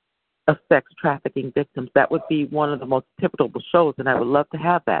of sex trafficking victims, that would be one of the most pivotal shows, and I would love to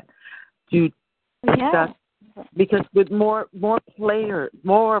have that. Because with more players,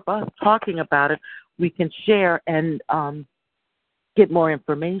 more of us talking about it, we can share and get more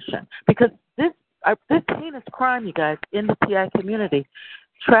information. Because this heinous crime, you guys, in the PI community,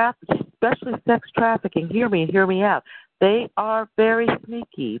 especially sex trafficking, hear me out. They are very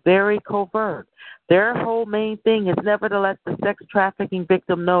sneaky, very covert. Their whole main thing is never to let the sex trafficking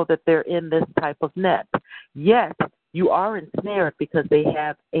victim know that they're in this type of net. Yet, you are ensnared because they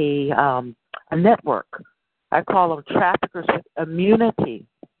have a network. I call them traffickers with immunity.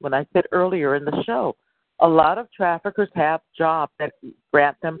 When I said earlier in the show, a lot of traffickers have jobs that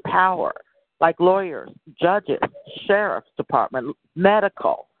grant them power, like lawyers, judges, sheriff's department,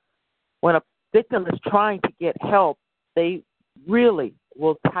 medical. When a victim is trying to get help, they really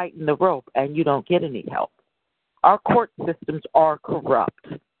will tighten the rope and you don't get any help. Our court systems are corrupt.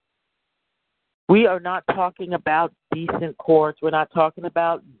 We are not talking about decent courts. We're not talking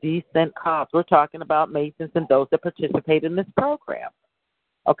about decent cops. We're talking about Masons and those that participate in this program.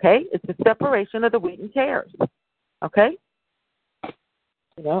 Okay? It's the separation of the wheat and tares. Okay?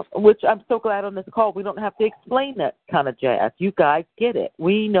 You know, which I'm so glad on this call we don't have to explain that kind of jazz. You guys get it.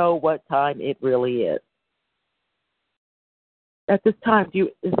 We know what time it really is. At this time,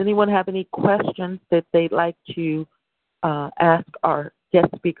 does anyone have any questions that they'd like to ask our guest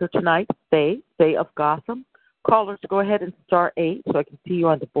speaker tonight, Faye of Gotham? Callers, go ahead and star 8 so I can see you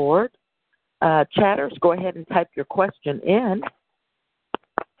on the board. Chatters, go ahead and type your question in.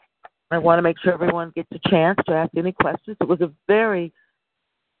 I want to make sure everyone gets a chance to ask any questions. It was a very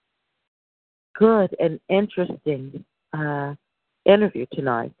good and interesting interview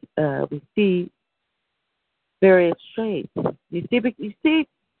tonight. We see various shades. You see,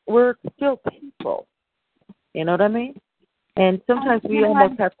 we're still people. You know what I mean? And sometimes we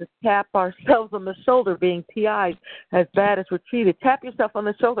almost have to tap ourselves on the shoulder, being TIs as bad as we're treated. Tap yourself on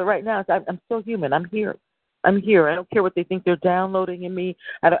the shoulder right now. I'm still human. I'm here. I don't care what they think they're downloading in me.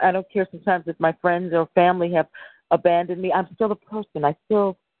 I don't care sometimes if my friends or family have abandoned me. I'm still a person. I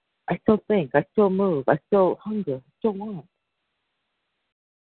still think. I still move. I still hunger. I still want.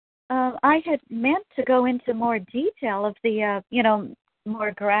 I had meant to go into more detail of the,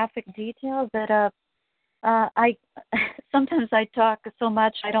 more graphic detail, but I sometimes I talk so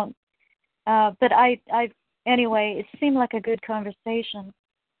much I don't. But anyway, it seemed like a good conversation.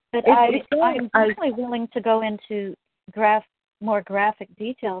 But I'm really willing to go into more graphic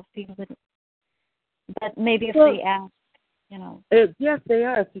details, but maybe if they ask, Yes, they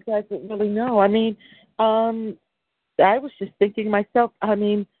are. If you guys don't really know, I mean, I was just thinking myself, I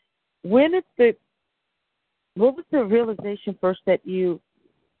mean, when is the what was the realization first that you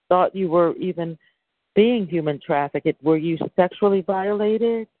thought you were even being human trafficked? Were you sexually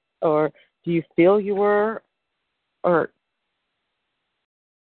violated, or do you feel you were, or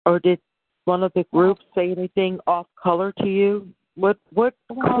did one of the groups say anything off color to you? What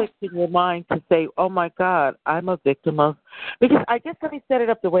clicked in your mind to say, "Oh my God, I'm a victim of"? Because I guess let me set it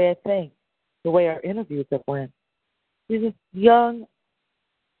up the way I think, the way our interviews have went. You're this young,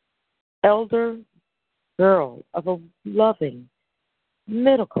 elder girl of a loving,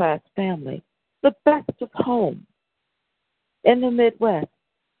 middle-class family, the best of home in the Midwest,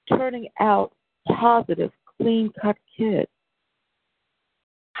 turning out positive, clean-cut kids.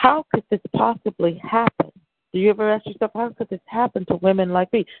 How could this possibly happen? Do you ever ask yourself, how could this happen to women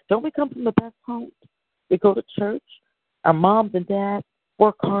like me? Don't we come from the best homes? We go to church. Our moms and dads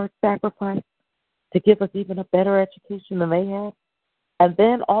work hard, sacrifice to give us even a better education than they had. And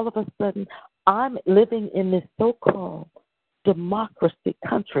then all of a sudden, I'm living in this so-called democracy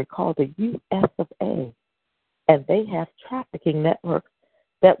country called the U.S. of A. And they have trafficking networks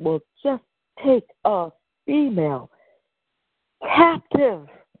that will just take a female captive.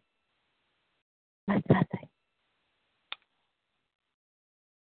 That's nothing.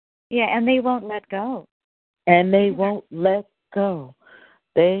 Yeah, and they won't let go. And they won't let go.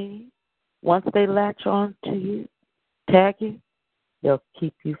 Once they latch on to you, tag you, they'll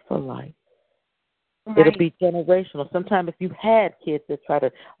keep you for life. Right. It'll be generational. Sometimes if you've had kids that try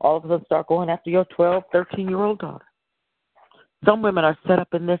to all of a sudden start going after your 12, 13-year-old daughter. Some women are set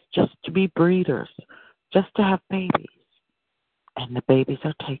up in this just to be breeders, just to have babies. And the babies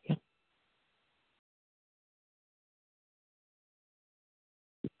are taken.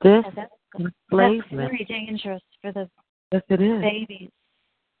 This enslavement. That's very dangerous for the yes, it is. babies.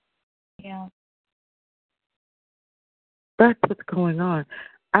 Yeah. That's what's going on.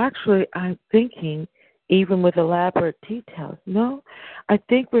 Actually, I'm thinking, even with elaborate details, no, I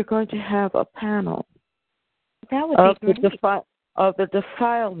think we're going to have a panel that would be great. Of the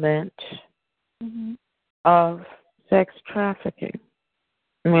defilement of sex trafficking.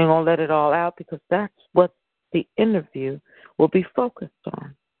 And we're going to let it all out because that's what the interview will be focused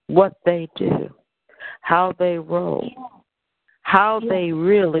on, what they do, how they roll, how they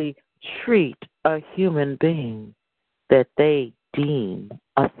really treat a human being that they deem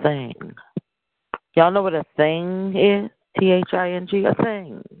a thing. Y'all know what a thing is? Thing, a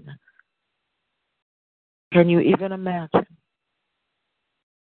thing. Can you even imagine?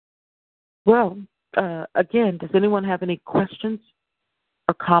 Well, again, does anyone have any questions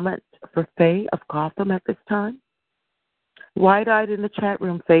or comments for Faye of Gotham at this time? Wide-eyed in the chat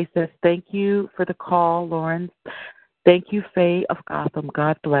room, Faye says, thank you for the call, Lauren. Thank you, Faye of Gotham.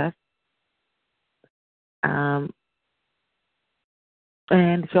 God bless.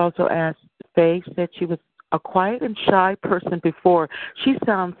 And she also asked, Faye said she was a quiet and shy person before. She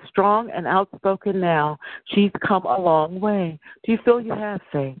sounds strong and outspoken now. She's come a long way. Do you feel you have,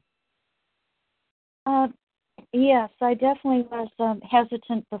 Faye? Yes, I definitely was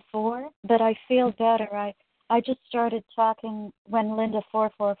hesitant before, but I feel better. I just started talking when Linda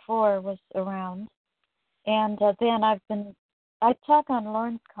 444 was around, and then I talk on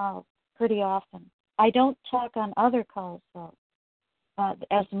Lauren's calls pretty often. I don't talk on other calls though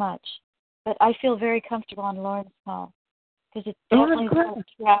as much, but I feel very comfortable on Lauren's call because it's definitely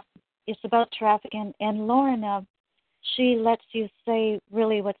about trafficking, and Lauren, she lets you say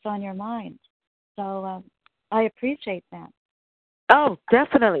really what's on your mind. So I appreciate that. Oh,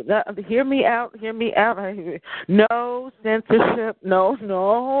 definitely. Hear me out. No censorship. No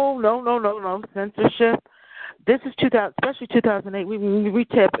censorship. This is 2000, especially 2008. We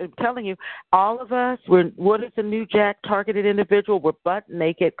kept telling you, all of us, what is a New Jack targeted individual? We're butt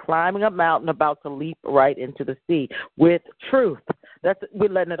naked, climbing a mountain, about to leap right into the sea with truth. We're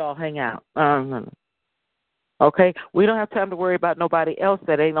letting it all hang out. Okay, we don't have time to worry about nobody else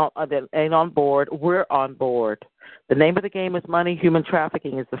that ain't on board. We're on board. The name of the game is money. Human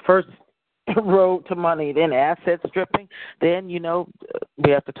trafficking is the first road to money. Then asset stripping. Then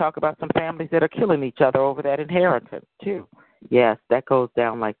we have to talk about some families that are killing each other over that inheritance too. Yes, that goes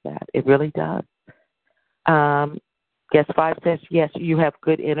down like that. It really does. Guest 5 says yes. You have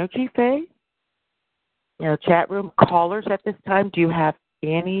good energy, Faye. Chat room callers at this time. Do you have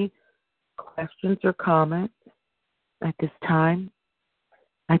any questions or comments at this time?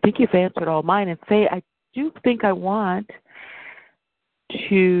 I think you've answered all mine. And Faye, I do think I want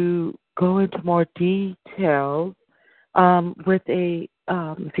to go into more details with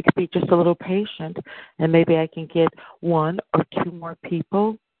if you could be just a little patient, and maybe I can get one or two more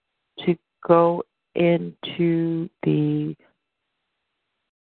people to go into the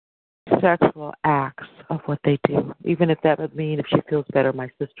sexual acts of what they do, even if that would mean if she feels better, my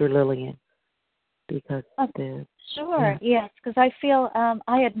sister Lillian, because sure, yes, because I feel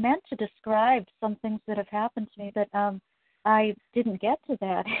I had meant to describe some things that have happened to me, but I didn't get to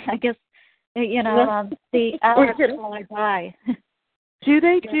that. I guess the hours fly by. Do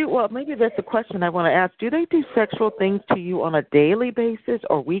they do, well, maybe that's a question I want to ask. Do they do sexual things to you on a daily basis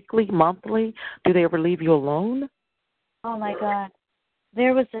or weekly, monthly? Do they ever leave you alone? Oh, my God.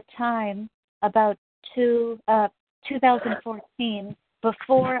 There was a time about 2014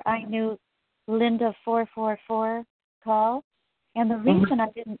 before I knew Linda 444 call, and the reason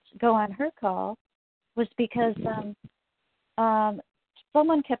I didn't go on her call was because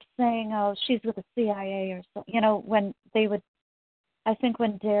someone kept saying, oh, she's with the CIA or so, when they would, I think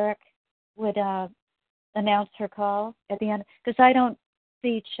when Derek would announce her call at the end, because I don't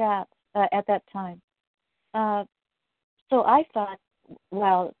see chats at that time. So I thought,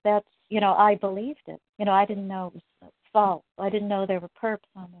 well, that's, I believed it. I didn't know it was false. I didn't know there were perps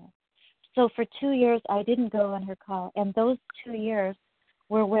on there. So for 2 years, I didn't go on her call. And those 2 years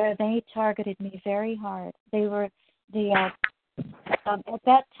were where they targeted me very hard. They were at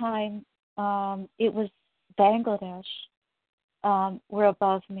that time, it was Bangladesh were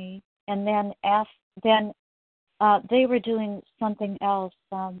above me. And then they were doing something else.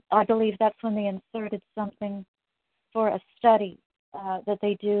 I believe that's when they inserted something for a study that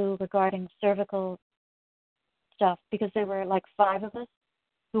they do regarding cervical stuff, because there were like 5 of us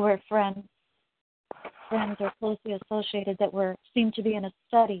who were friends or closely associated that seemed to be in a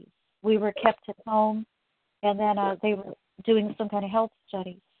study. We were kept at home, and then they were doing some kind of health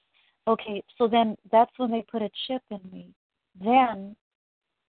study. Okay, so then that's when they put a chip in me. Then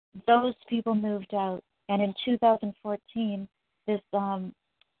those people moved out, and in 2014, this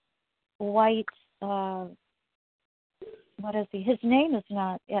white, what is he? His name is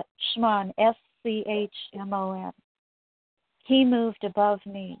not Schmon, Schmon. He moved above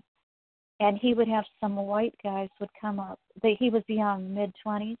me, and he would have some white guys would come up. He was young,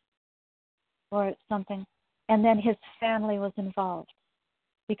 mid-20s or something, and then his family was involved,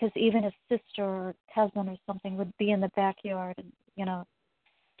 because even his sister or cousin or something would be in the backyard and,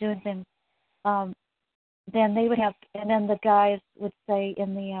 doing things. Then they would have, and then the guys would say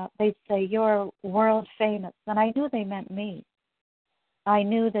they'd say, you're world famous. And I knew they meant me. I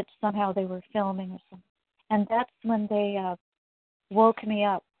knew that somehow they were filming or something. And that's when they woke me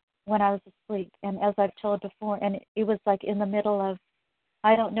up when I was asleep. And as I've told before, and it was like in the middle of,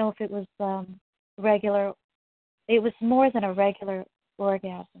 I don't know if it was regular, it was more than a regular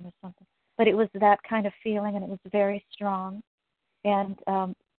orgasm or something. But it was that kind of feeling, and it was very strong. And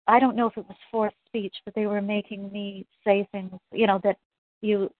I don't know if it was forced speech, but they were making me say things, that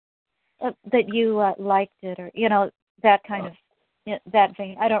you liked it, or that kind of that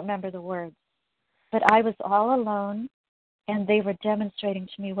vein. I don't remember the words, but I was all alone, and they were demonstrating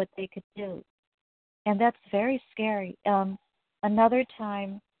to me what they could do, and that's very scary. Another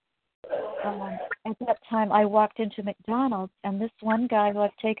time, at that time, I walked into McDonald's, and this one guy who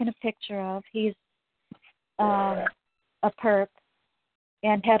I've taken a picture of, he's a perp,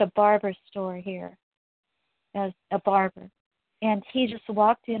 and had a barber store here as a barber. And he just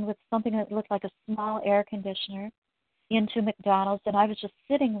walked in with something that looked like a small air conditioner into McDonald's, and I was just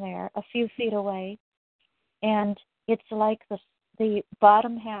sitting there a few feet away, and it's like the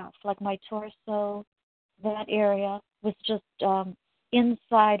bottom half, like my torso, that area was just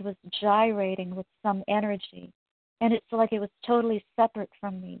inside was gyrating with some energy, and it's like it was totally separate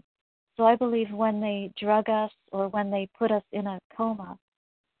from me. So I believe when they drug us or when they put us in a coma,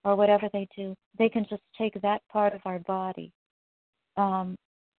 or whatever they do, they can just take that part of our body,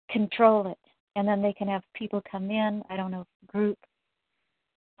 control it, and then they can have people come in, I don't know, group,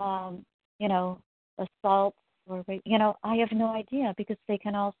 assault, or, I have no idea, because they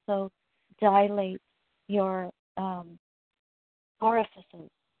can also dilate your orifices.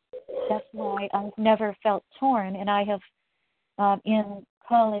 That's why I've never felt torn, and I have, in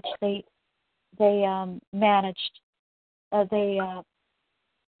college, they managed,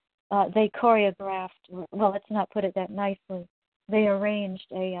 they choreographed, well, let's not put it that nicely, they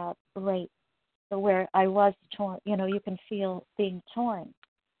arranged a rape where I was torn. You can feel being torn.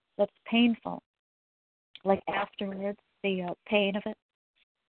 That's painful. Like afterwards, the pain of it.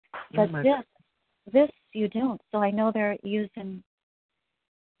 But this you don't. So I know they're using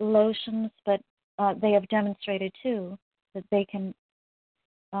lotions, but they have demonstrated too that they can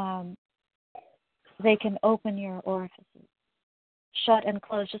open your orifices, shut and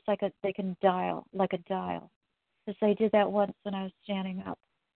close, just like they can dial, like a dial. Because they did that once when I was standing up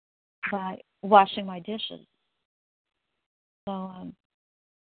by washing my dishes. So,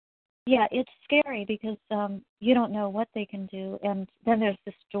 yeah, it's scary because you don't know what they can do. And then there's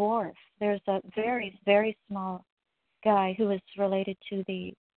this dwarf. There's a very, very small guy who is related to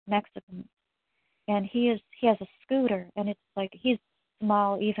the Mexicans. And he has a scooter, and it's like he's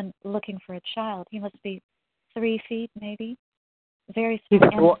small, even looking for a child. He must be 3 feet, maybe. Very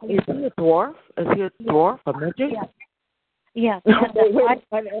small. Is he a dwarf? Is he a dwarf? A midget? Yes. Yes.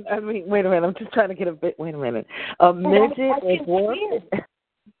 Wait a minute. I'm just trying to get a bit. Wait a minute. A midget, a dwarf?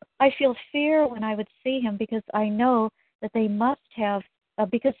 I feel fear when I would see him because I know that they must have,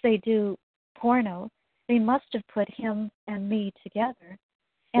 because they do porno, they must have put him and me together.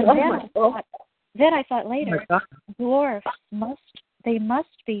 And then I thought later, dwarfs must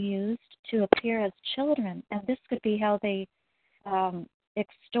be used to appear as children, and this could be how they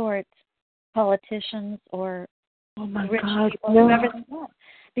extort politicians or rich people, whoever they want.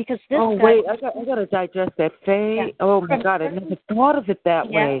 Because this wait, I got to digest that. Faye, yeah. Oh my God, I never thought of it that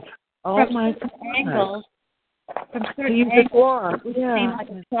way. Oh my God. Angles, from certain angles, it seemed like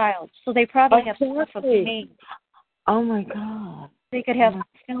a child. So they probably have stuff of me. Oh my God. They could have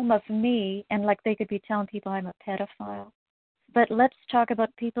film of me, and like they could be telling people I'm a pedophile. But let's talk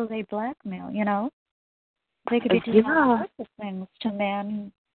about people they blackmail. You know, they could be doing all sorts of things to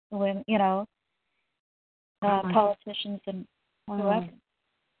men, women. You know, politicians and whoever.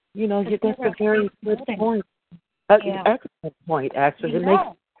 You know, that's a very good point. Excellent point, actually. It makes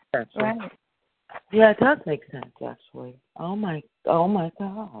sense. Right. Yeah, it does make sense, actually. Oh my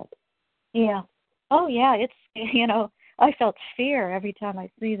God. Yeah. Oh yeah, it's, you know, I felt fear every time I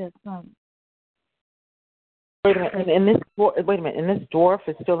see this. Wait a minute. And this dwarf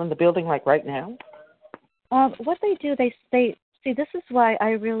is still in the building, like right now? What they do, they see. This is why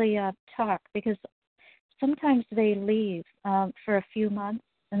I really talk, because sometimes they leave for a few months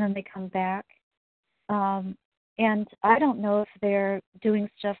and then they come back. And I don't know if they're doing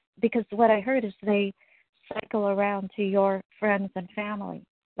stuff, because what I heard is they cycle around to your friends and family,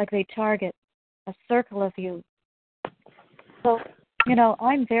 like they target a circle of you. So, you know,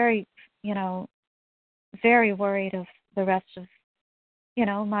 I'm very, you know, very worried of the rest of, you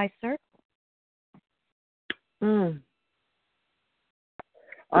know, my circle.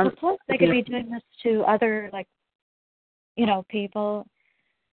 Plus, they could be doing this to other, like, you know, people,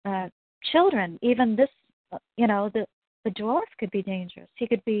 children. Even this, you know, the dwarf could be dangerous. He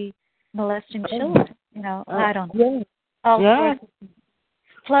could be molesting children. You know, I don't know. Yeah.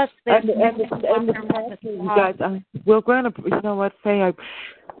 Plus, there's you guys. Well, Grandma, you know what, Faye?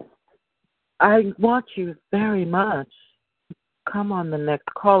 I want you very much. Come on the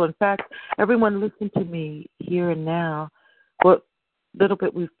next call. In fact, everyone listen to me here and now. What little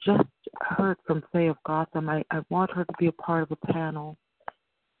bit we've just heard from Faye of Gotham, I want her to be a part of a panel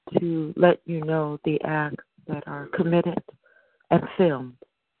to let you know the acts that are committed and filmed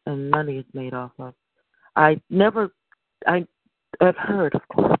and money is made off of. I've heard, of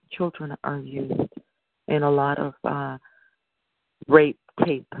course, children are used in a lot of rape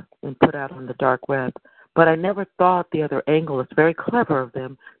tape and put out on the dark web. But I never thought the other angle. It's very clever of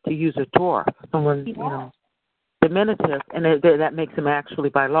them to use a dwarf, someone, you know, diminutive, and that makes him actually,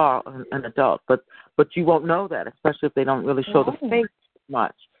 by law, an adult. But you won't know that, especially if they don't really show the face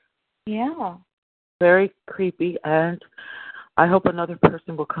much. Yeah. Very creepy, and I hope another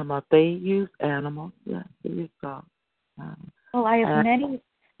person will come up. They use animals. Yes, they use dogs. Well, I have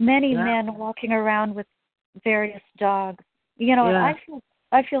many men walking around with various dogs. You know, and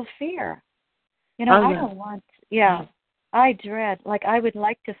I feel fear. You know, I don't want. Yeah, I dread. Like, I would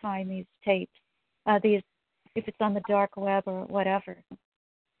like to find these tapes. These, if it's on the dark web or whatever,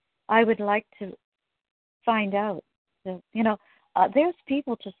 I would like to find out. You know, there's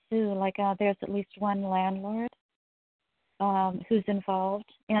people to sue. Like, there's at least one landlord who's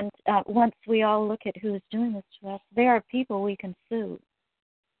involved, and once we all look at who is doing this to us, there are people we can sue.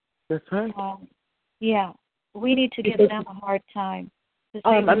 That's right. Yeah, we need to give them a hard time.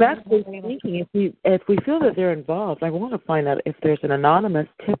 I'm actually thinking if we feel that they're involved, I want to find out if there's an anonymous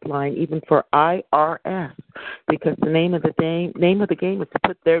tip line even for IRS, because the name of the game is to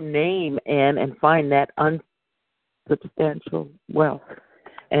put their name in and find that unsubstantial wealth.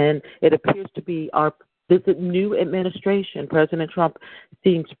 And it appears to be this new administration, President Trump,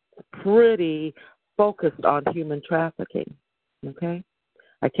 seems pretty focused on human trafficking. Okay?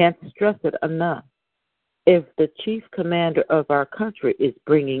 I can't stress it enough. If the chief commander of our country is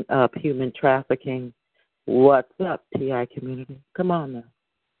bringing up human trafficking, what's up, TI community? Come on now.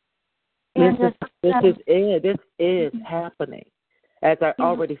 This is happening, as I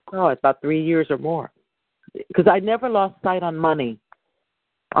already saw it about 3 years or more. Because I never lost sight on money.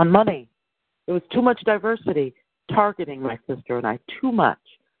 There was too much diversity targeting my sister and I, too much.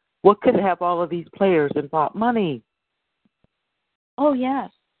 What could have all of these players involved? Money. Oh, yes.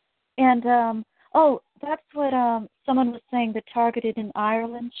 And, that's what someone was saying that targeted in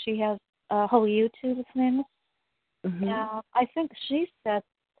Ireland. She has a whole YouTube of things. Mm-hmm. I think she said,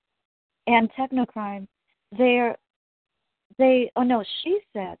 and technocrime, she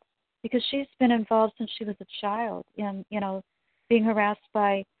said, because she's been involved since she was a child in, being harassed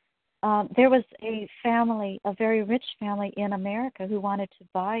by, there was a family, a very rich family in America who wanted to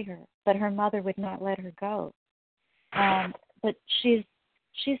buy her, but her mother would not let her go. But she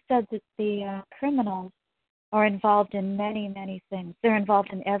said that the criminals are involved in many, many things. They're involved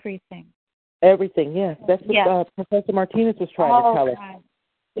in everything. Everything, yes. That's what Professor Martinez was trying to tell us.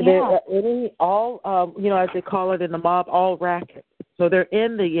 Yeah. As they call it in the mob, all rackets. So they're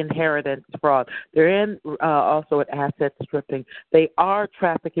in the inheritance fraud. They're in also at asset stripping. They are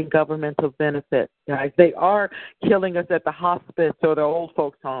trafficking governmental benefits, guys. They are killing us at the hospice or the old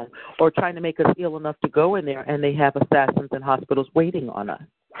folks' home, or trying to make us ill enough to go in there, and they have assassins in hospitals waiting on us.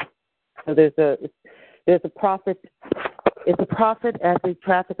 So there's a profit. It's a profit as they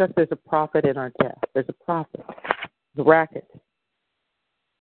traffic us. There's a profit in our death. There's a profit. The racket.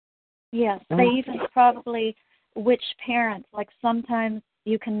 Yes, they even probably which parents. Like sometimes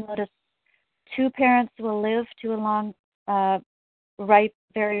you can notice two parents will live to a long,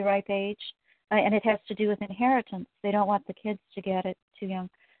 very ripe age, and it has to do with inheritance. They don't want the kids to get it too young.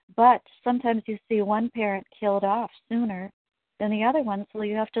 But sometimes you see one parent killed off sooner than the other one, so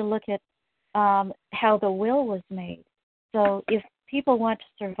you have to look at how the will was made. So if people want to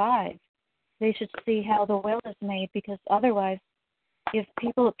survive, they should see how the will is made, because otherwise, if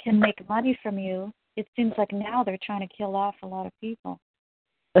people can make money from you, it seems like now they're trying to kill off a lot of people.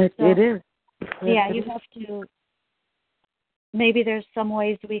 It is. Yeah, you have to, maybe there's some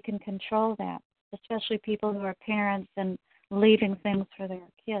ways we can control that, especially people who are parents and leaving things for their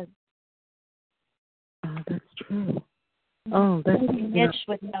kids. Oh, that's true. Oh, that's maybe Mitch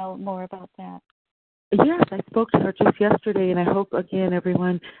would know more about that. Yes, I spoke to her just yesterday, and I hope again,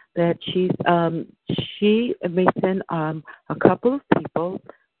 everyone, that she may send a couple of people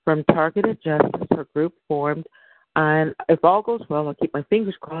from Targeted Justice, her group formed, and if all goes well, I'll keep my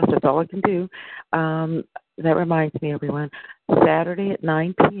fingers crossed. That's all I can do. That reminds me, everyone, Saturday at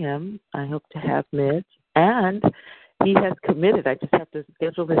 9 p.m. I hope to have Mitch, and he has committed. I just have to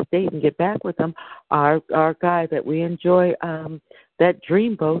schedule this date and get back with him. Our guy that we enjoy, that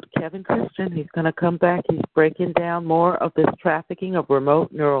dreamboat, Kevin Christian, he's going to come back. He's breaking down more of this trafficking of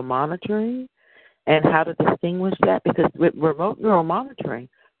remote neuromonitoring and how to distinguish that, because with remote neuromonitoring,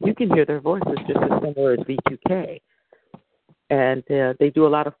 you can hear their voices just as similar as V2K. And they do a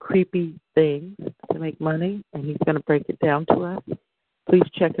lot of creepy things to make money, and he's going to break it down to us. Please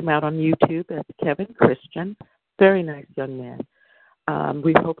check him out on YouTube as Kevin Christian. Very nice young man.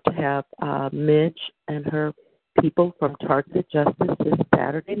 We hope to have Midge and her people from Targeted Justice this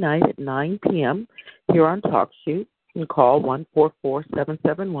Saturday night at 9 p.m. here on TalkShoe. You can call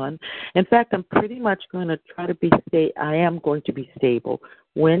 144-771. In fact, I'm pretty much going to try to I am going to be stable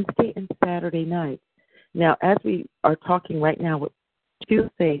Wednesday and Saturday nights. Now, as we are talking right now with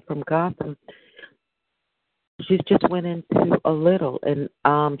Faye from Gotham, she's just went into a little, and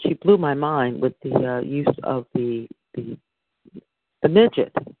she blew my mind with the use of the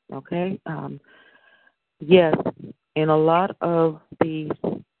midget. Okay, yes, in a lot of these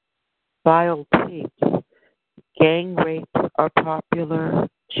vile tapes, gang rapes are popular.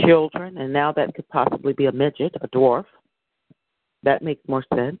 Children, and now that could possibly be a midget, a dwarf. That makes more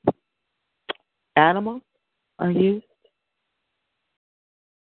sense. Animals are used.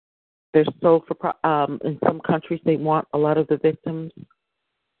 They're sold for, in some countries, they want a lot of the victims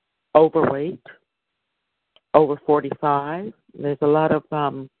overweight, over 45. There's a lot of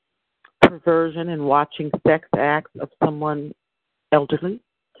perversion in watching sex acts of someone elderly.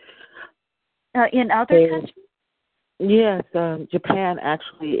 In other countries? Yes, Japan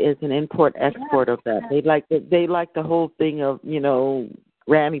actually is an import-export of that. They like the whole thing of,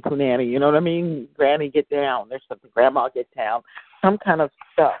 granny punani, you know what I mean? Granny get down. There's something, grandma get down. Some kind of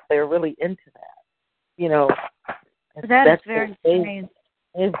stuff. They're really into that. That's very strange.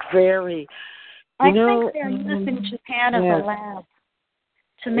 It's very, I think they're using Japan as a lab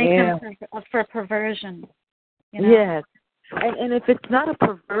to make them for perversion. Yes. And if it's not a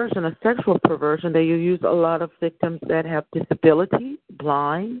perversion, a sexual perversion, they use a lot of victims that have disabilities,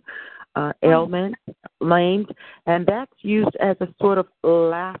 blind, ailment, lamed, and that's used as a sort of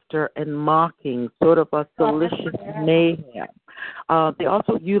laughter and mocking, sort of a salacious mayhem. They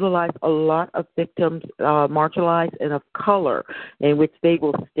also utilize a lot of victims, marginalized and of color, in which they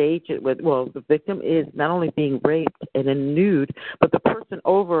will stage it with, well, the victim is not only being raped and in nude, but the person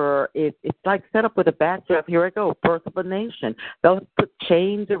over her, it's like set up with a backdrop. Here I go, Birth of a Nation. They'll put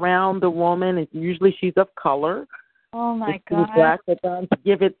chains around the woman, and usually she's of color. Oh, my God. Black to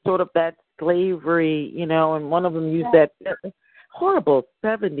give it sort of that slavery, and one of them used that horrible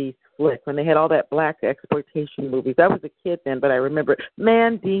 70s flick when they had all that black exploitation movies. I was a kid then, but I remember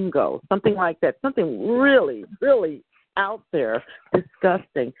Mandingo, something like that, something really, really out there,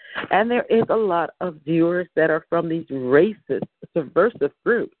 disgusting. And there is a lot of viewers that are from these racist, subversive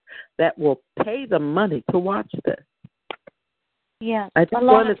groups that will pay the money to watch this. Yeah. I think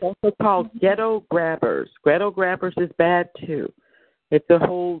one is also called Ghetto Grabbers. Ghetto Grabbers is bad, too. It's a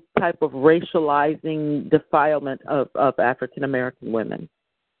whole type of racializing defilement of African American women.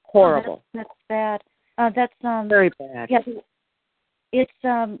 Horrible. That's bad. That's very bad. Yeah, it's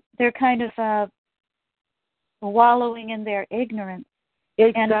they're kind of wallowing in their ignorance.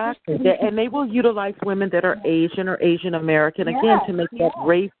 Exactly, and they will utilize women that are Asian or Asian American again to make that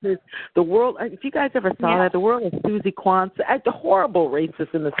racist. The world. If you guys ever saw that, the world of Susie Kwanzaa, the horrible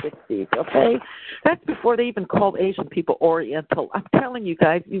racist in the '60s. Okay, that's before they even called Asian people Oriental. I'm telling you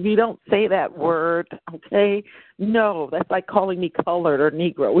guys, we don't say that word. Okay, no, that's like calling me colored or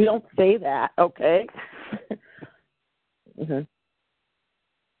Negro. We don't say that. Okay. Mm-hmm.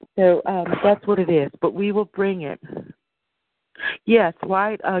 So that's what it is. But we will bring it. Yes,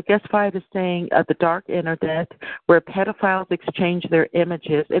 White, Guest 5 is saying the dark internet, where pedophiles exchange their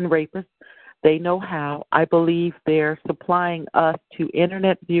images, and rapists, they know how. I believe they're supplying us to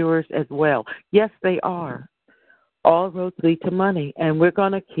internet viewers as well. Yes, they are. All roads lead to money, and we're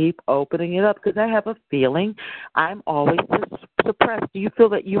going to keep opening it up because I have a feeling I'm always suppressed. Do you feel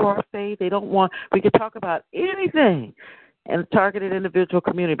that you are, Faye? They don't want, we could talk about anything and targeted individual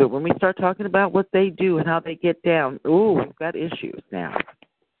community, but when we start talking about what they do and how they get down, we've got issues now.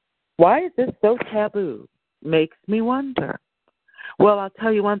 Why is this so taboo? Makes me wonder. Well, I'll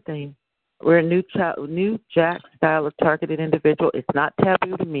tell you one thing. We're a new Jack style of targeted individual. It's not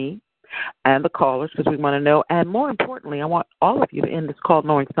taboo to me and the callers because we want to know. And more importantly, I want all of you to end this call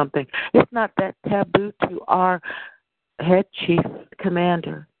knowing something. It's not that taboo to our head chief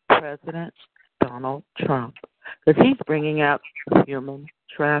commander, President Donald Trump. Because he's bringing out human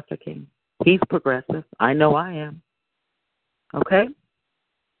trafficking. He's progressive. I know I am. Okay?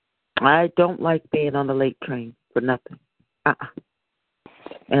 I don't like being on the late train for nothing.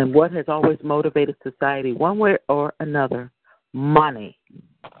 And what has always motivated society, one way or another? Money.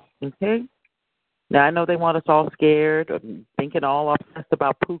 Okay? Now, I know they want us all scared or thinking all obsessed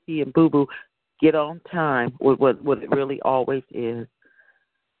about Pookie and Boo-Boo. Get on time with what it really always is.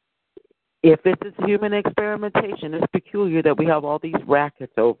 If this is human experimentation, it's peculiar that we have all these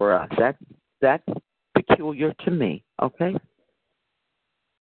rackets over us. That's peculiar to me, okay?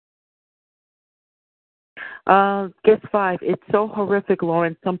 Guest 5, it's so horrific,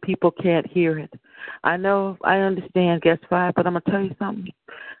 Lauren, some people can't hear it. I know, I understand, Guest 5, but I'm going to tell you something.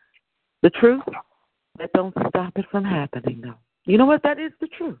 The truth, that don't stop it from happening, though. You know what? That is the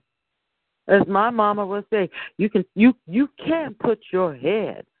truth. As my mama would say, you can put your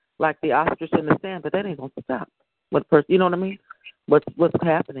head like the ostrich in the sand, but that ain't gonna stop. You know what I mean? What's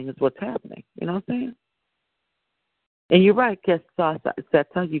happening is what's happening. You know what I'm saying? And you're right,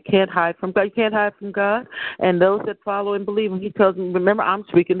 Setsa. You can't hide from God. You can't hide from God. And those that follow and believe Him, He tells them, remember, I'm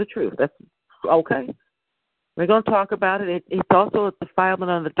speaking the truth. That's okay. We're going to talk about it. It's also a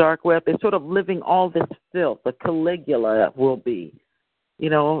defilement on the dark web. They're sort of living all this filth. The Caligula will be,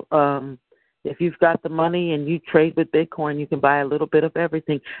 if you've got the money and you trade with Bitcoin, you can buy a little bit of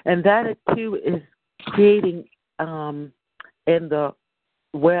everything. And that, too, is creating in the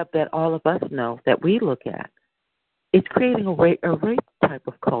web that all of us know, that we look at. It's creating a rape type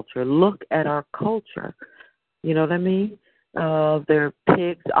of culture. Look at our culture. You know what I mean? They're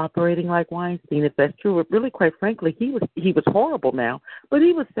pigs operating like Weinstein, if that's true. But really, quite frankly, he was horrible now. But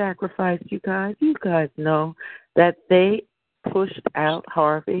he was sacrificed, you guys. You guys know that they pushed out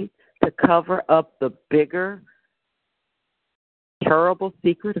Harvey to cover up the bigger, terrible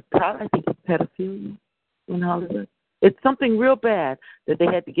secret of, I think, it's pedophilia in Hollywood. It's something real bad that they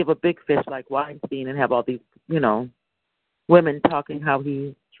had to give a big fish like Weinstein and have all these, women talking how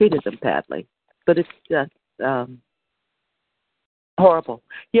he treated them badly. But it's just horrible.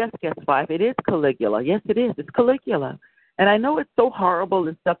 Yes, Guest 5, it is Caligula. Yes, it is. It's Caligula. And I know it's so horrible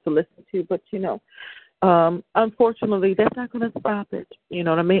and stuff to listen to, but, Unfortunately, that's not going to stop it. You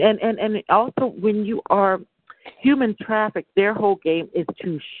know what I mean? And also, when you are human trafficked, their whole game is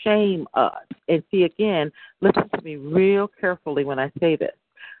to shame us. And see, again, listen to me real carefully when I say this.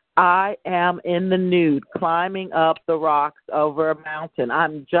 I am in the nude, climbing up the rocks over a mountain.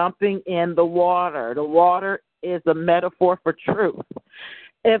 I'm jumping in the water. The water is a metaphor for truth.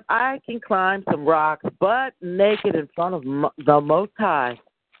 If I can climb some rocks butt naked in front of the Most High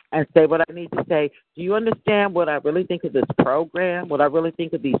and say what I need to say, do you understand what I really think of this program, what I really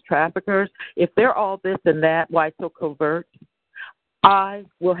think of these traffickers? If they're all this and that, why so covert? I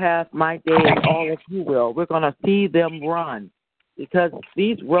will have my day, and all of you will. We're going to see them run because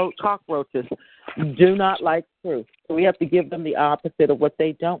these cockroaches do not like truth. So we have to give them the opposite of what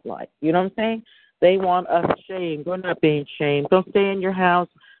they don't like. You know what I'm saying? They want us shamed. We're not being shamed. Don't stay in your house.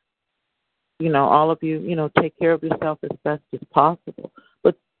 You know, all of you, you know, take care of yourself as best as possible.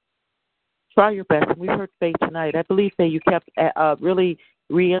 But try your best. And we heard Faye tonight. I believe, Faye, you kept really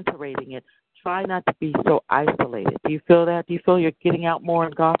reiterating it. Try not to be so isolated. Do you feel that? Do you feel you're getting out more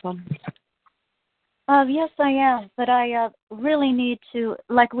in Gotham? Yes, I am. But I really need to,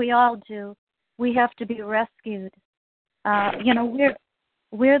 like we all do, we have to be rescued. You know,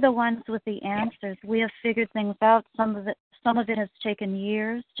 we're the ones with the answers. We have figured things out. Some of it has taken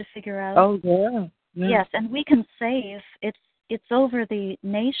years to figure out. Oh, yeah. Yes, and we can save. It's over the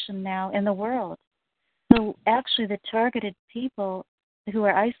nation now and the world. So actually, the targeted people who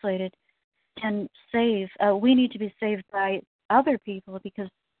are isolated can save. We need to be saved by other people because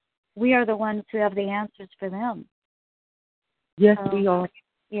we are the ones who have the answers for them. Yes, we are.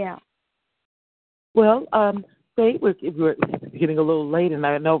 Yeah. Well, Faye, we're getting a little late, and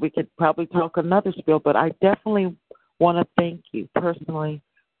I know we could probably talk another spiel, but I definitely want to thank you personally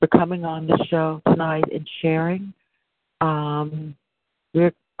for coming on the show tonight and sharing.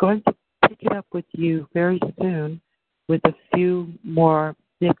 We're going to pick it up with you very soon with a few more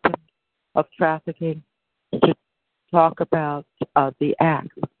victims of trafficking to talk about the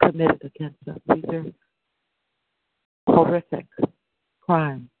acts committed against us. These are horrific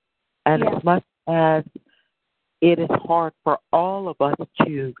crimes. And as much as it is hard for all of us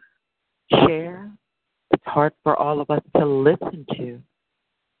to share, it's hard for all of us to listen to.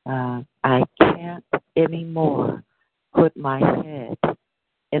 I can't anymore put my head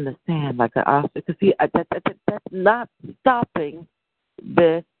in the sand like an ostrich. Because see, that's not stopping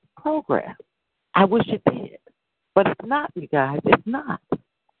this program. I wish it did. But it's not, you guys. It's not.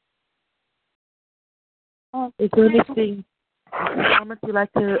 Is there anything, comments you'd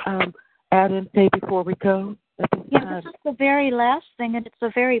like to add in, say, before we go? Yeah, this is the very last thing, and it's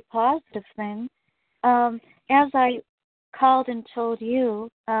a very positive thing. As I called and told you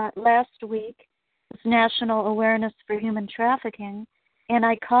last week, it's National Awareness for Human Trafficking, and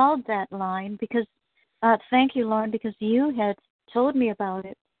I called that line because, thank you, Lauren, because you had told me about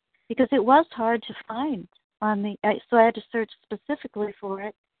it, because it was hard to find so I had to search specifically for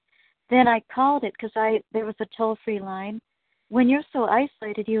it. Then I called it because there was a toll-free line. When you're so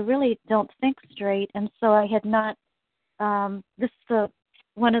isolated, you really don't think straight, and so I had not. This is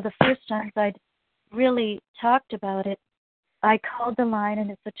one of the first times I'd really talked about it. I called the line,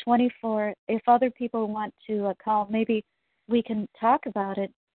 and it's a 24. If other people want to call, maybe we can talk about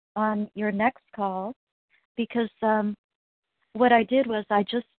it on your next call, because what I did was I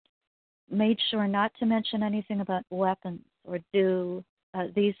just made sure not to mention anything about weapons or do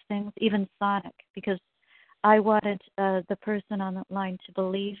these things, even Sonic, because I wanted the person on the line to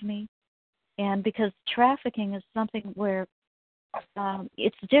believe me. And because trafficking is something where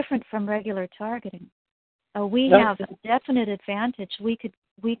it's different from regular targeting. We have a definite advantage. We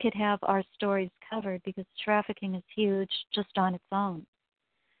could have our stories covered because trafficking is huge just on its own.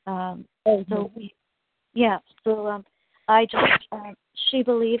 I just she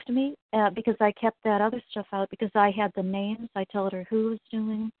believed me because I kept that other stuff out because I had the names. I told her who was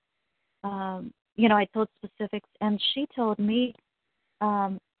doing. I told specifics, and she told me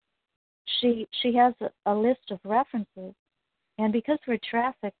she has a list of references, and because we're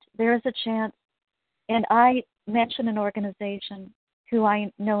trafficked, there is a chance. And I mentioned an organization who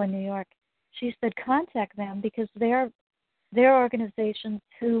I know in New York. She said contact them because they're organizations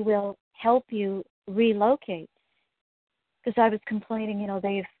who will help you relocate. Because I was complaining,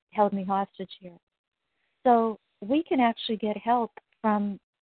 they've held me hostage here. So we can actually get help from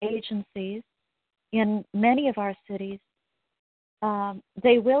agencies in many of our cities.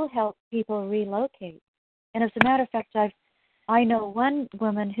 They will help people relocate. And as a matter of fact, I know one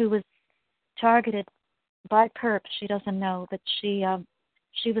woman who was targeted by perps. She doesn't know, but she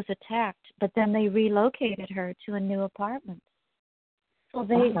was attacked. But then they relocated her to a new apartment. So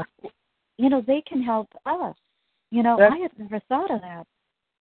they can help us. I had never thought of that.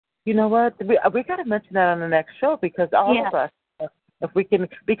 You know what? We got to mention that on the next show because all of us, if we can,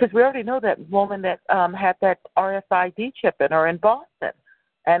 because we already know that woman that had that RFID chip in her in Boston,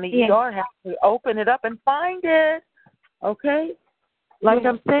 and the ER has to open it up and find it. Okay, like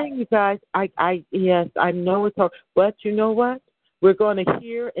I'm saying, you guys, yes, I know it's hard, but you know what? We're going to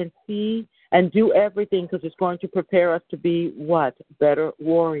hear and see and do everything because it's going to prepare us to be what? Better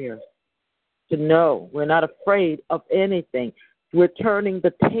warriors. To know we're not afraid of anything. We're turning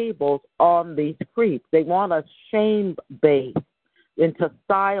the tables on these creeps. They want us shame-based into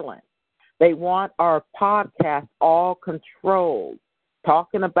silence. They want our podcast all controlled,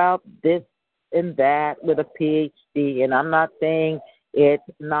 talking about this and that with a PhD. And I'm not saying it's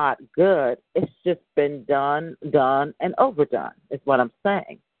not good. It's just been done, and overdone is what I'm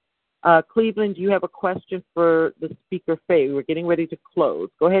saying. Cleveland, do you have a question for the speaker, Faye? We're getting ready to close.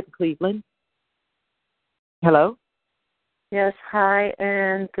 Go ahead, Cleveland. Hello? Yes, hi,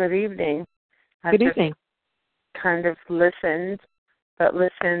 and good evening. Good evening. Kind of listened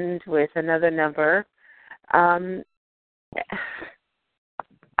with another number. I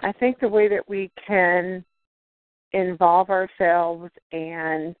think the way that we can involve ourselves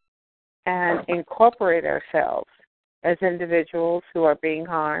and incorporate ourselves as individuals who are being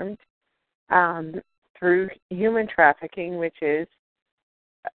harmed through human trafficking, which is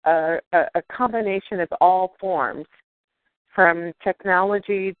a combination of all forms, from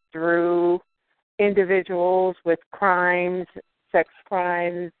technology through individuals with crimes, sex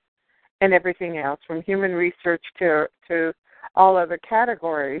crimes, and everything else, from human research to all other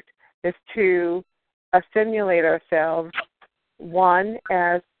categories, is to assimilate ourselves, one,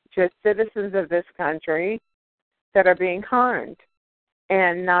 as just citizens of this country that are being harmed,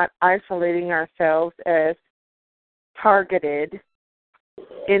 and not isolating ourselves as targeted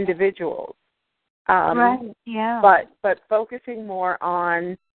individuals. Right, yeah. But focusing more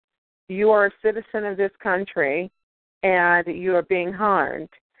on, you are a citizen of this country and you are being harmed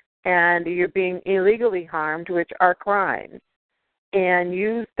and you're being illegally harmed, which are crimes, and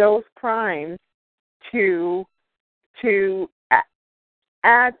use those crimes to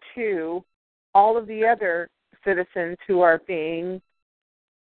add to all of the other citizens who are being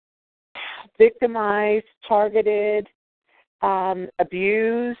victimized, targeted,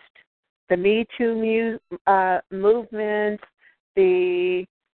 abused, the Me Too movement,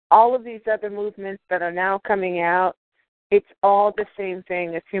 all of these other movements that are now coming out. It's all the same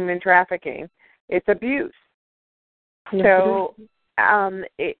thing as human trafficking. It's abuse. So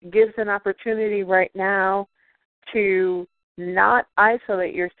it gives an opportunity right now to not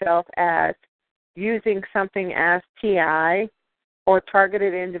isolate yourself as using something as TI or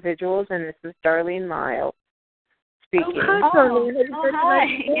targeted individuals, and this is Darlene Miles speaking. Oh, hi, Darlene. Hi,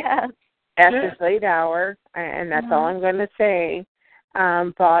 yes. At this late hour, and that's all I'm going to say.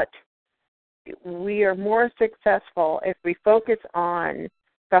 But we are more successful if we focus on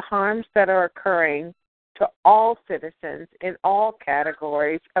the harms that are occurring to all citizens in all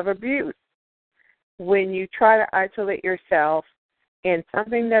categories of abuse. When you try to isolate yourself in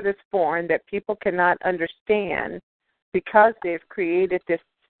something that is foreign that people cannot understand because they've created this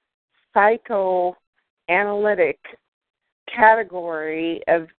psychoanalytic category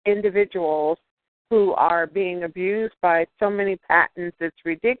of individuals who are being abused by so many patents, it's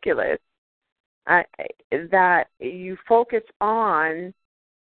ridiculous, that you focus on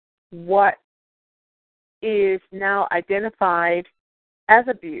what is now identified as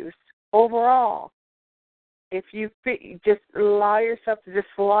abuse overall. If you just allow yourself to just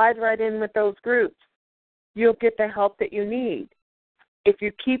slide right in with those groups, you'll get the help that you need. If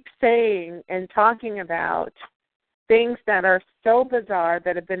you keep saying and talking about things that are so bizarre,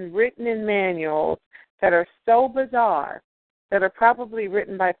 that have been written in manuals, that are so bizarre, that are probably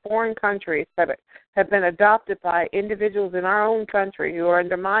written by foreign countries, that have been adopted by individuals in our own country who are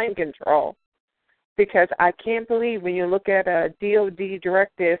under mind control. Because I can't believe when you look at a DOD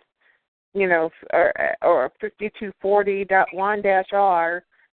directive, or 5240.1-R,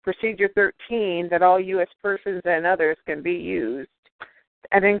 Procedure 13, that all U.S. persons and others can be used.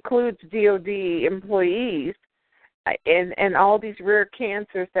 It includes DOD employees and all these rare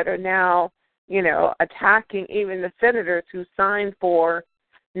cancers that are now, attacking even the senators who signed for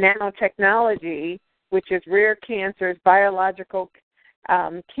nanotechnology, which is rare cancers, biological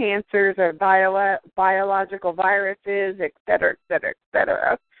cancers, or biological viruses, et cetera, et cetera, et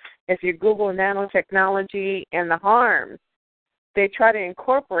cetera. If you Google nanotechnology and the harms, they try to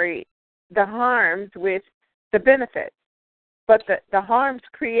incorporate the harms with the benefits. But the harms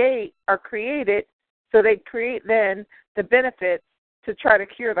are created, so they create then the benefits to try to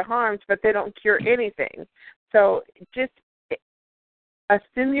cure the harms, but they don't cure anything. So just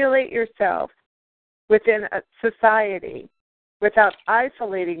assimilate yourself within a society without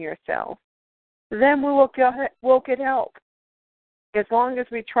isolating yourself. Then we'll get help. As long as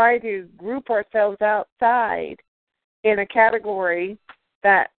we try to group ourselves outside in a category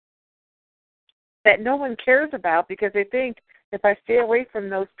that no one cares about because they think if I stay away from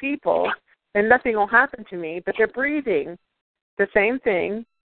those people, then nothing will happen to me. But they're breathing the same thing.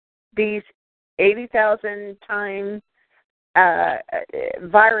 These 80,000 times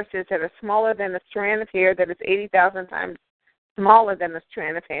viruses that are smaller than a strand of hair, that is 80,000 times smaller than a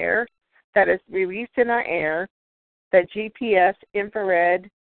strand of hair, that is released in our air, that GPS, infrared,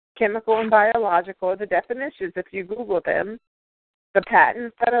 chemical, and biological are the definitions. If you Google them, the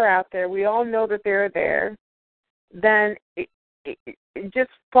patents that are out there, we all know that they're there. Then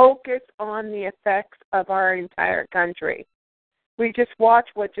just focus on the effects of our entire country. We just watch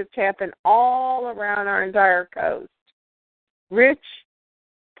what just happened all around our entire coast. Rich,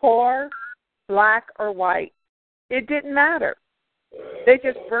 poor, black, or white. It didn't matter. They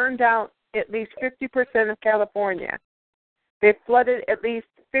just burned out at least 50% of California. They flooded at least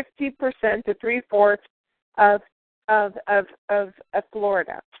 50% to 3/4 of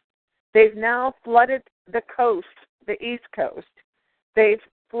Florida. They've now flooded the coast, the East Coast. They've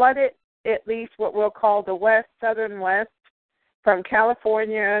flooded at least what we'll call the west, southern west, from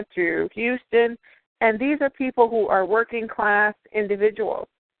California to Houston. And these are people who are working class individuals.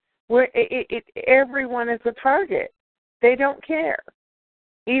 Everyone is a target. They don't care.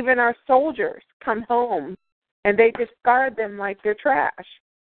 Even our soldiers come home and they discard them like they're trash.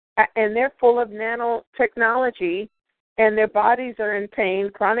 And they're full of nanotechnology, and their bodies are in pain,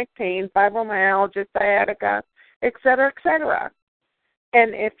 chronic pain, fibromyalgia, sciatica, et cetera, et cetera.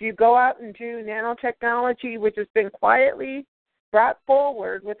 And if you go out and do nanotechnology, which has been quietly brought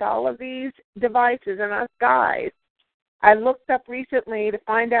forward with all of these devices and us guys, I looked up recently to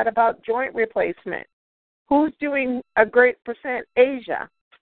find out about joint replacement. Who's doing a great percent? Asia.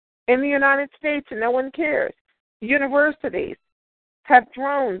 In the United States, and no one cares. Universities have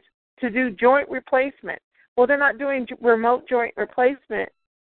drones to do joint replacement. Well, they're not doing remote joint replacement.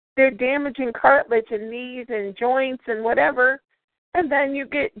 They're damaging cartilage and knees and joints and whatever, and then you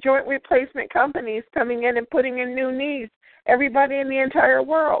get joint replacement companies coming in and putting in new knees. Everybody in the entire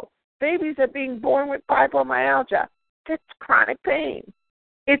world. Babies are being born with fibromyalgia. That's chronic pain.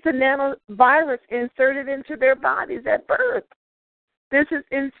 It's a nanovirus inserted into their bodies at birth. This is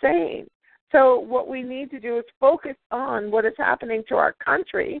insane. So what we need to do is focus on what is happening to our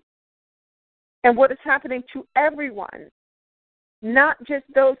country and what is happening to everyone, not just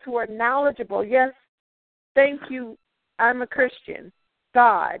those who are knowledgeable. Yes, thank you, I'm a Christian,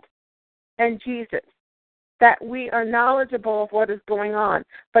 God, and Jesus, that we are knowledgeable of what is going on.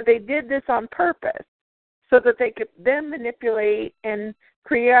 But they did this on purpose so that they could then manipulate and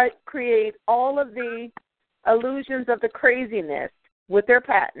create all of the illusions of the craziness with their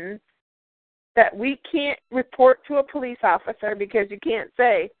patents that we can't report to a police officer because you can't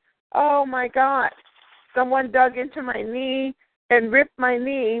say, oh, my God, someone dug into my knee and ripped my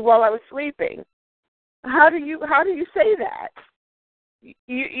knee while I was sleeping. How do you say that?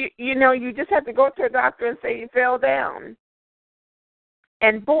 You know, you just have to go to a doctor and say you fell down.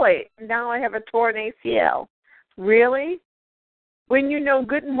 And, boy, now I have a torn ACL. Really? When you know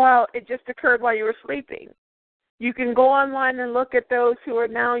good and well it just occurred while you were sleeping. You can go online and look at those who are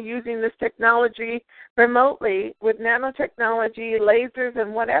now using this technology remotely with nanotechnology, lasers,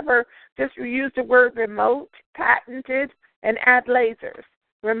 and whatever. Just use the word remote, patented, and add lasers.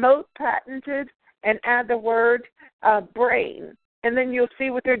 Remote, patented, and add the word brain. And then you'll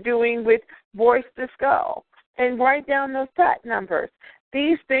see what they're doing with voice to skull. And write down those patent numbers.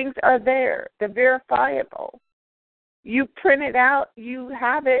 These things are there. They're verifiable. You print it out. You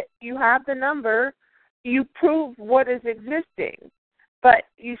have it. You have the number. You prove what is existing, but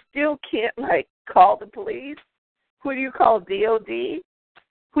you still can't, call the police. Who do you call, DOD?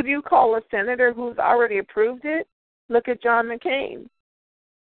 Who do you call, a senator who's already approved it? Look at John McCain.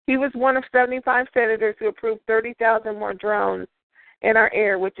 He was one of 75 senators who approved 30,000 more drones in our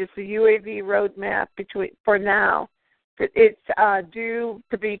air, which is the UAV roadmap for now. It's due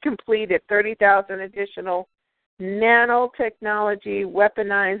to be completed, 30,000 additional nanotechnology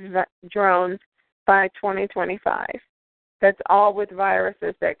weaponized drones by 2025. That's all with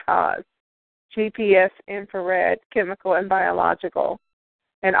viruses that cause GPS, infrared, chemical, and biological.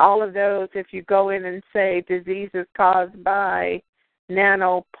 And all of those, if you go in and say diseases caused by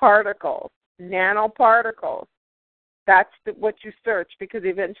nanoparticles, that's what you search, because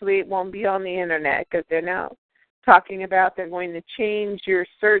eventually it won't be on the internet because they're now talking about they're going to change your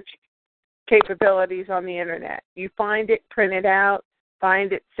search capabilities on the Internet. You find it, print it out,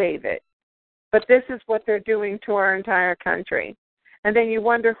 find it, save it. But this is what they're doing to our entire country. And then you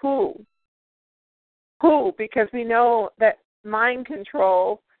wonder who? Who? Because we know that mind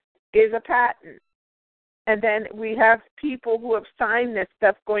control is a patent. And then we have people who have signed this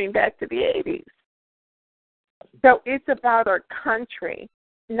stuff going back to the 80s. So it's about our country,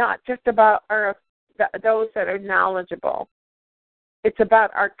 not just about those that are knowledgeable. It's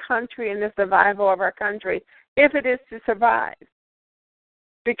about our country and the survival of our country, if it is to survive.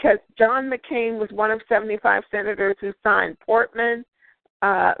 Because John McCain was one of 75 senators who signed. Portman,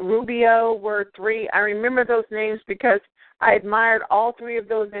 Rubio were three. I remember those names because I admired all three of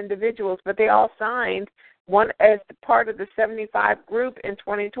those individuals, but they all signed one as part of the 75 group in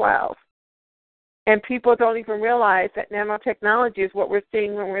 2012. And people don't even realize that nanotechnology is what we're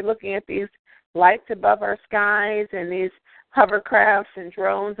seeing when we're looking at these lights above our skies and these hovercrafts and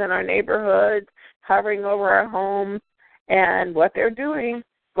drones in our neighborhoods hovering over our homes. And what they're doing,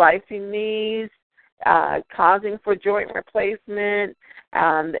 slicing knees, causing for joint replacement,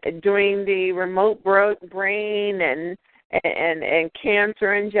 doing the remote brain and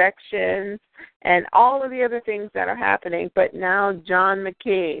cancer injections, and all of the other things that are happening. But now John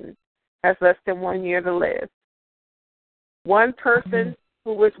McCain has less than 1 year to live. One person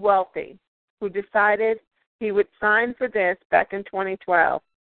who was wealthy, who decided he would sign for this back in 2012,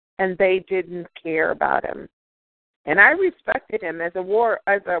 and they didn't care about him. And I respected him as a war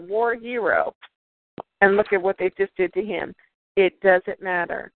hero. And look at what they just did to him. It doesn't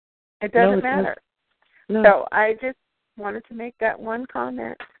matter. It doesn't matter. No. So I just wanted to make that one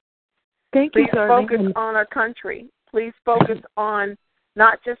comment. Thank you, darling. Please focus on our country. Please focus on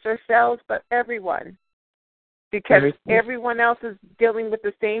not just ourselves, but everyone. Because everyone else is dealing with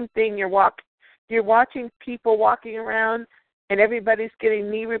the same thing. You're watching people walking around, and everybody's getting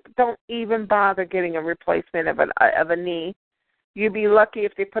knee. Don't even bother getting a replacement of a knee. You'd be lucky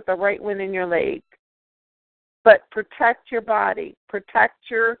if they put the right one in your leg. But protect your body, protect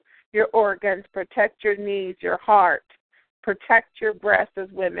your organs, protect your knees, your heart, protect your breasts as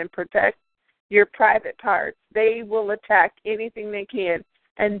women, protect your private parts. They will attack anything they can,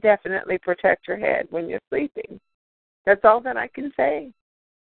 and definitely protect your head when you're sleeping. That's all that I can say.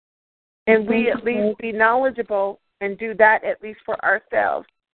 And we at least be knowledgeable and do that at least for ourselves.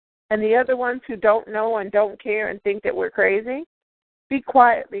 And the other ones who don't know and don't care and think that we're crazy, be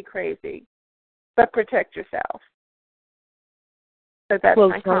quietly crazy, but protect yourself. So that's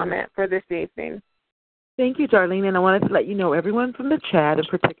my comment for this evening. Thank you, Darlene. And I wanted to let you know everyone from the chat, and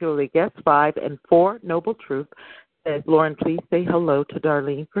particularly guests 5 and 4, Noble Truth, says, Lauren, please say hello to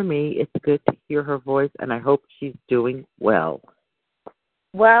Darlene for me. It's good to hear her voice, and I hope she's doing well.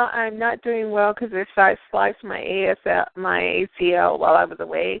 Well, I'm not doing well because I sliced my ACL while I was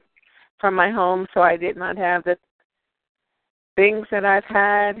away from my home, so I did not have the things that I've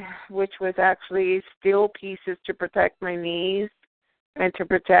had, which was actually steel pieces to protect my knees and to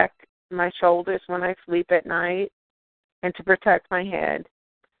protect my shoulders when I sleep at night and to protect my head.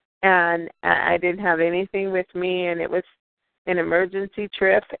 And I didn't have anything with me, and it was an emergency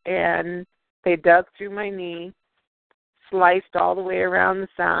trip, and they dug through my knee, sliced all the way around the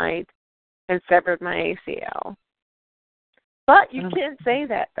side, and severed my ACL. But you can't say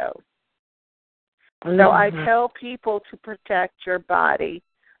that, though. So I tell people to protect your body.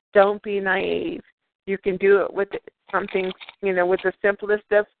 Don't be naive. You can do it with something, with the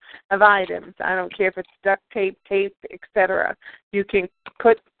simplest of items. I don't care if it's duct tape, etc. You can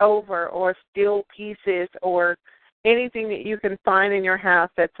put over or steel pieces or anything that you can find in your house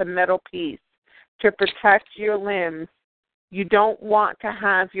that's a metal piece to protect your limbs. You don't want to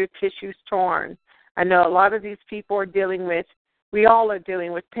have your tissues torn. I know a lot of these people we all are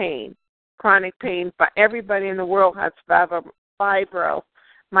dealing with pain, chronic pain, but everybody in the world has fibromyalgia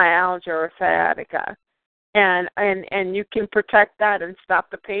or sciatica. And you can protect that and stop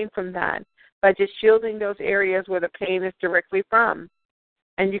the pain from that by just shielding those areas where the pain is directly from.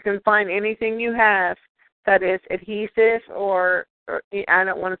 And you can find anything you have that is adhesive or I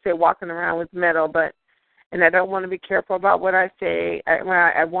don't want to say walking around with metal, and I don't want to be careful about what I say.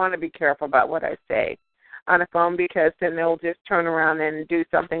 I want to be careful about what I say on a phone because then they'll just turn around and do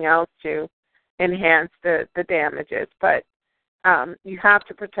something else to enhance the damages. But you have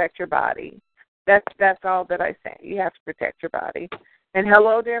to protect your body. That's all that I say. You have to protect your body. And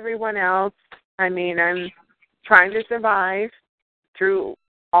hello to everyone else. I mean, I'm trying to survive through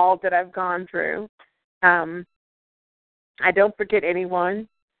all that I've gone through. I don't forget anyone.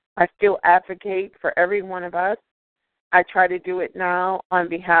 I still advocate for every one of us. I try to do it now on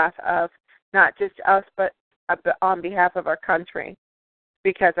behalf of not just us, but on behalf of our country,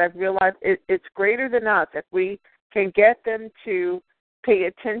 because I've realized it's greater than us. If we can get them to pay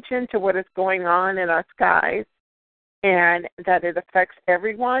attention to what is going on in our skies and that it affects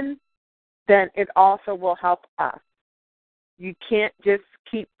everyone, then it also will help us. You can't just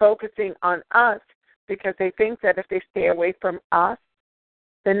keep focusing on us, because they think that if they stay away from us,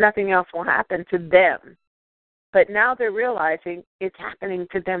 then nothing else will happen to them. But now they're realizing it's happening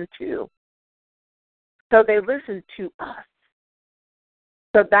to them too. So they listen to us.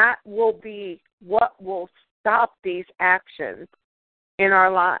 So that will be what will stop these actions in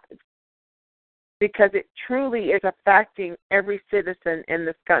our lives, because it truly is affecting every citizen in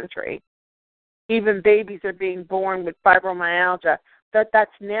this country. Even babies are being born with fibromyalgia.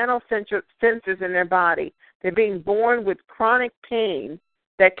 That's nanosensors in their body. They're being born with chronic pain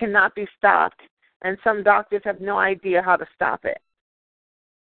that cannot be stopped, and some doctors have no idea how to stop it.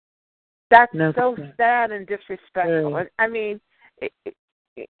 That's so sad and disrespectful. I mean, I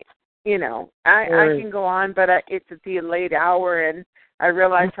can go on, but it's at the late hour, and I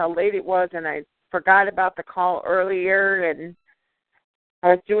realized how late it was, and I forgot about the call earlier, and I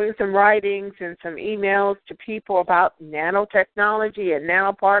was doing some writings and some emails to people about nanotechnology and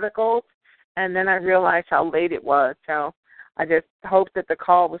nanoparticles, and then I realized how late it was. So I just hope that the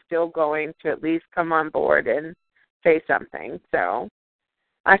call was still going to at least come on board and say something. So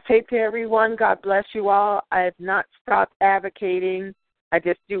I say to everyone, God bless you all. I have not stopped advocating. I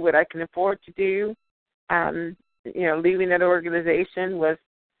just do what I can afford to do. Leaving that organization was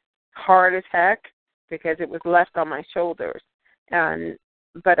hard as heck because it was left on my shoulders.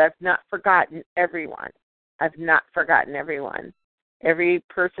 But I've not forgotten everyone. I've not forgotten everyone. Every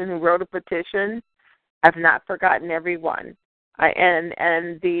person who wrote a petition, I've not forgotten everyone.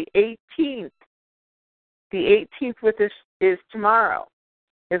 And the 18th with this is tomorrow,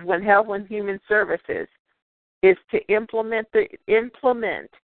 is when Health and Human Services is to implement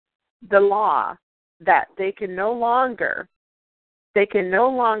the law that they can no longer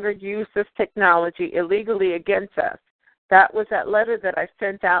use this technology illegally against us. That was that letter that I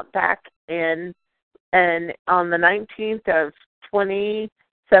sent out back on the 19th of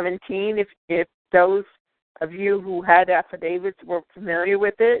 2017. If those of you who had affidavits were familiar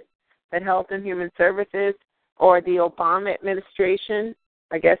with it, that Health and Human Services or the Obama administration,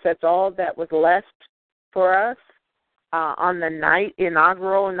 I guess that's all that was left for us on the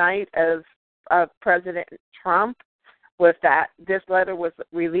inaugural night of President Trump, was that this letter was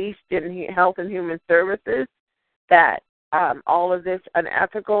released in Health and Human Services, that all of this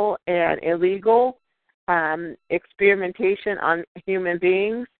unethical and illegal experimentation on human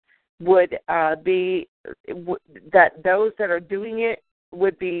beings would be, that those that are doing it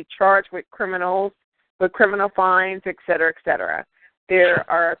would be charged with criminal fines, et cetera, et cetera. There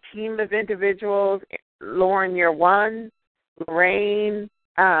are a team of individuals, Lauren, you're one, Lorraine,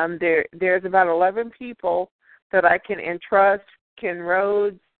 there's about 11 people that I can entrust, Ken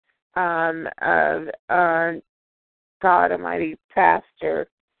Rhodes, God Almighty, Pastor,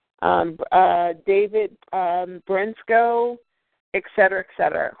 David Brinsco, et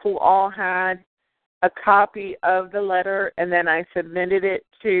cetera, who all had a copy of the letter, and then I submitted it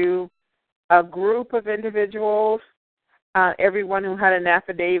to a group of individuals, everyone who had an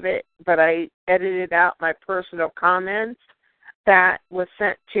affidavit, but I edited out my personal comments that was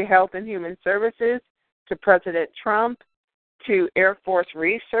sent to Health and Human Services, to President Trump, to Air Force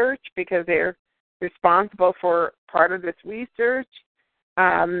Research, because they're responsible for part of this research,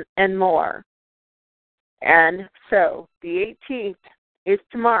 and more. And so the 18th is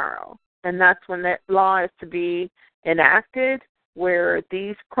tomorrow, and that's when that law is to be enacted, where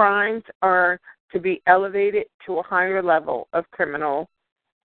these crimes are to be elevated to a higher level of criminal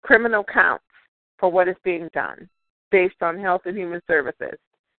counts for what is being done based on Health and Human Services.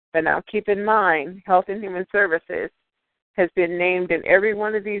 But now keep in mind, Health and Human Services has been named in every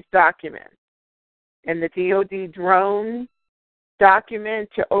one of these documents. In the DOD drone document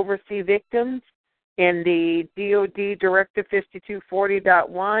to oversee victims, in the DOD Directive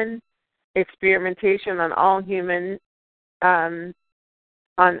 5240.1, experimentation on all human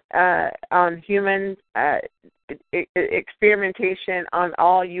experimentation on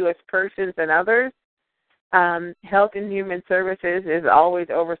all U.S. persons and others. Health and Human Services is always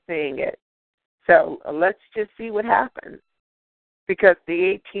overseeing it. So let's just see what happens, because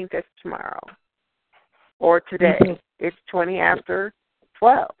the 18th is tomorrow, or today. Mm-hmm. It's 20 after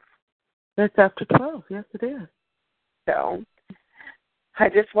 12. That's after 12. Yes, it is. So I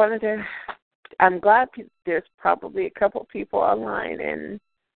just wanted to, I'm glad there's probably a couple people online, and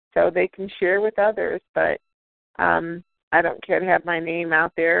so they can share with others, but I don't care to have my name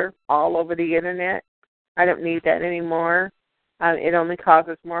out there all over the Internet. I don't need that anymore. It only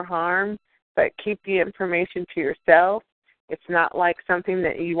causes more harm. But keep the information to yourself. It's not like something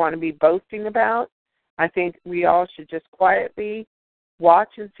that you want to be boasting about. I think we all should just quietly watch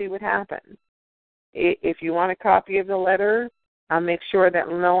and see what happens. If you want a copy of the letter, I'll make sure that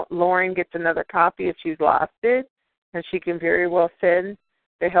Lauren gets another copy if she's lost it, and she can very well send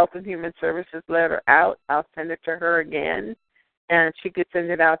the Health and Human Services letter out. I'll send it to her again, and she could send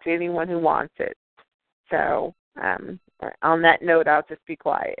it out to anyone who wants it. So on that note, I'll just be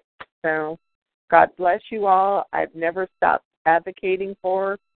quiet. So God bless you all. I've never stopped advocating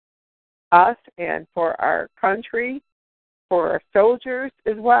for us and for our country, for our soldiers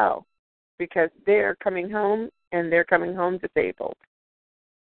as well, because they're coming home, and they're coming home disabled.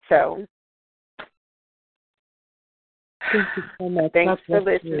 So thank you so much. Thanks for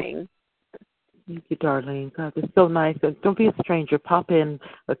listening. Thank you, Darlene. God, it's so nice. And don't be a stranger. Pop in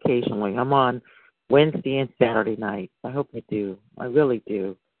occasionally. I'm on Wednesday and Saturday nights. I hope I do. I really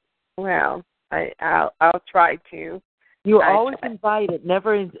do. Well, I'll try to. You're always invited,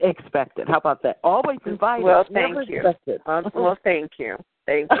 never expected. How about that? Always invited. Well, thank never you. Expected. Well, thank you.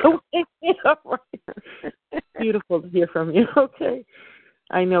 Thank you. Yeah, right. Beautiful to hear from you. Okay.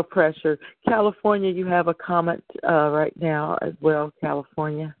 I know pressure. California, you have a comment right now as well,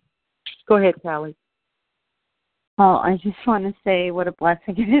 California. Go ahead, Callie. Well, I just want to say what a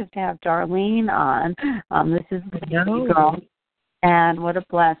blessing it is to have Darlene on. This is the girl. And what a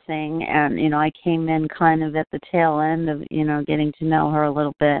blessing. And, I came in kind of at the tail end of, getting to know her a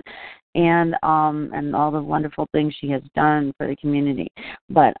little bit and all the wonderful things she has done for the community.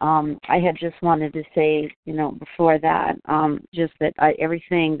 But I had just wanted to say, before that, just that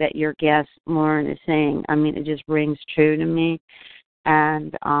everything that your guest, Lauren, is saying, it just rings true to me.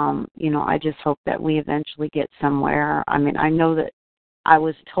 And, I just hope that we eventually get somewhere. I know that I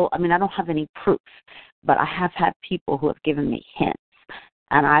was told, I don't have any proof, but I have had people who have given me hints.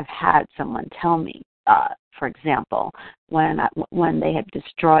 And I've had someone tell me, for example, when they had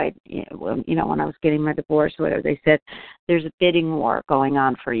destroyed, when I was getting my divorce or whatever, they said, there's a bidding war going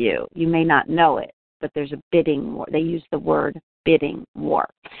on for you. You may not know it, but there's a bidding war. They use the word bidding war.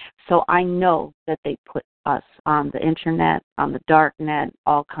 So I know that they put us on the internet, on the dark net,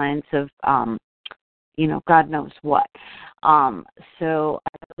 all kinds of, God knows what. So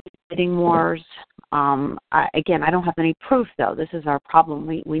bidding wars. I don't have any proof, though. This is our problem.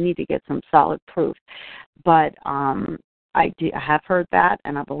 We need to get some solid proof. But I have heard that,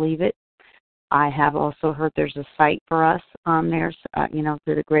 and I believe it. I have also heard there's a site for us on there,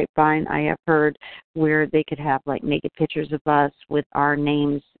 through the grapevine. I have heard where they could have, naked pictures of us with our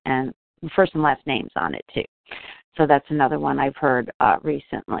names and first and last names on it, too. So that's another one I've heard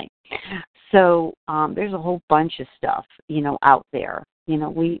recently. So there's a whole bunch of stuff, out there.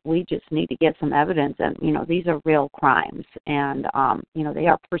 We just need to get some evidence, and these are real crimes, and they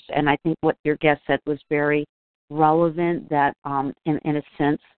are. And I think what your guest said was very relevant. That in a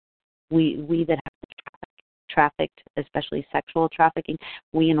sense, we that have trafficked, especially sexual trafficking,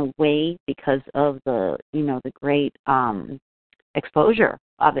 we in a way, because of the the great exposure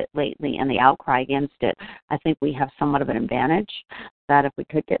of it lately and the outcry against it, I think we have somewhat of an advantage. That if we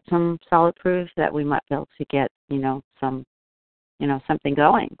could get some solid proof, that we might be able to get some. Something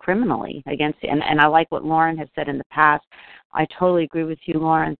going criminally against it. And I like what Lauren has said in the past. I totally agree with you,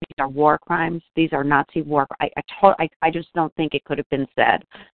 Lauren. These are war crimes. These are Nazi war. I just don't think it could have been said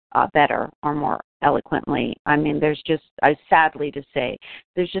better or more eloquently. There's just, sadly to say,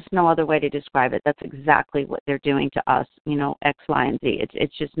 there's just no other way to describe it. That's exactly what they're doing to us, X, Y, and Z.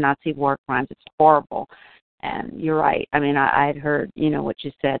 It's just Nazi war crimes. It's horrible. And you're right. I had heard, what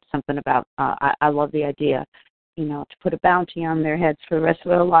you said, something about, I love the idea, to put a bounty on their heads for the rest of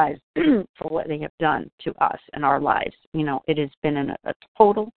their lives for what they have done to us and our lives. It has been a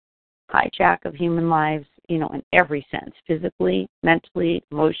total hijack of human lives, in every sense, physically, mentally,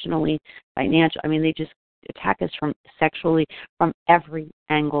 emotionally, financially. They just attack us from sexually, from every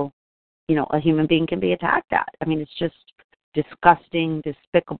angle, a human being can be attacked at. It's just disgusting,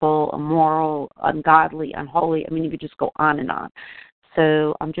 despicable, immoral, ungodly, unholy. You could just go on and on.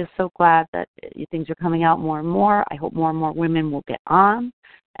 So I'm just so glad that things are coming out more and more. I hope more and more women will get on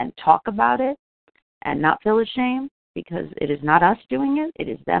and talk about it and not feel ashamed, because it is not us doing it. It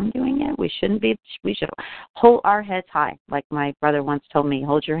is them doing it. We should hold our heads high. Like my brother once told me,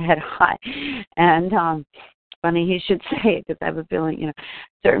 hold your head high. And funny he should say it, because I have a feeling,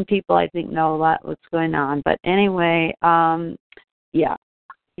 certain people I think know a lot what's going on. But anyway,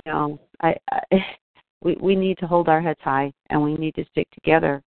 We need to hold our heads high, and we need to stick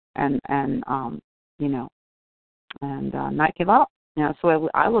together and not give up. So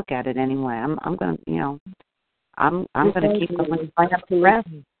I look at it anyway. I'm going to, I'm going to keep going. I have to rest.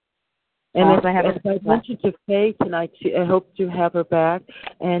 And as I mentioned to Faye tonight, I hope to have her back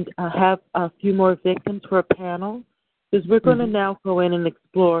and have a few more victims for a panel, because we're going to now go in and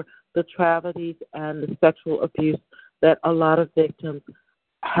explore the travesties and the sexual abuse that a lot of victims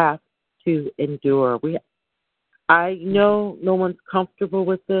have to endure. I know no one's comfortable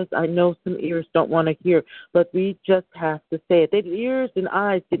with this. I know some ears don't want to hear, but we just have to say it. Their ears and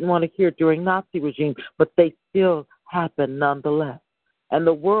eyes didn't want to hear during Nazi regime, but they still happen nonetheless. And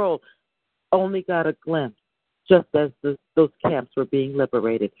the world only got a glimpse just as those camps were being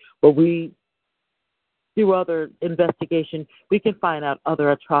liberated. But through other investigation, we can find out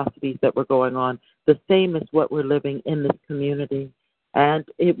other atrocities that were going on, the same as what we're living in this community. And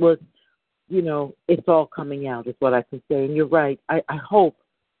it was, it's all coming out is what I can say. And you're right. I hope,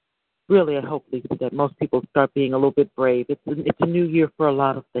 Lisa, that most people start being a little bit brave. It's a new year for a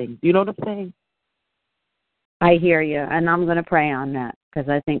lot of things. You know what I'm saying? I hear you, and I'm going to pray on that, because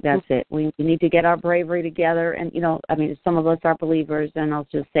I think that's it. We need to get our bravery together, and, some of us are believers, and I'll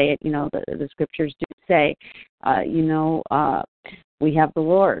just say it, the scriptures do say, we have the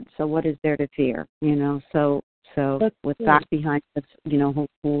Lord, so what is there to fear, so with God behind us,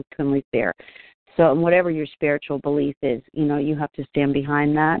 who can we fear? So whatever your spiritual belief is, you have to stand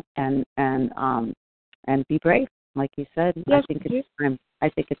behind that and be brave, like you said. Yes, I think it's time.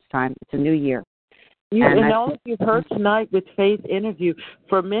 It's time. It's a new year. And all of you heard tonight with Faye's interview,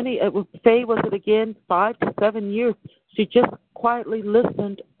 for many, Faye, was it again 5 to 7 years? She just quietly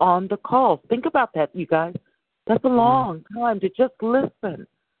listened on the calls. Think about that, you guys. That's a long time to just listen.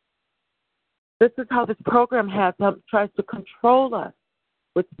 This is how this program tries to control us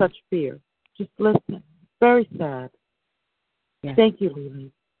with such fear. Just listen. Very sad. Yeah. Thank you,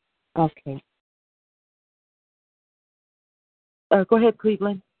 Lily. Okay. Go ahead,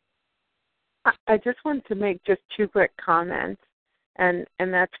 Cleveland. I just wanted to make just 2 quick comments, and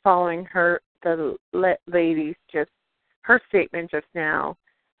that's following the lady's her statement just now.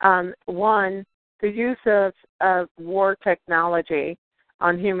 One, the use of war technology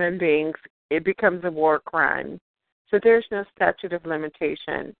on human beings, it becomes a war crime. So there's no statute of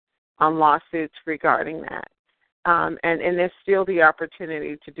limitation on lawsuits regarding that, and there's still the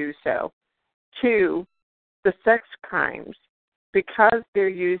opportunity to do so. 2, the sex crimes. Because they're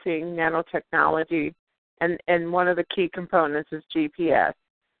using nanotechnology, and one of the key components is GPS,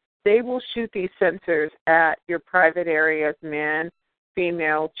 they will shoot these sensors at your private areas, men,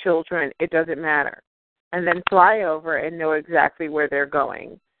 female, children, it doesn't matter, and then fly over and know exactly where they're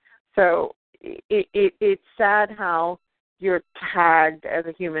going. So it's sad how you're tagged as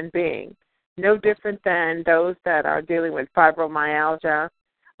a human being, no different than those that are dealing with fibromyalgia,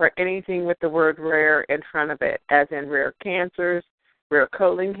 or anything with the word rare in front of it, as in rare cancers, rare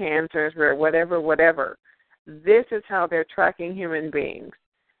colon cancers, rare whatever. This is how they're tracking human beings.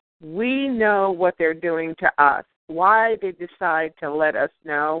 We know what they're doing to us. Why they decide to let us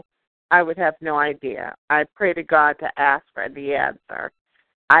know, I would have no idea. I pray to God to ask for the answer.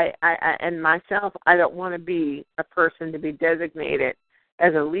 I and myself, I don't want to be a person to be designated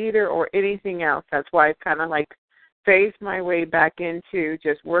as a leader or anything else. That's why I kind of phase my way back into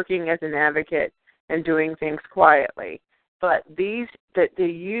just working as an advocate and doing things quietly. But the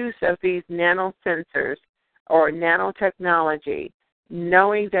use of these nanosensors or nanotechnology,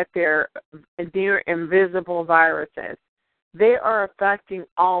 knowing that they're near invisible viruses, they are affecting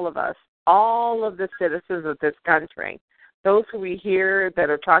all of us, all of the citizens of this country. Those who we hear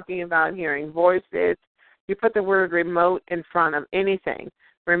that are talking about hearing voices, you put the word remote in front of anything,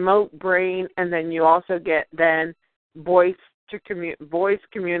 remote brain, and then you also get voice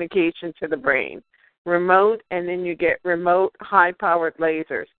communication to the brain. Remote, and then you get remote high-powered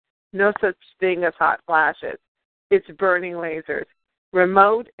lasers. No such thing as hot flashes. It's burning lasers.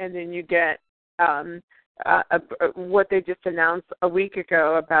 Remote, and then you get what they just announced a week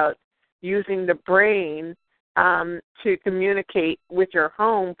ago about using the brain to communicate with your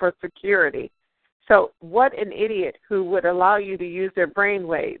home for security. So what an idiot who would allow you to use their brain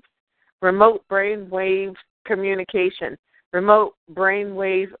waves. Remote brain wave communication, remote brain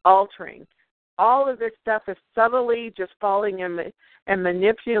wave altering. All of this stuff is subtly just falling and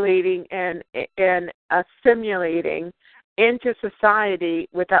manipulating and assimilating into society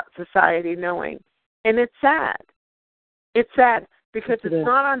without society knowing. And it's sad. It's sad because it's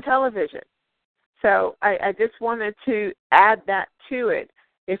not on television. So I just wanted to add that to it.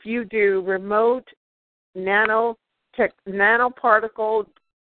 If you do remote nanoparticle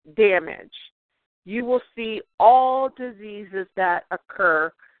damage, you will see all diseases that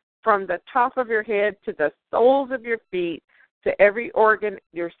occur from the top of your head to the soles of your feet, to every organ,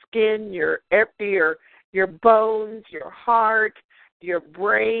 your skin, your bones, your heart, your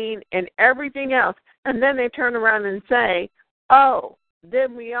brain, and everything else. And then they turn around and say, oh,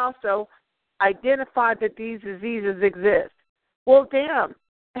 then we also identified that these diseases exist. Well, damn,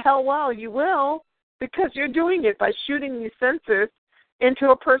 hell well, you will, because you're doing it by shooting these sensors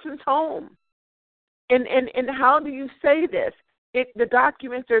into a person's home. And how do you say this? The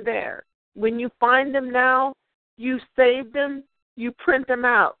documents are there. When you find them now, you save them, you print them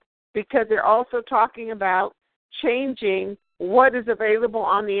out, because they're also talking about changing what is available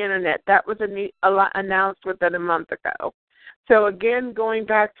on the Internet. That was announced within a month ago. So, again, going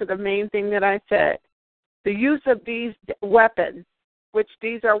back to the main thing that I said, the use of these weapons, which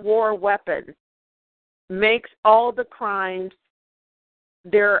these are war weapons, makes all the crimes.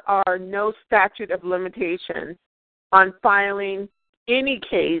 There are no statute of limitations on filing any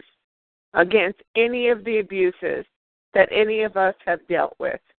case against any of the abuses that any of us have dealt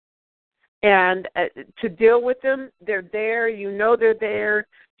with. And to deal with them, they're there. You know they're there.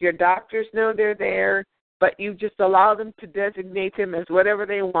 Your doctors know they're there. But you just allow them to designate them as whatever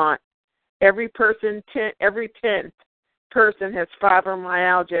they want. Every 10th person has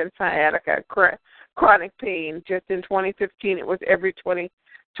fibromyalgia and sciatica, chronic pain. Just in 2015, it was every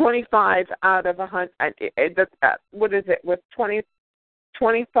 25 out of 100. What is it? With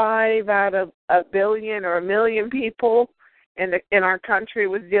 25 out of a billion or a million people in our country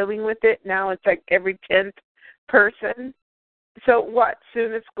was dealing with it. Now it's like every 10th person. So what?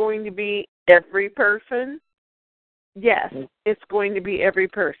 Soon it's going to be every person? Yes, it's going to be every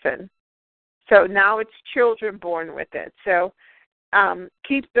person. So now it's children born with it. So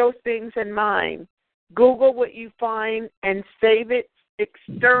keep those things in mind. Google what you find and save it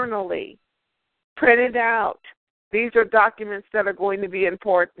externally. Print it out. These are documents that are going to be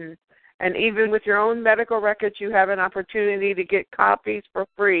important. And even with your own medical records, you have an opportunity to get copies for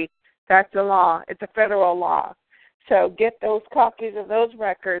free. That's the law. It's a federal law. So get those copies of those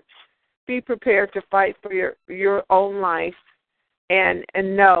records. Be prepared to fight for your own life and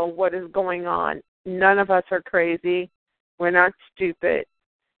know what is going on. None of us are crazy. We're not stupid.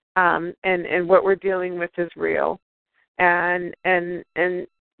 And what we're dealing with is real. And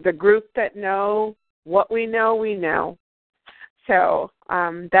the group that know what we know, we know. So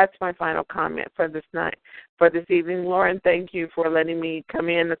that's my final comment for this night, for this evening. Lauren, thank you for letting me come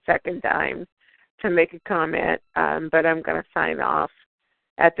in a second time to make a comment, but I'm going to sign off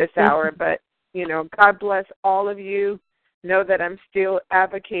at this hour. But, God bless all of you. Know that I'm still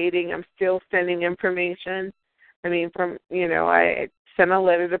advocating. I'm still sending information. I mean, I sent a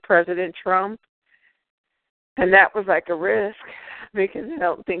letter to President Trump, and that was like a risk because I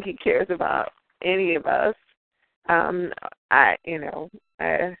don't think he cares about any of us. I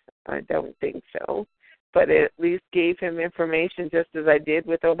don't think so. But it at least gave him information, just as I did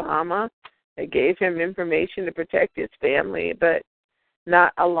with Obama. I gave him information to protect his family, but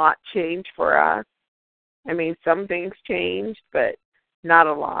not a lot changed for us. I mean, some things changed, but not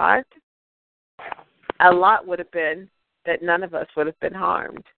a lot. A lot would have been that none of us would have been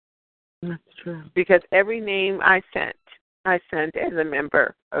harmed. That's true. Because every name I sent as a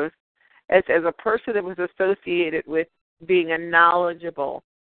member, as a person that was associated with being a knowledgeable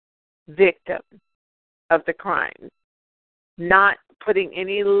victim of the crime, not putting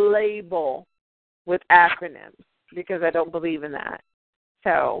any label with acronyms, because I don't believe in that.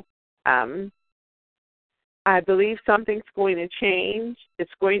 So I believe something's going to change.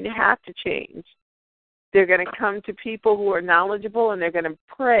 It's going to have to change. They're going to come to people who are knowledgeable, and they're going to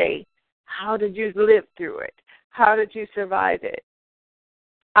pray, how did you live through it? How did you survive it?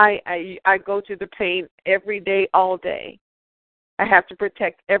 I go through the pain every day, all day. I have to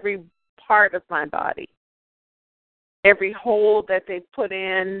protect every part of my body. Every hole that they put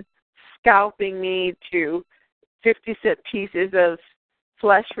in, scalping me to 50-cent pieces of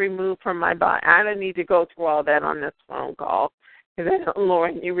flesh removed from my body. I don't need to go through all that on this phone call, because I know,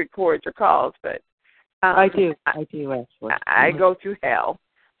 Lauren, you record your calls, but I do actually. I go through hell.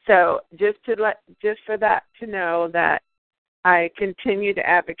 So just for that to know that I continue to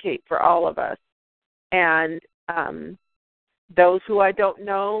advocate for all of us, and those who I don't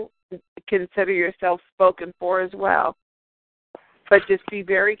know, consider yourself spoken for as well. But just be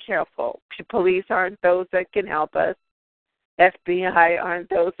very careful. Police aren't those that can help us. FBI aren't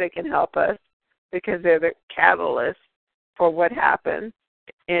those that can help us, because they're the catalyst for what happens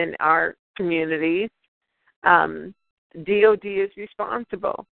in our communities. DOD is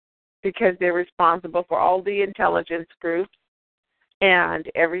responsible, because they're responsible for all the intelligence groups and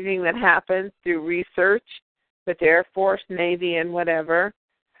everything that happens through research with Air Force, Navy, and whatever.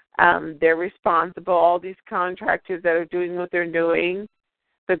 They're responsible. All these contractors that are doing what they're doing,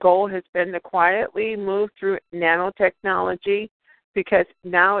 the goal has been to quietly move through nanotechnology because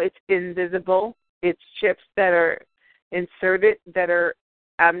now it's invisible. It's chips that are inserted that are,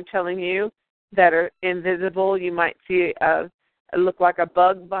 I'm telling you, that are invisible. You might see it look like a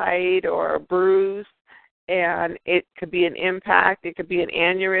bug bite or a bruise, and it could be an impact. It could be an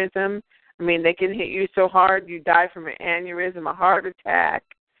aneurysm. I mean, they can hit you so hard you die from an aneurysm, a heart attack.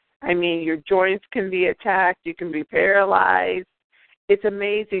 I mean, your joints can be attacked. You can be paralyzed. It's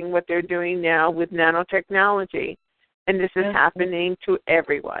amazing what they're doing now with nanotechnology, and this is happening to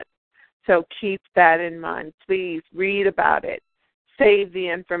everyone. So keep that in mind. Please read about it. Save the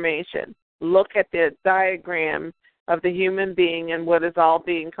information. Look at the diagram of the human being and what is all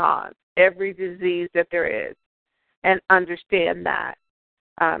being caused, every disease that there is, and understand that.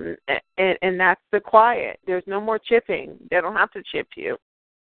 And that's the quiet. There's no more chipping. They don't have to chip you.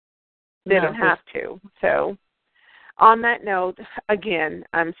 They don't have to. So on that note, again,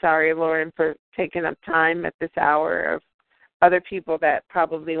 I'm sorry, Lauren, for taking up time at this hour of other people that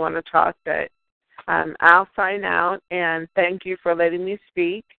probably want to talk, but I'll sign out, and thank you for letting me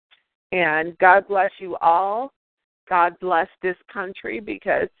speak. And God bless you all. God bless this country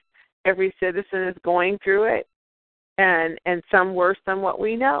because every citizen is going through it, and some worse than what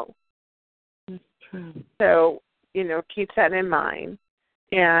we know. That's true. So, keep that in mind.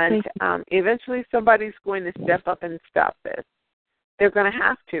 And eventually somebody's going to step up and stop this. They're going to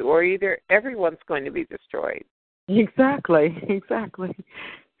have to, or either everyone's going to be destroyed. Exactly.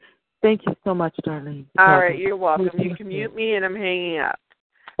 Thank you so much, Darlene. All right, you're welcome. You can mute me, and I'm hanging up.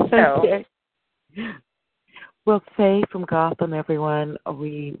 So. Okay. Well, Faye from Gotham, everyone,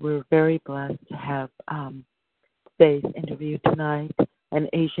 we're very blessed to have Faye's interview tonight, an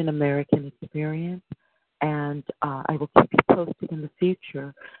Asian American experience, and I will keep you posted in the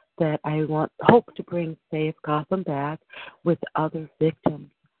future that I hope to bring Faye of Gotham back with other victims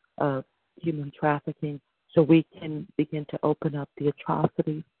of human trafficking so we can begin to open up the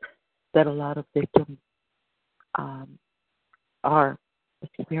atrocities that a lot of victims are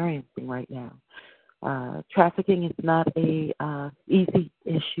experiencing right now. Trafficking is not a easy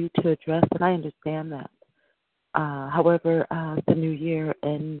issue to address, and I understand that. However, the new year,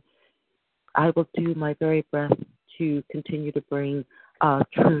 and I will do my very best to continue to bring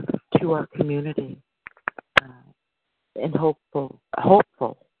truth to our community, and hopeful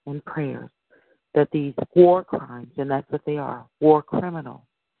in prayers that these war crimes, and that's what they are, war criminal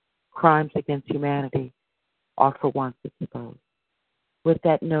crimes against humanity, are for once exposed. With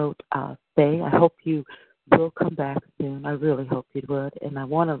that note, Faye, I hope you will come back soon. I really hope you would. And I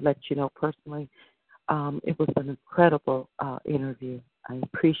want to let you know personally, it was an incredible interview. I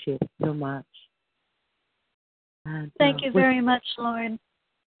appreciate it so much. And, Thank you very much, Lauren.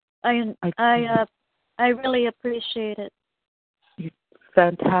 I really appreciate it. You're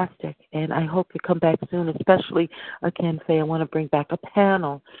fantastic. And I hope you come back soon, especially, again, Faye, I want to bring back a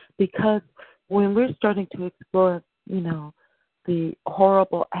panel because when we're starting to explore, the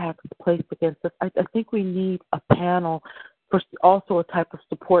horrible acts placed against us, I think we need a panel for also a type of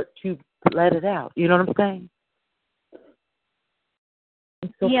support to let it out. You know what I'm saying?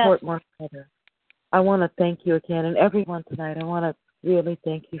 And support more better. I want to thank you again, and everyone tonight. I want to really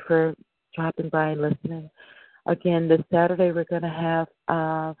thank you for dropping by and listening. Again, this Saturday we're going to have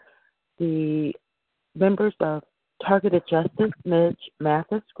the members of Targeted Justice, Midge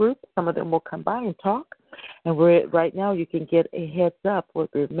Mathis group. Some of them will come by and talk. And right now you can get a heads up. What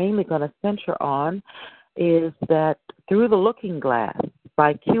we're mainly going to center on is that Through the Looking Glass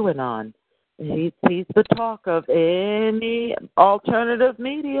by QAnon. He's the talk of any alternative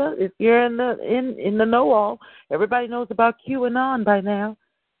media. If you're in the know-all, everybody knows about QAnon by now.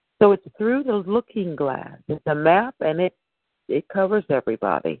 So it's Through the Looking Glass. It's a map, and it covers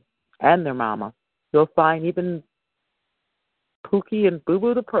everybody and their mama. You'll find even Pookie and Boo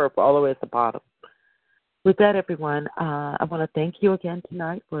Boo the Perp all the way at the bottom. With that, everyone, I want to thank you again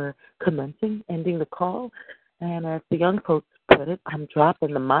tonight for ending the call. And as the young folks put it, I'm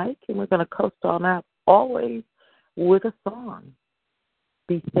dropping the mic, and we're going to coast on out always with a song.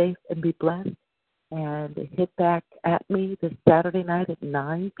 Be safe and be blessed. And hit back at me this Saturday night at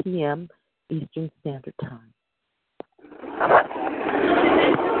 9 p.m. Eastern Standard Time.